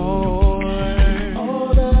more. Oh,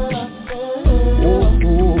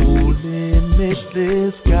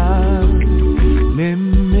 limitless God,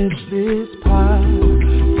 limitless power,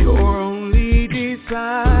 your only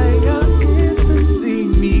desire is to see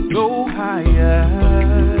me go higher.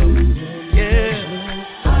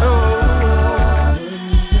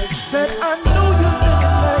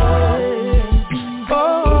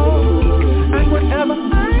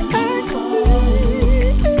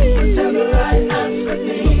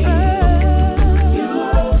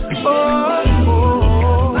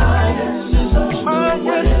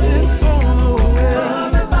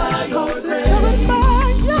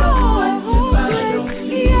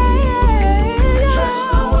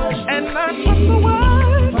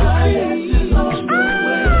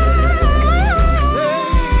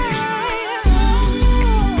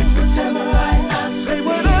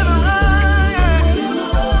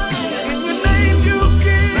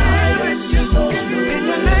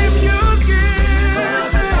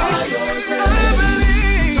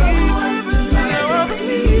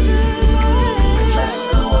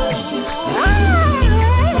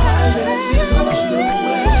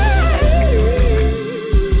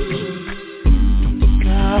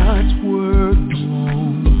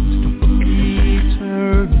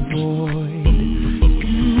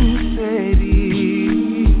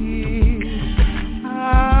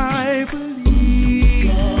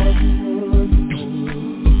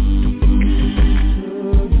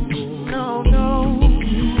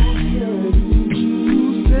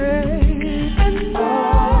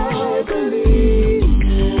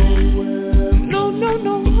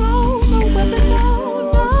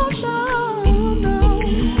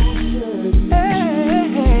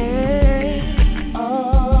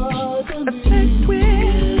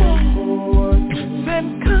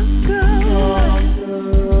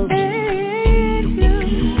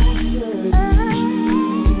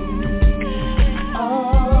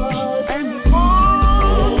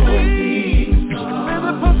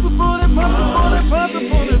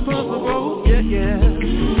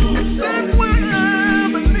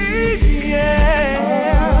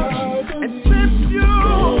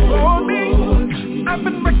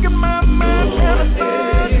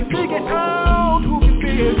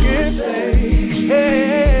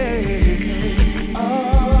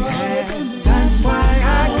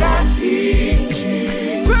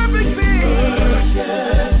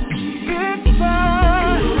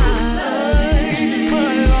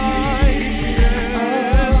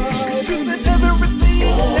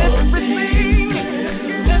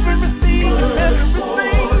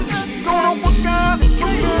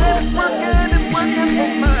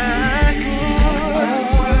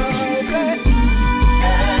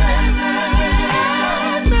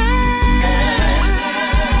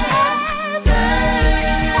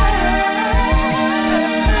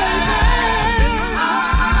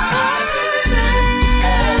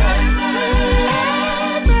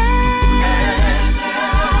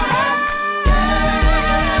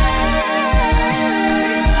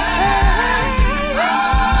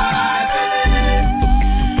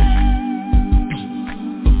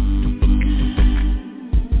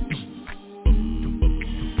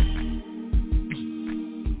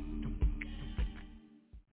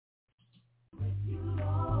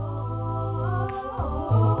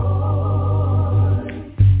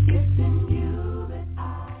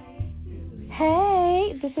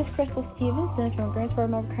 From Greensboro,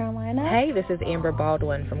 North Carolina. Hey, this is Amber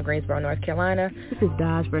Baldwin from Greensboro, North Carolina. This is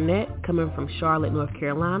Dodge Burnett coming from Charlotte, North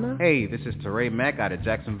Carolina. Hey, this is Teray Mack out of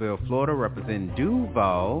Jacksonville, Florida, representing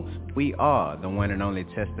Duval. We are the one and only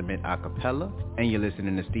Testament Acapella, and you're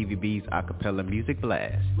listening to Stevie B's Acapella Music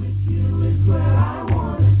Blast. With you is where I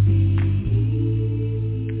wanna be.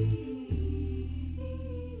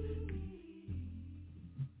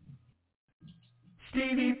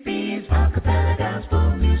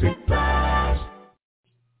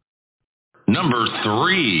 Number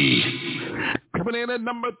 3. Coming in at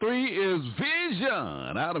number 3 is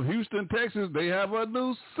Vision out of Houston, Texas. They have a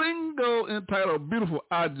new single entitled Beautiful.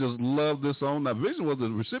 I just love this song. Now, Vision was the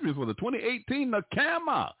recipient for the 2018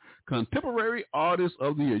 NACAMA Contemporary Artist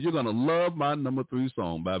of the Year. You're going to love my number 3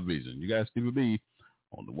 song by Vision. You guys, Stevie B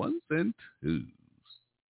on the ones and twos.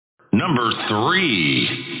 Number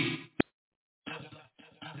 3.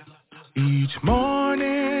 Each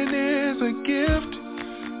morning is a gift.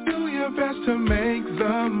 Do your best to make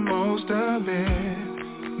the most of it.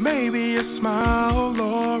 Maybe a smile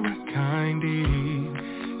or a kind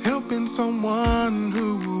deed, helping someone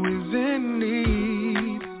who is in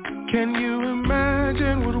need. Can you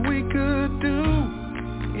imagine what we could do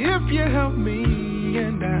if you help me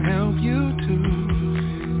and I help you too?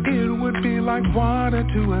 It would be like water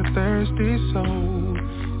to a thirsty soul,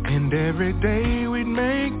 and every day we'd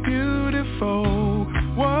make beautiful.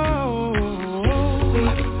 Whoa. We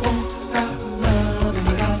won't stop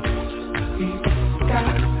loving God. He's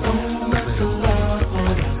got so much love for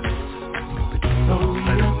us. So we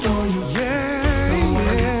adore you. Yeah,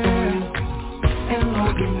 yeah. And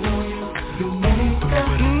Lord, we know you. You make us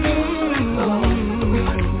beautiful. We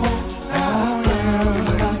won't stop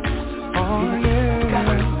loving God. Oh, yeah. He's got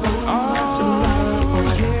so much love for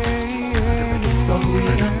us. Yeah. So we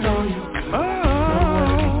adore you.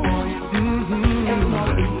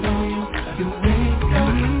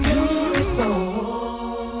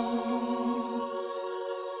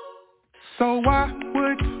 So why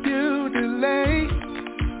would you delay?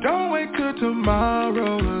 Don't wait till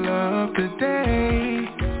tomorrow, love today.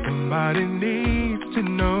 Somebody needs to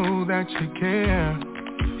know that you care.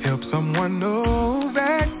 Help someone know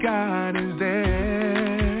that God is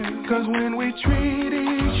there. 'Cause when we treat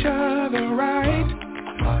each other right,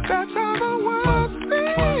 that's how the world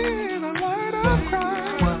sees a light of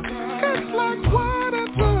Christ. It's like water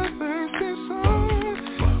to a thirsty soul.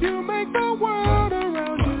 You make the world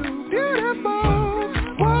around you beautiful.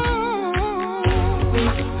 Whoa.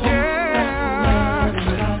 Yeah.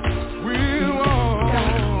 We want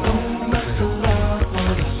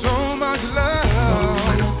so much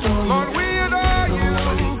love. Lord, we adore you.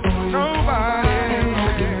 Nobody.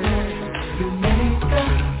 You make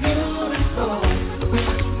us beautiful.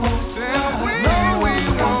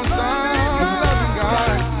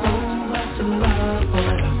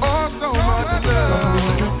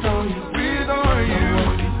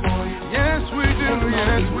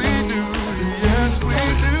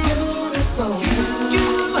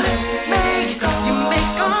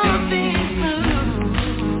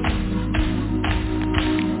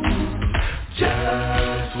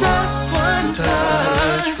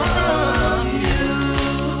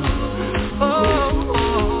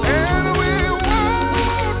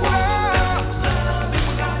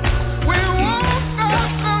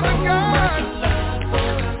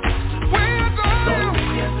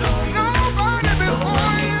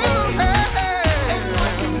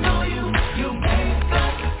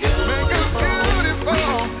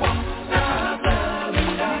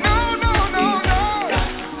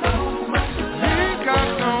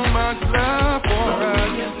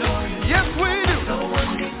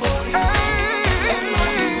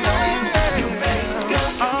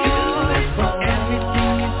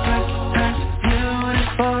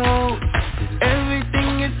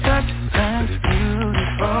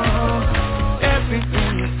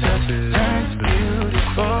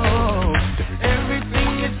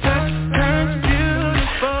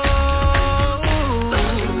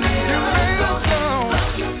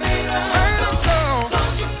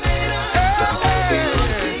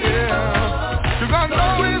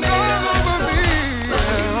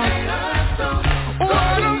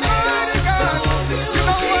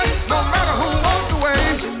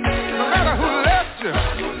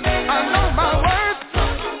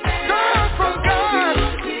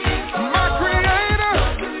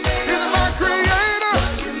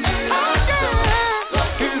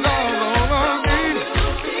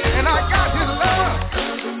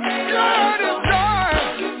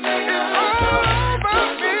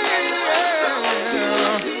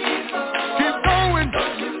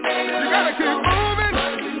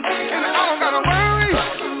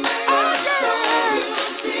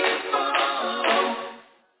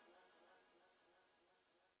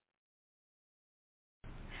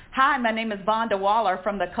 Hi, my name is Vonda Waller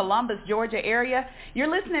from the Columbus, Georgia area. You're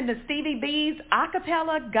listening to Stevie B's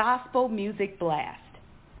Acapella Gospel Music Blast.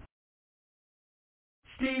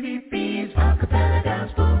 Stevie B's Acapella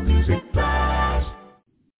Gospel Music Blast.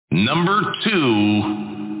 Number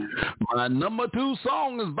 2. My number 2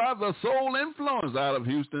 song is by the Soul Influence out of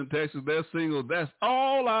Houston, Texas. Their single, That's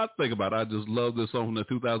All I Think About. I just love this song from the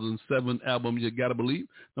 2007 album, You Gotta Believe.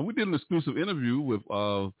 Now, we did an exclusive interview with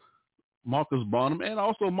Marcus Barnum and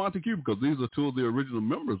also Monte Q, because these are 2 of the original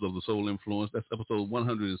members of the Soul Influence. That's episode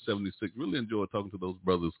 176. Really enjoyed talking to those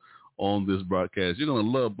brothers on this broadcast. You're going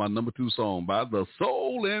to love my number 2 song by the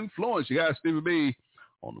Soul Influence. You got Stevie B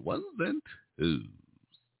on the 1s and 2s.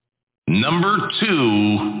 Number 2.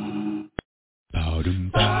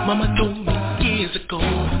 Mama told me years ago,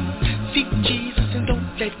 seek Jesus and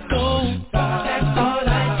don't let go. That's all I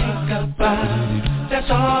think about. That's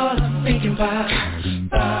all I'm thinking about.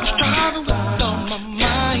 I'm striving with all my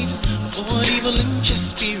might, avoid evil and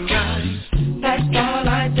just be right. That's all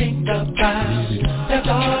I think about. That's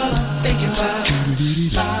all I'm thinking about.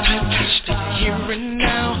 I wish to here and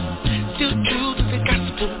now, still true to the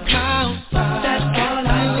gospel cloud. That's all I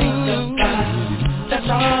think about. That's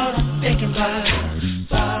all I'm thinking about.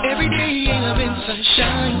 Every day I've been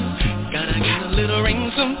sunshine, gotta get a little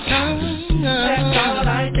rain sometimes. That's all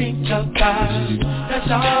I think about.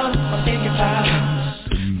 That's all I'm thinking about.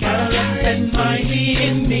 Gotta let that mind be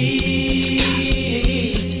in me.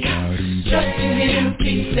 Trusting Him,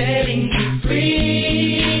 keep setting me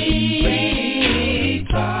free.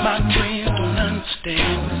 My friends don't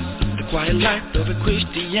understand the quiet life of a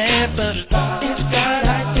Christian, but it's God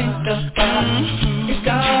I think about. It's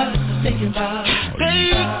God I'm thinking about. They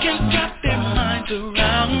can't wrap their minds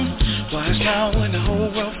around why it's now when the whole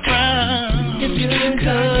world frowns. It's good I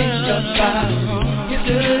think about. It's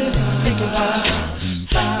good I think about.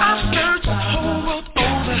 I've searched the whole world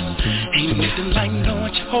over, ain't nothing like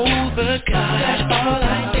knowing Jehovah God. That's all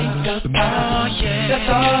I think about. Oh yeah, that's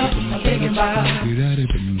all I'm thinking about.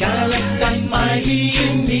 Gotta let that mind be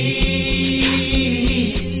in me.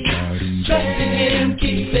 Trusting Him,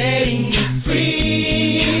 keep setting me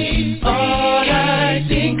free. All I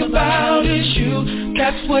think about is you.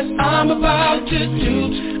 That's what I'm about to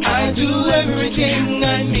do. I do everything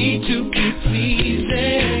I need to keep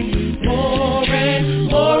pleasing. More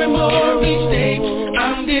and more each day.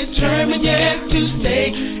 I'm determined yet to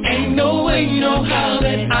stay. Ain't no way, no how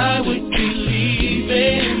that I would be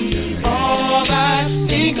leaving. All I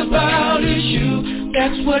think about is you.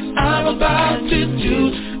 That's what I'm about to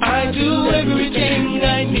do. I do everything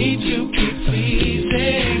I need to keep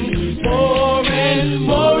pleasing. More and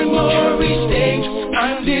more each day.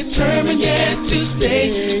 I'm determined yet to stay.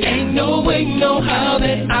 Ain't no way, no how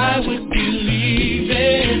that I would be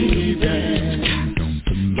leaving.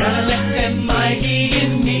 Gotta let that mind be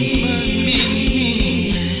in me.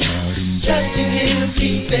 Trusting Him,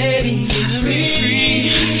 keep setting me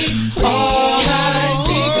free. All I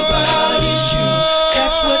think about is you.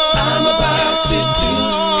 That's what I'm about to do.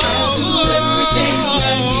 I'll do everything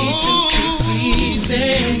I need to keep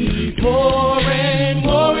pleasing. More and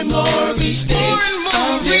more each day.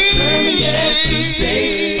 I'm determined yet to stay.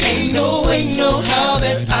 Ain't no way, no how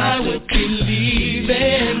that I would be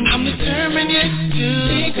leaving. I'm determined yet to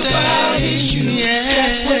think about you.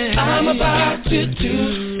 That's what I'm about to do.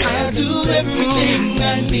 I'll do everything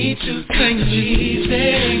I need to keep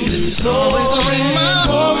pleasing. More and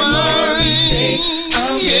more each day.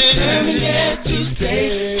 I'm determined yet to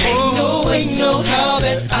stay. Ain't no way, no how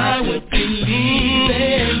that I would be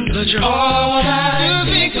leaving. But all I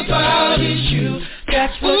think about is you.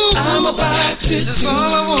 That's what I'm about to do.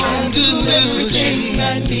 I'll do everything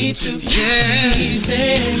I need to keep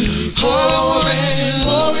pleasing. More and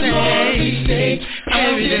more each day.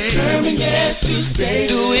 I'm determined yet to stay.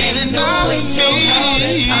 Do it and no way, no how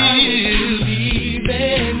that I would be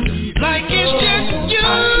leaving. Like it's just you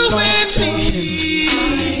and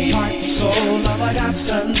me. Heart and soul, all I got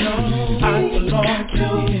to know. I belong to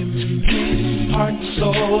Him. Heart and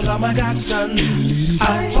soul, all I got to know. I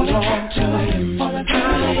belong to Him.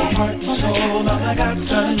 Heart and soul, all I got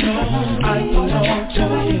to know. I belong to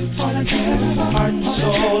Him. Heart and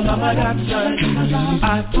soul, all I got to know.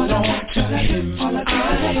 I belong to Him.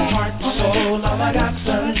 Heart and soul, all I got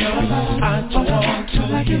to know. I belong to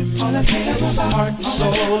Him. Heart and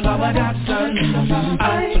soul, all I got to know.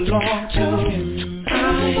 I belong to Him.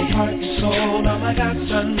 Heart and soul, all I got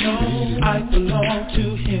to know. I belong to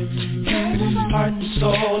Him. Heart and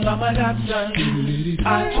soul, all I got to know.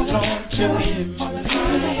 I belong to Him.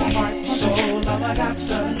 Heart and soul, all I got to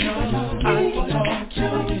know. I belong to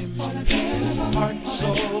Him. Heart and soul, all I got to know. I belong to Him. Heart and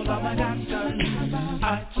soul, all I got to know.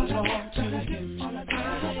 I belong to Him.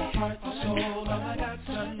 Heart and soul, all I got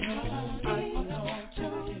to know.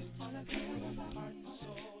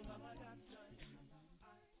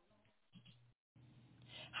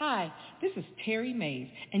 Hi, This is Terry Mays,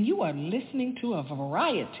 and you are listening to a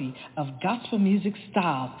variety of gospel music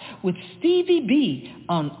styles with Stevie B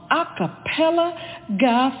on Acappella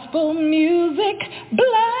Gospel Music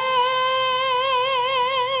Blast.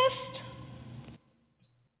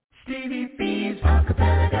 Stevie B's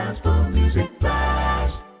Acapella Gospel Music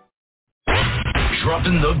Blast.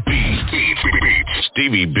 Dropping the beat.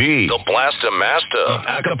 Stevie B, the blaster master of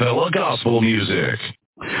Acapella Gospel Music.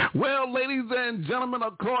 Well, ladies and gentlemen,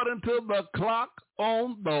 according to the clock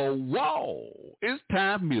on the wall, it's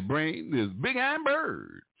time for me to bring this big iron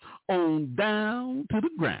bird on down to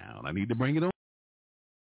the ground. I need to bring it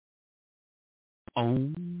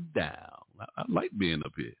on down. I like being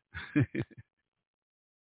up here.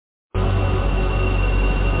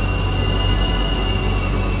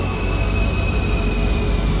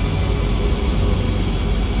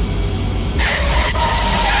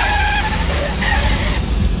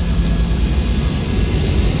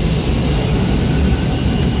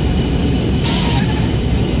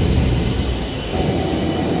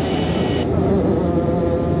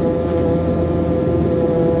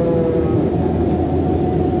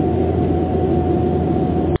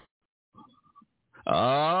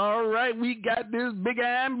 We got this big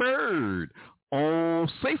iron bird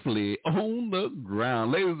safely on the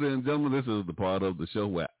ground. Ladies and gentlemen, this is the part of the show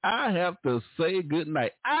where I have to say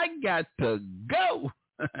goodnight. I got to go.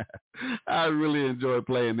 I really enjoy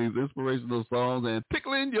playing these inspirational songs and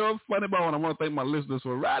tickling your funny bone. I want to thank my listeners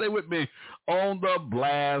for riding with me on the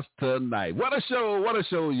blast tonight. What a show, what a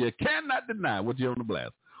show. You cannot deny what you're on the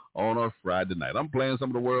blast on a Friday night. I'm playing some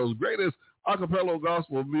of the world's greatest acapella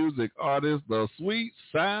gospel music artists, the sweet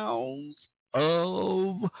sounds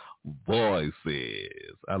of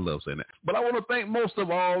voices. I love saying that. But I want to thank most of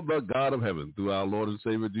all the God of heaven through our Lord and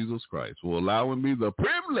Savior Jesus Christ for allowing me the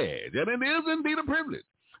privilege, and it is indeed a privilege,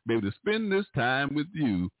 maybe to spend this time with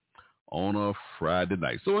you on a Friday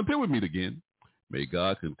night. So until we meet again, may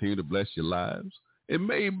God continue to bless your lives. It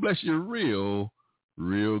may bless you real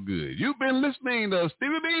good. You've been listening to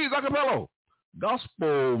Stevie B's Acapella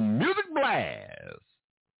Gospel Music Blast.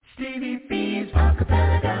 Stevie B's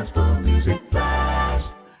Acapella Gospel Music Blast.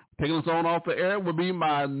 Taking us on off the air will be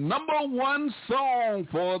my number one song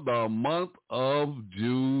for the month of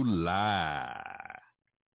July.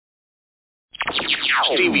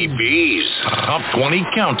 Stevie B's Top 20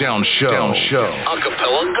 Countdown Show.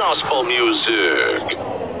 Acapella Gospel Music.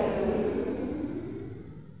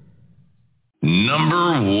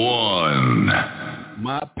 Number 1.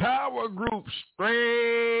 My power group,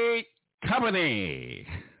 Straight Company.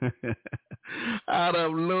 Out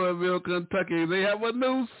of Louisville, Kentucky. They have a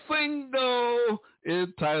new single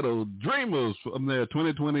entitled Dreamers from their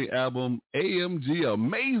 2020 album, AMG,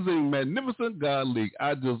 Amazing, Magnificent God League.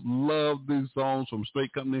 I just love these songs from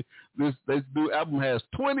Straight Company. This new album has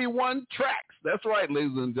 21 tracks. That's right,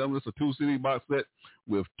 ladies and gentlemen. It's a 2-CD box set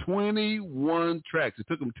with 21 tracks. It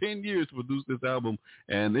took them 10 years to produce this album,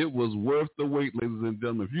 and it was worth the wait, ladies and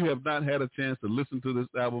gentlemen. If you have not had a chance to listen to this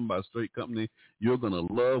album by Straight Company, you're going to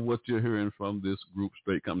love what you're hearing from this group,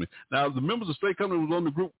 Straight Company. Now, the members of Straight Company was on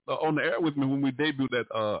the group on the air with me when we debuted that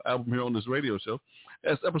album here on this radio show.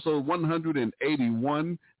 That's episode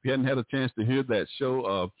 181. If you hadn't had a chance to hear that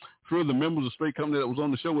show, three of the members of Straight Company that was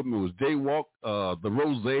on the show with me was Jay Walk, the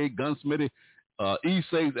Rose, Gunsmithy,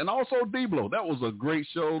 E-Saves, and also D-Blow. That was a great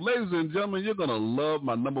show. Ladies and gentlemen, you're going to love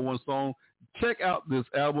my number one song. Check out this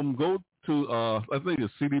album. Go to, I think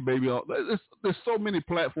it's CD Baby. There's so many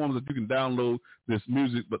platforms that you can download this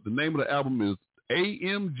music, but the name of the album is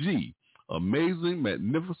AMG, Amazing,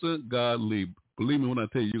 Magnificent God League. Believe me when I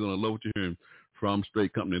tell you, you're going to love what you're hearing from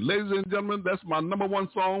Straight Company. Ladies and gentlemen, that's my number one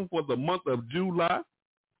song for the month of July.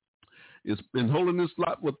 It's been holding this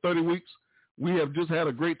slot for 30 weeks. We have just had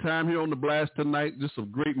a great time here on the blast tonight. Just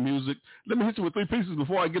some great music. Let me hit you with 3 pieces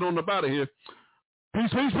before I get on up out of here.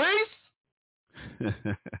 Peace, peace, peace.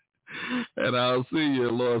 And I'll see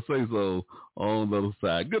you, Lord say so, on the other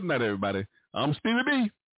side. Good night, everybody. I'm Stevie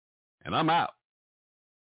B, and I'm out.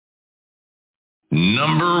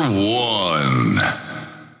 Number 1.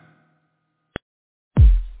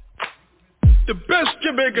 The best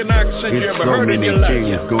Jamaican accent you ever heard in your life.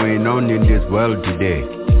 There's so many things going on in this world today.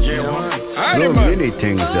 So many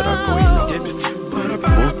things that are going on.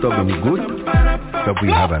 Most of them good, but we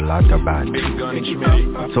have a lot of bad.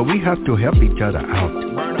 So we have to help each other out.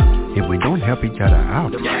 If we don't help each other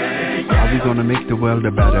out, how are we going to make the world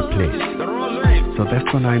a better place? So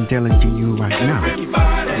that's what I'm telling to you right now.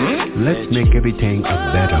 Let's make everything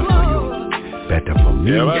better for you. Better for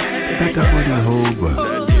me, better for the whole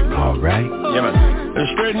world. All right? Yeah, man. The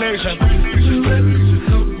Straight Nation.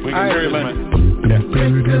 We can hear you, man. Yeah.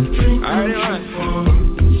 All right,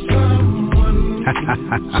 man.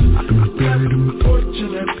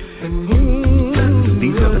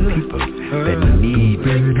 These are the people that need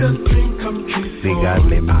the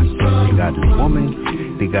godly man, the godly woman,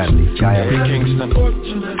 the godly child. Kingston,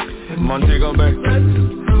 Montego Bay,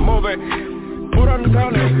 move it, put on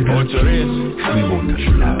Tony, what's your race? We want to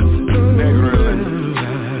love. Negro,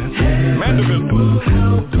 Mandeville,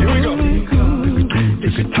 here we go.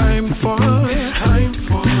 It's time for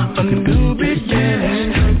a new beginning,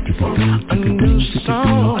 a new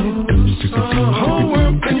song. Whole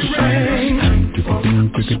world can sing.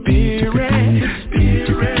 Spirit,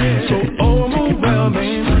 so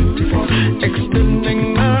overwhelming. Extending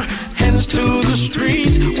our hands to the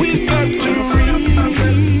street. We've got to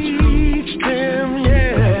reach them,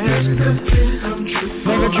 yeah.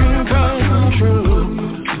 Make a dream come true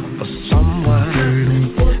for someone.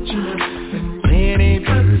 Many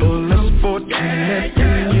people less fortunate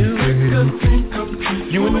than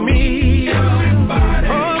you and me.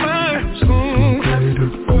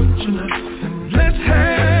 Let's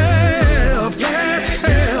help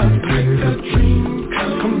make the dream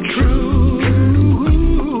come true.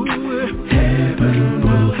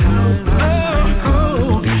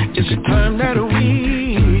 It's time that we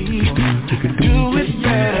do it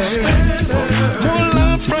better. More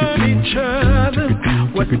love from each other,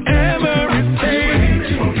 whatever it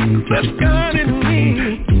takes. Let's God in me,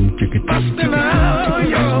 busting out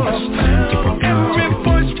yours. Every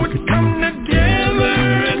voice would come together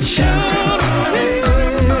and shout.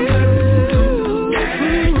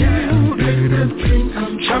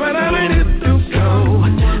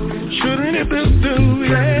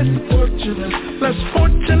 Less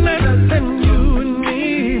fortunate than you and me,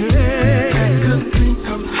 yeah.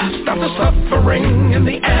 Stop the suffering and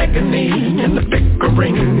the agony and the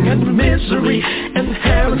bickering and the misery and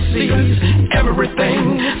heresies.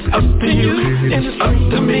 Everything's up to you, it's up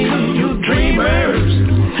to me. You dreamers,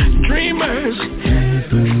 dreamers.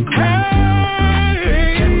 Hey,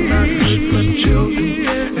 cannot but you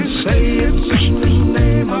and say it's in the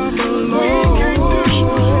name of the Lord.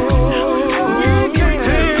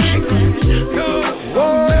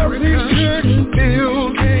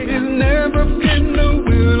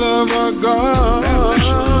 God.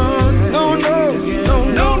 No.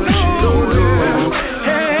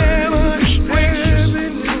 Heaven is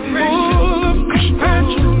full of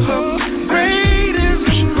compassion. Great is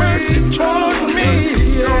His mercy toward me.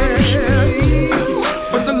 Yeah.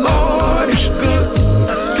 But the Lord is good,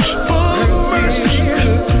 full of mercy.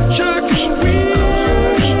 Just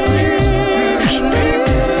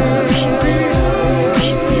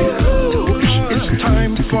it's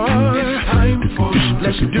time for.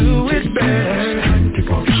 Let's do it better.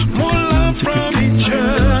 More love from each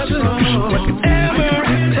other. Whatever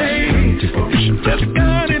it takes. Just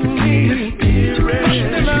God in me.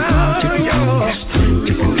 Busting out yours.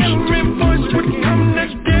 Every voice would come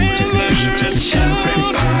together and shout.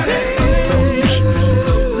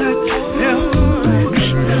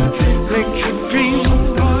 Make your dreams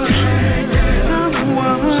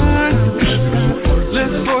someone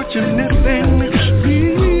less fortunate than me.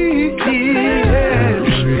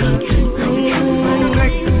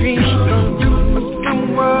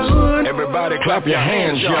 Everybody clap your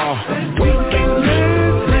hands, y'all. We can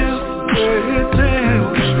live this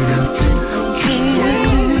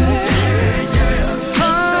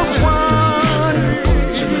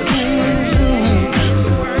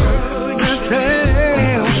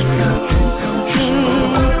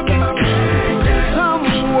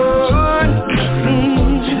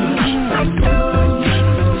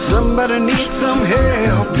somebody needs some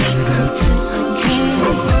help.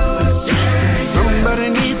 Somebody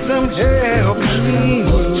needs some help.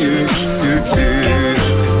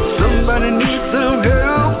 Somebody needs some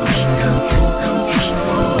help.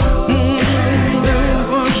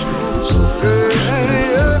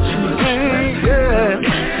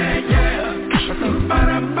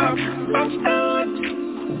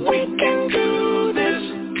 We can do this.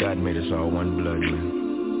 God made us all one blood,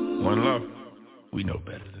 man. One love. We know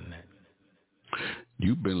better than that.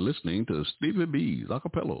 You've been listening to Stevie B's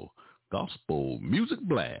Acappella Gospel Music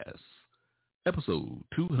Blast, episode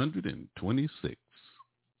 226.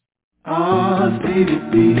 Stevie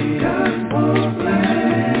B, Gospel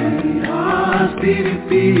Blast. Stevie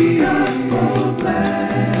B, Gospel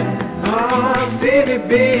Blast. Stevie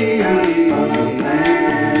B, Gospel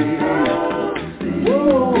Blast.